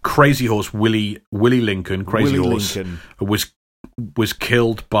 Crazy Horse Willie Lincoln, was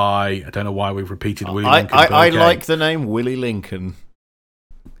killed by, I don't know why we've repeated Willie Lincoln. I like the name Willie Lincoln.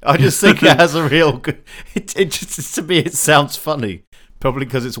 I just think it has a real good... It just, to me, it sounds funny. Probably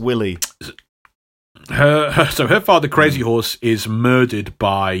because it's Willie. So her father, Crazy Horse, is murdered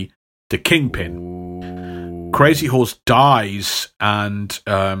by the Kingpin. Ooh. Crazy Horse dies, and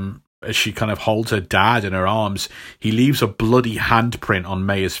as she kind of holds her dad in her arms, he leaves a bloody handprint on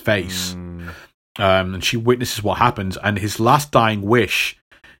Maya's face. And she witnesses what happens, and his last dying wish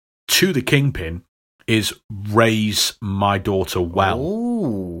to the Kingpin is raise my daughter well.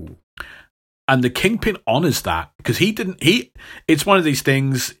 Ooh. And the Kingpin honors that, because it's one of these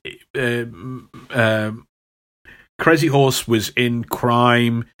things. Crazy Horse was in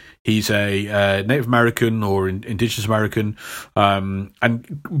crime. He's a Native American or Indigenous American, and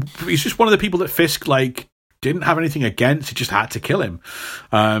he's just one of the people that Fisk didn't have anything against. He just had to kill him.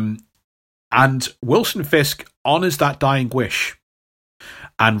 And Wilson Fisk honors that dying wish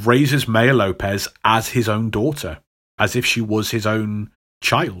and raises Maya Lopez as his own daughter, as if she was his own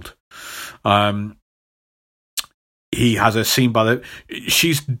child. He has a scene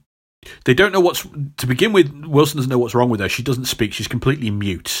they don't know to begin with. Wilson doesn't know what's wrong with her. She doesn't speak. She's completely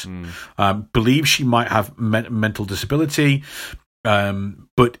mute. Believes she might have mental disability.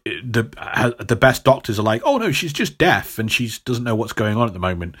 But the best doctors are like, oh no, she's just deaf and she doesn't know what's going on at the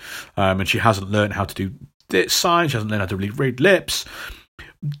moment. And she hasn't learned how to do signs. She hasn't learned how to read lips.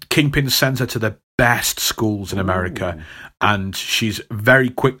 Kingpin sends her to the best schools in America, and she's very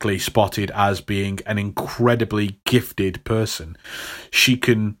quickly spotted as being an incredibly gifted person. She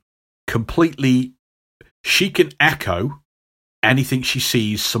can echo anything she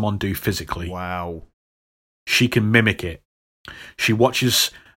sees someone do physically. Wow. She can mimic it. She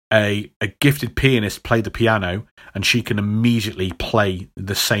watches a gifted pianist play the piano, and she can immediately play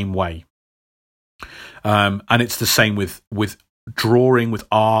the same way. And it's the same with drawing, with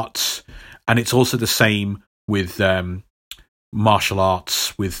arts, and it's also the same with martial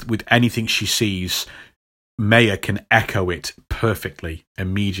arts. With anything she sees, Maya can echo it perfectly,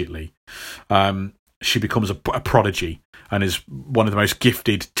 immediately. She becomes a prodigy and is one of the most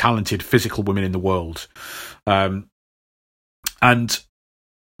gifted, talented, physical women in the world. And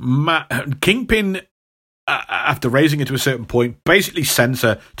Kingpin, after raising her to a certain point, basically sends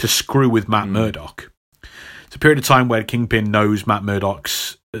her to screw with Matt Murdock. It's a period of time where Kingpin knows Matt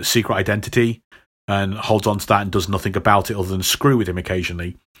Murdock's secret identity and holds on to that and does nothing about it other than screw with him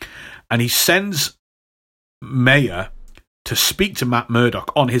occasionally. And he sends Maya to speak to Matt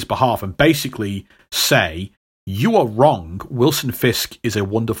Murdock on his behalf and basically say, you are wrong. Wilson Fisk is a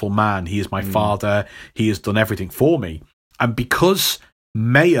wonderful man. He is my father. He has done everything for me. And because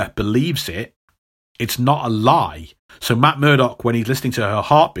Maya believes it, it's not a lie. So Matt Murdock, when he's listening to her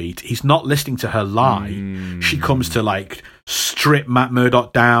heartbeat, he's not listening to her lie. She comes to strip Matt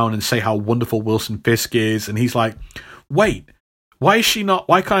Murdock down and say how wonderful Wilson Fisk is. And he's like, wait, why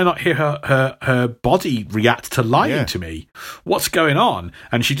can't I not hear her body react to lying to me? What's going on?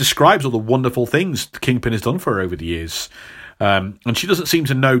 And she describes all the wonderful things the Kingpin has done for her over the years. And she doesn't seem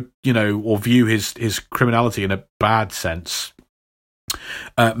to know, or view his criminality in a bad sense.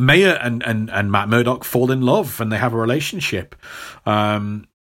 Maya and Matt Murdock fall in love and they have a relationship. And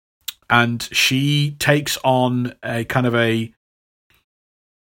she takes on a kind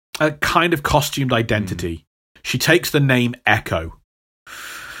of costumed identity. She takes the name Echo.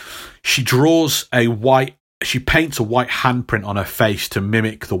 She paints a white handprint on her face to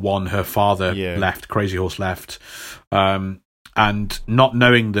mimic the one her father left, Crazy Horse left. And not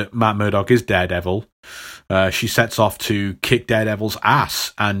knowing that Matt Murdock is Daredevil, she sets off to kick Daredevil's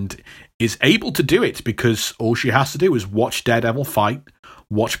ass and is able to do it because all she has to do is watch Daredevil fight,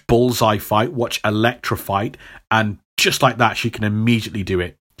 watch Bullseye fight, watch Elektra fight, and just like that, she can immediately do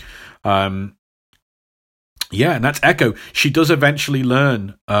it. And that's Echo. She does eventually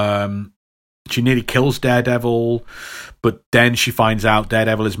learn. She nearly kills Daredevil, but then she finds out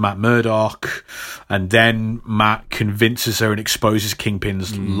Daredevil is Matt Murdock, and then Matt convinces her and exposes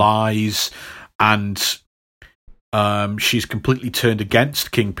Kingpin's lies, and she's completely turned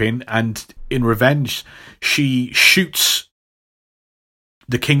against Kingpin, and in revenge, she shoots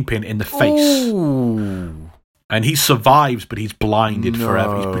the Kingpin in the face. Ooh. And he survives, but he's blinded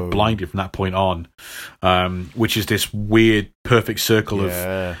forever. He's been blinded from that point on, which is this weird, perfect circle of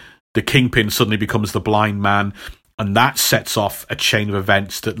the Kingpin suddenly becomes the blind man, and that sets off a chain of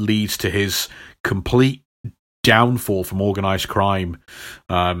events that leads to his complete downfall from organized crime.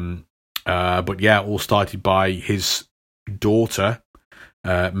 But yeah, all started by his daughter,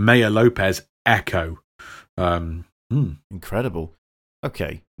 Maya Lopez, Echo. Incredible.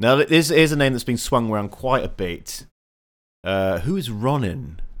 Okay, now here's a name that's been swung around quite a bit. Who is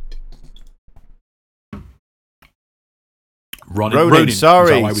Ronin? Ronin.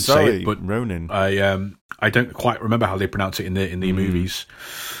 Sorry, I would say it, but Ronin. I don't quite remember how they pronounce it in the movies.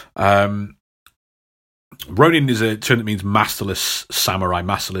 Ronin is a term that means masterless samurai,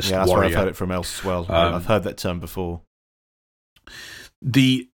 masterless warrior. That's where I've heard it from else as well. I've heard that term before.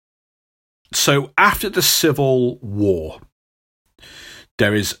 So after the Civil War,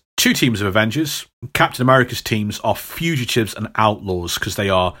 there is two teams of Avengers. Captain America's teams are fugitives and outlaws because they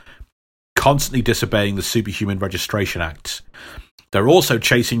are constantly disobeying the Superhuman Registration Act. They're also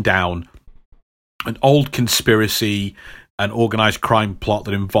chasing down an old conspiracy, an organized crime plot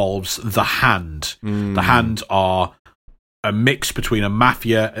that involves the Hand. The Hand are a mix between a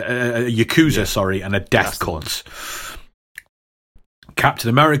mafia, a yakuza, and a death cult. Captain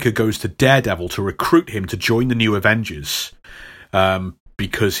America goes to Daredevil to recruit him to join the new Avengers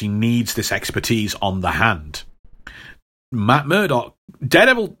because he needs this expertise on the Hand. Matt Murdock,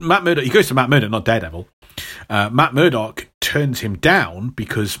 he goes to Matt Murdock, not Daredevil. Matt Murdock turns him down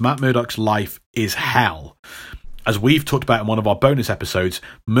because Matt Murdock's life is hell. As we've talked about in one of our bonus episodes,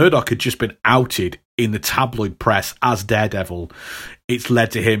 Murdock had just been outed in the tabloid press as Daredevil. It's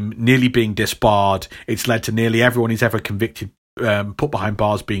led to him nearly being disbarred. It's led to nearly everyone he's ever convicted, put behind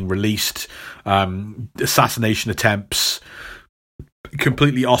bars, being released. Assassination attempts,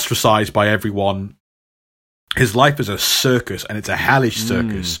 completely ostracized by everyone. His life is a circus, and it's a hellish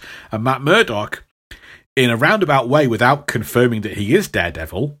circus. And Matt Murdock, in a roundabout way, without confirming that he is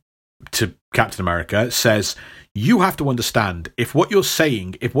Daredevil to Captain America, says, you have to understand, if what you're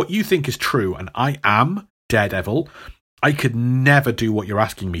saying, if what you think is true, and I am Daredevil, I could never do what you're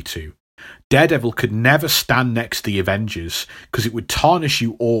asking me to. Daredevil could never stand next to the Avengers because it would tarnish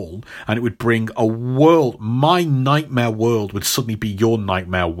you all, and it would bring a world, my nightmare world would suddenly be your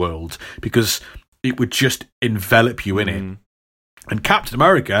nightmare world because it would just envelop you in it. And Captain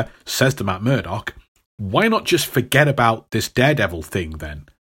America says to Matt Murdock, why not just forget about this Daredevil thing then?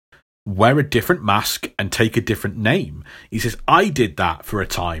 Wear a different mask and take a different name. He says, I did that for a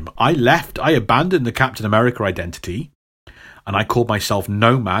time. I abandoned the Captain America identity, and I called myself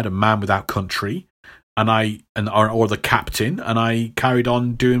Nomad, a man without country, or the Captain, and I carried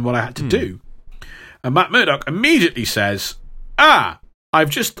on doing what I had to do. And Matt Murdock immediately says, I've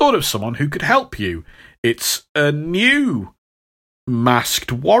just thought of someone who could help you. It's a new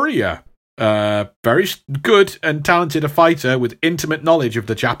masked warrior. Very good and talented a fighter with intimate knowledge of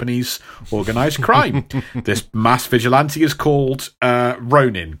the Japanese organized crime. This mass vigilante is called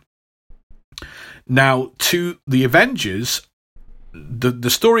Ronin. Now, to the Avengers, the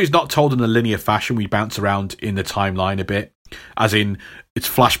story is not told in a linear fashion. We bounce around in the timeline a bit, as in it's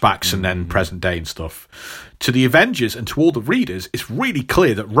flashbacks and then present day and stuff. To the Avengers and to all the readers, it's really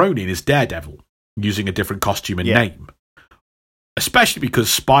clear that Ronin is Daredevil, using a different costume and name. Especially because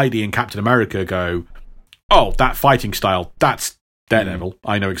Spidey and Captain America go, oh, that fighting style, that's Daredevil.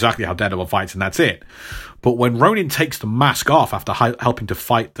 I know exactly how Daredevil fights, and that's it. But when Ronin takes the mask off after helping to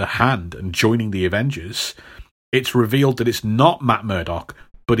fight the Hand and joining the Avengers, it's revealed that it's not Matt Murdock,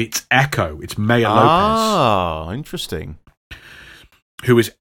 but it's Echo. It's Maya Lopez. Ah, interesting. Who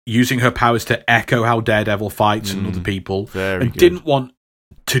is using her powers to echo how Daredevil fights and other people. Didn't want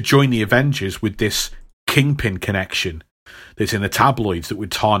to join the Avengers with this Kingpin connection that's in the tabloids that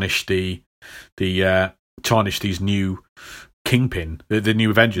would tarnish tarnish these new Kingpin, the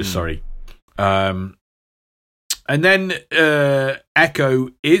new Avengers, sorry. And then Echo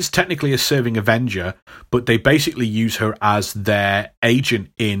is technically a serving Avenger, but they basically use her as their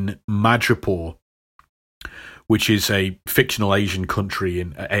agent in Madripoor, which is a fictional Asian country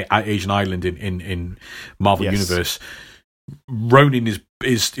in Asian island in Marvel Universe. Ronin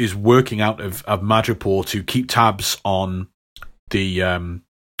is working out of Madripoor to keep tabs on the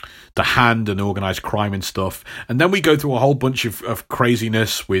Hand and organized crime and stuff. And then we go through a whole bunch of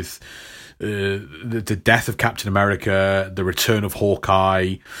craziness with the death of Captain America, the return of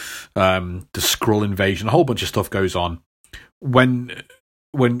Hawkeye, the Skrull invasion, a whole bunch of stuff goes on. When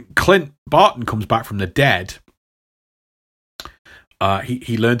Clint Barton comes back from the dead,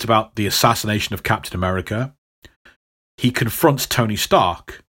 he learns about the assassination of Captain America. He confronts Tony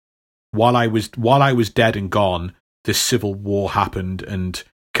Stark, while I was dead and gone, this civil war happened and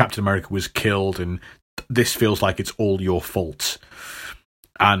Captain America was killed, and this feels like it's all your fault.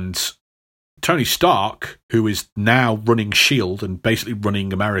 And Tony Stark, who is now running S.H.I.E.L.D. and basically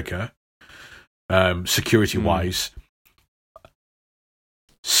running America, security-wise,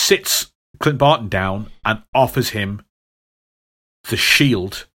 sits Clint Barton down and offers him the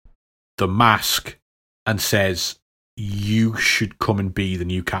shield, the mask, and says, you should come and be the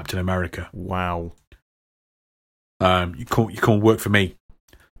new Captain America. Wow. You come work for me.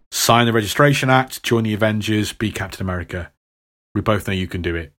 Sign the Registration Act, join the Avengers, be Captain America. We both know you can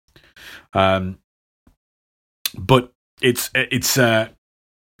do it. But it's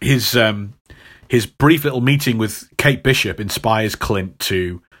his brief little meeting with Kate Bishop inspires Clint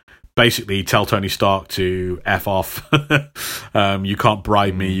to basically tell Tony Stark to F off. You can't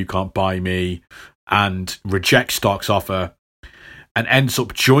bribe me, you can't buy me, and rejects Stark's offer and ends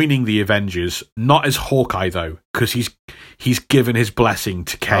up joining the Avengers, not as Hawkeye though, because he's given his blessing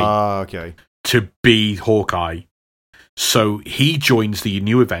to Kate to be Hawkeye. So he joins the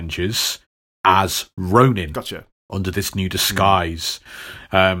new Avengers as Ronin. Gotcha. Under this new disguise.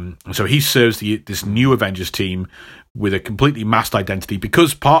 So he serves this new Avengers team with a completely masked identity,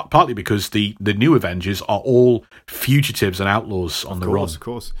 because partly because the new Avengers are all fugitives and outlaws on the run. Of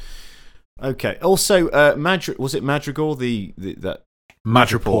course. Okay. Also, was it Madrigal? That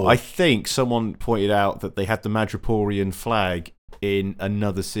Madripoor. I think someone pointed out that they had the Madripoorian flag in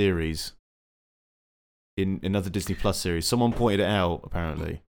another series, in another Disney Plus series. Someone pointed it out.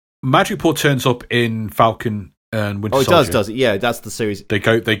 Apparently, Madripoor turns up in Falcon and Winter Soldier. Does it? Yeah, that's the series. They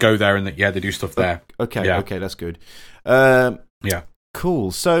go there and they do stuff there. Okay, yeah. Okay, that's good. Yeah,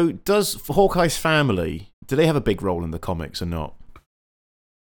 cool. So, does Hawkeye's family, do they have a big role in the comics or not?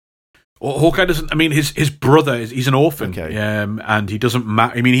 Well, Hawkeye doesn't. I mean, his brother he's an orphan, and he doesn't.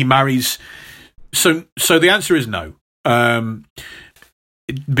 I mean, he marries. So the answer is no,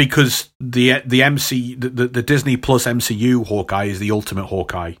 because the Disney Plus MCU Hawkeye is the ultimate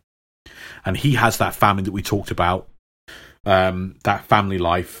Hawkeye, and he has that family that we talked about, that family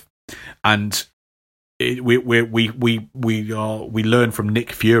life, and we learn from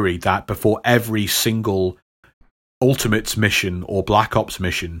Nick Fury that before every single Ultimates mission or Black Ops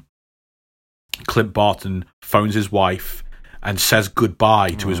mission, Clint Barton phones his wife and says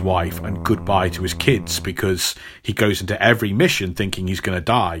goodbye to his wife and goodbye to his kids, because he goes into every mission thinking he's going to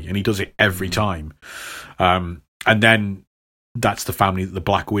die, and he does it every time. And then that's the family that the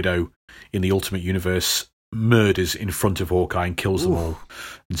Black Widow in the Ultimate Universe murders in front of Hawkeye and kills them all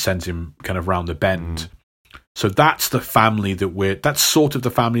and sends him kind of round the bend. So that's the family that's sort of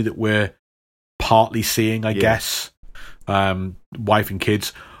the family that we're partly seeing, I guess. Wife and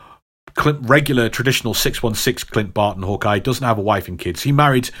kids. Regular traditional 616 Clint Barton Hawkeye doesn't have a wife and kids. He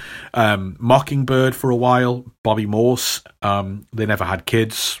married Mockingbird for a while, Bobby Morse. They never had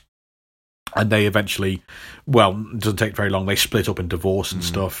kids, and they eventually, it doesn't take very long, they split up and divorce and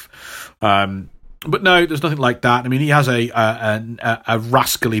stuff. But no, there's nothing like that. I mean, he has a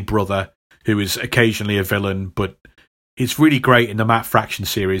rascally brother who is occasionally a villain, but it's really great in the Matt Fraction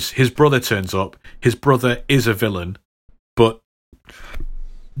series. His brother turns up. His brother is a villain, but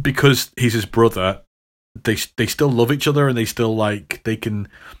because he's his brother, they still love each other, and they still they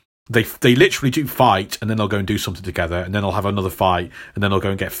literally do fight, and then they'll go and do something together, and then they'll have another fight, and then they'll go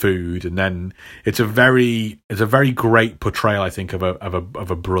and get food, and then it's a very great portrayal, I think, of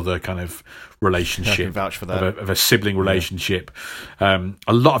a brother kind of relationship. I can vouch for that. Of a sibling relationship. A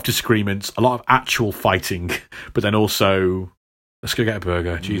lot of disagreements, a lot of actual fighting, but then also, let's go get a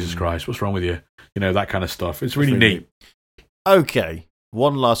burger. Jesus Christ, what's wrong with you? That kind of stuff. It's really neat. Okay.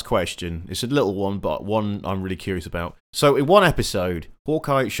 One last question. It's a little one, but one I'm really curious about. So, in one episode,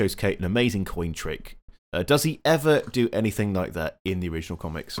 Hawkeye shows Kate an amazing coin trick. Does he ever do anything like that in the original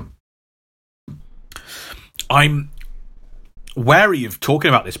comics? I'm wary of talking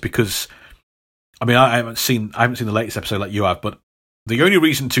about this because, I mean, I haven't seen the latest episode like you have, but the only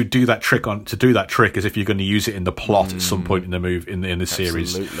reason to do that trick is if you're going to use it in the plot at some point in the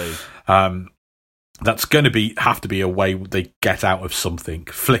series. Absolutely. That's going to have to be a way they get out of something.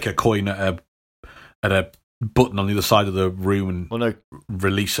 Flick a coin at a button on the other side of the room and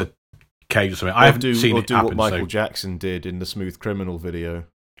release a cage or something. I haven't seen it happen. What Michael Jackson did in the Smooth Criminal video.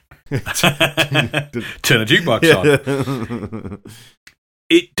 Turn a jukebox on.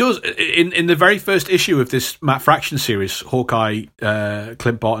 It does. In the very first issue of this Matt Fraction series, Hawkeye,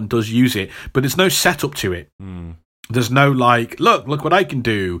 Clint Barton does use it, but there's no setup to it. There's no look what I can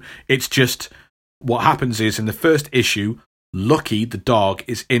do. It's just... What happens is, in the first issue, Lucky, the dog,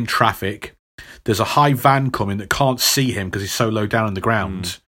 is in traffic. There's a high van coming that can't see him because he's so low down on the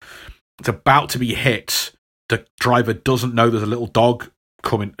ground. it's about to be hit, the driver doesn't know there's a little dog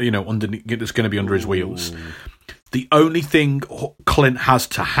coming, underneath, that's going to be under his wheels. The only thing Clint has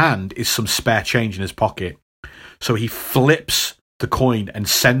to hand is some spare change in his pocket. So he flips the coin and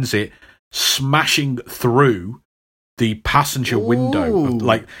sends it smashing through the passenger window.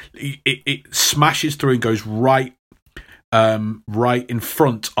 Like it smashes through and goes right in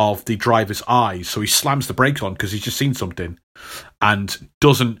front of the driver's eyes. So he slams the brakes on because he's just seen something, and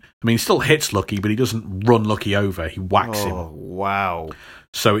he still hits Lucky, but he doesn't run Lucky over. He whacks him. Wow.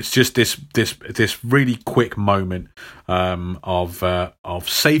 So it's just this really quick moment of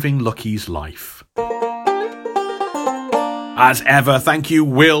saving Lucky's life. As ever, thank you,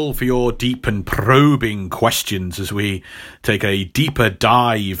 Will, for your deep and probing questions as we take a deeper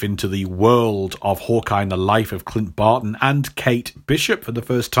dive into the world of Hawkeye and the life of Clint Barton and Kate Bishop for the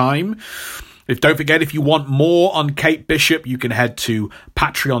first time. Don't forget, if you want more on Kate Bishop, you can head to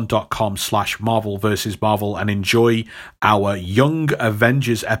patreon.com/Marvel vs. Marvel and enjoy our Young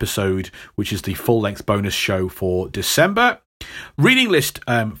Avengers episode, which is the full-length bonus show for December. Reading list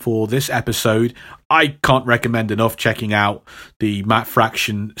for this episode, I can't recommend enough checking out the Matt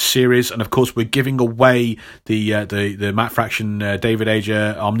Fraction series, and of course we're giving away the Matt Fraction David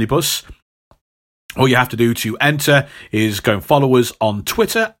Ager omnibus. All you have to do to enter is go and follow us on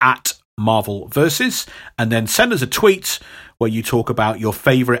Twitter at Marvel Versus, and then send us a tweet where you talk about your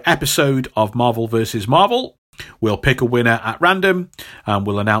favourite episode of Marvel vs. Marvel. We'll pick a winner at random, and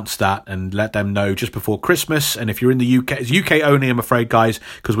we'll announce that and let them know just before Christmas. And if you're in the UK, it's UK only, I'm afraid, guys,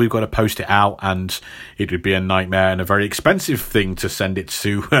 because we've got to post it out, and it would be a nightmare and a very expensive thing to send it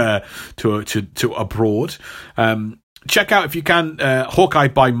to abroad. Check out, if you can, Hawkeye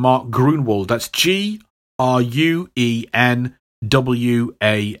by Mark Gruenwald. That's Gruenwald.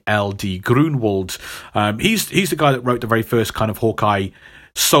 Gruenwald. He's the guy that wrote the very first kind of Hawkeye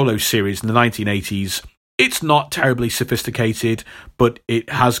solo series in the 1980s. It's not terribly sophisticated, but it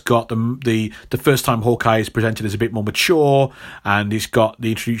has got the first time Hawkeye is presented as a bit more mature, and he's got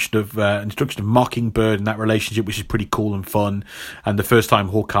the introduction of Mockingbird and that relationship, which is pretty cool and fun. And the first time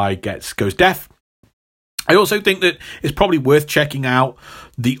Hawkeye goes deaf. I also think that it's probably worth checking out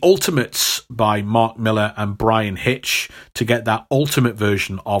The Ultimates by Mark Miller and Brian Hitch to get that ultimate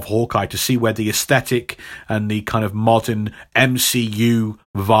version of Hawkeye, to see where the aesthetic and the kind of modern MCU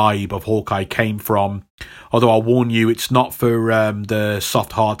vibe of Hawkeye came from. Although I'll warn you, it's not for the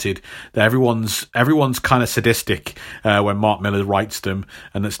soft-hearted. Everyone's kind of sadistic when Mark Miller writes them,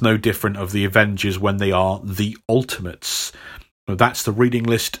 and it's no different of the Avengers when they are the Ultimates. That's the reading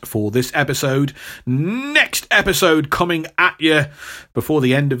list for this episode. Next episode coming at you before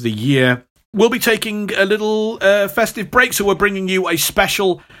the end of the year. We'll be taking a little festive break, so we're bringing you a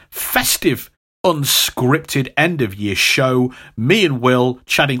special festive unscripted end of year show. Me and Will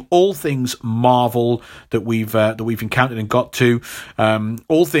chatting all things Marvel that we've encountered and got to.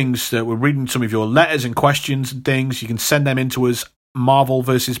 All things that we're reading some of your letters and questions and things. You can send them in to us.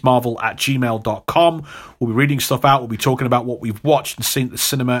 marvelversusmarvel@gmail.com. We'll be reading stuff out. We'll be talking about what we've watched and seen at the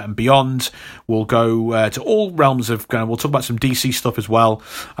cinema and beyond. We'll go to all realms of we'll talk about some DC stuff as well,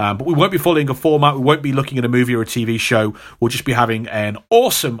 but we won't be following a format. We won't be looking at a movie or a TV show. We'll just be having an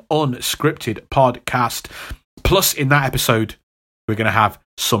awesome unscripted podcast. Plus, in that episode, we're going to have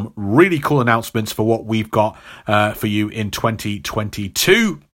some really cool announcements for what we've got for you in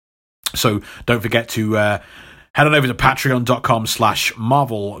 2022. So don't forget to head on over to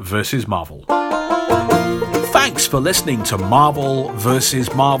patreon.com/Marvel vs. Marvel. Thanks for listening to Marvel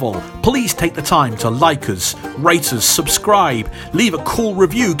vs. Marvel. Please take the time to like us, rate us, subscribe, leave a cool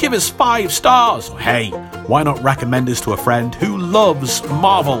review, give us 5 stars. Hey, why not recommend us to a friend who loves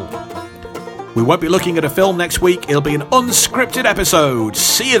Marvel? We won't be looking at a film next week. It'll be an unscripted episode.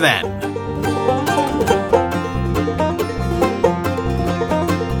 See you then.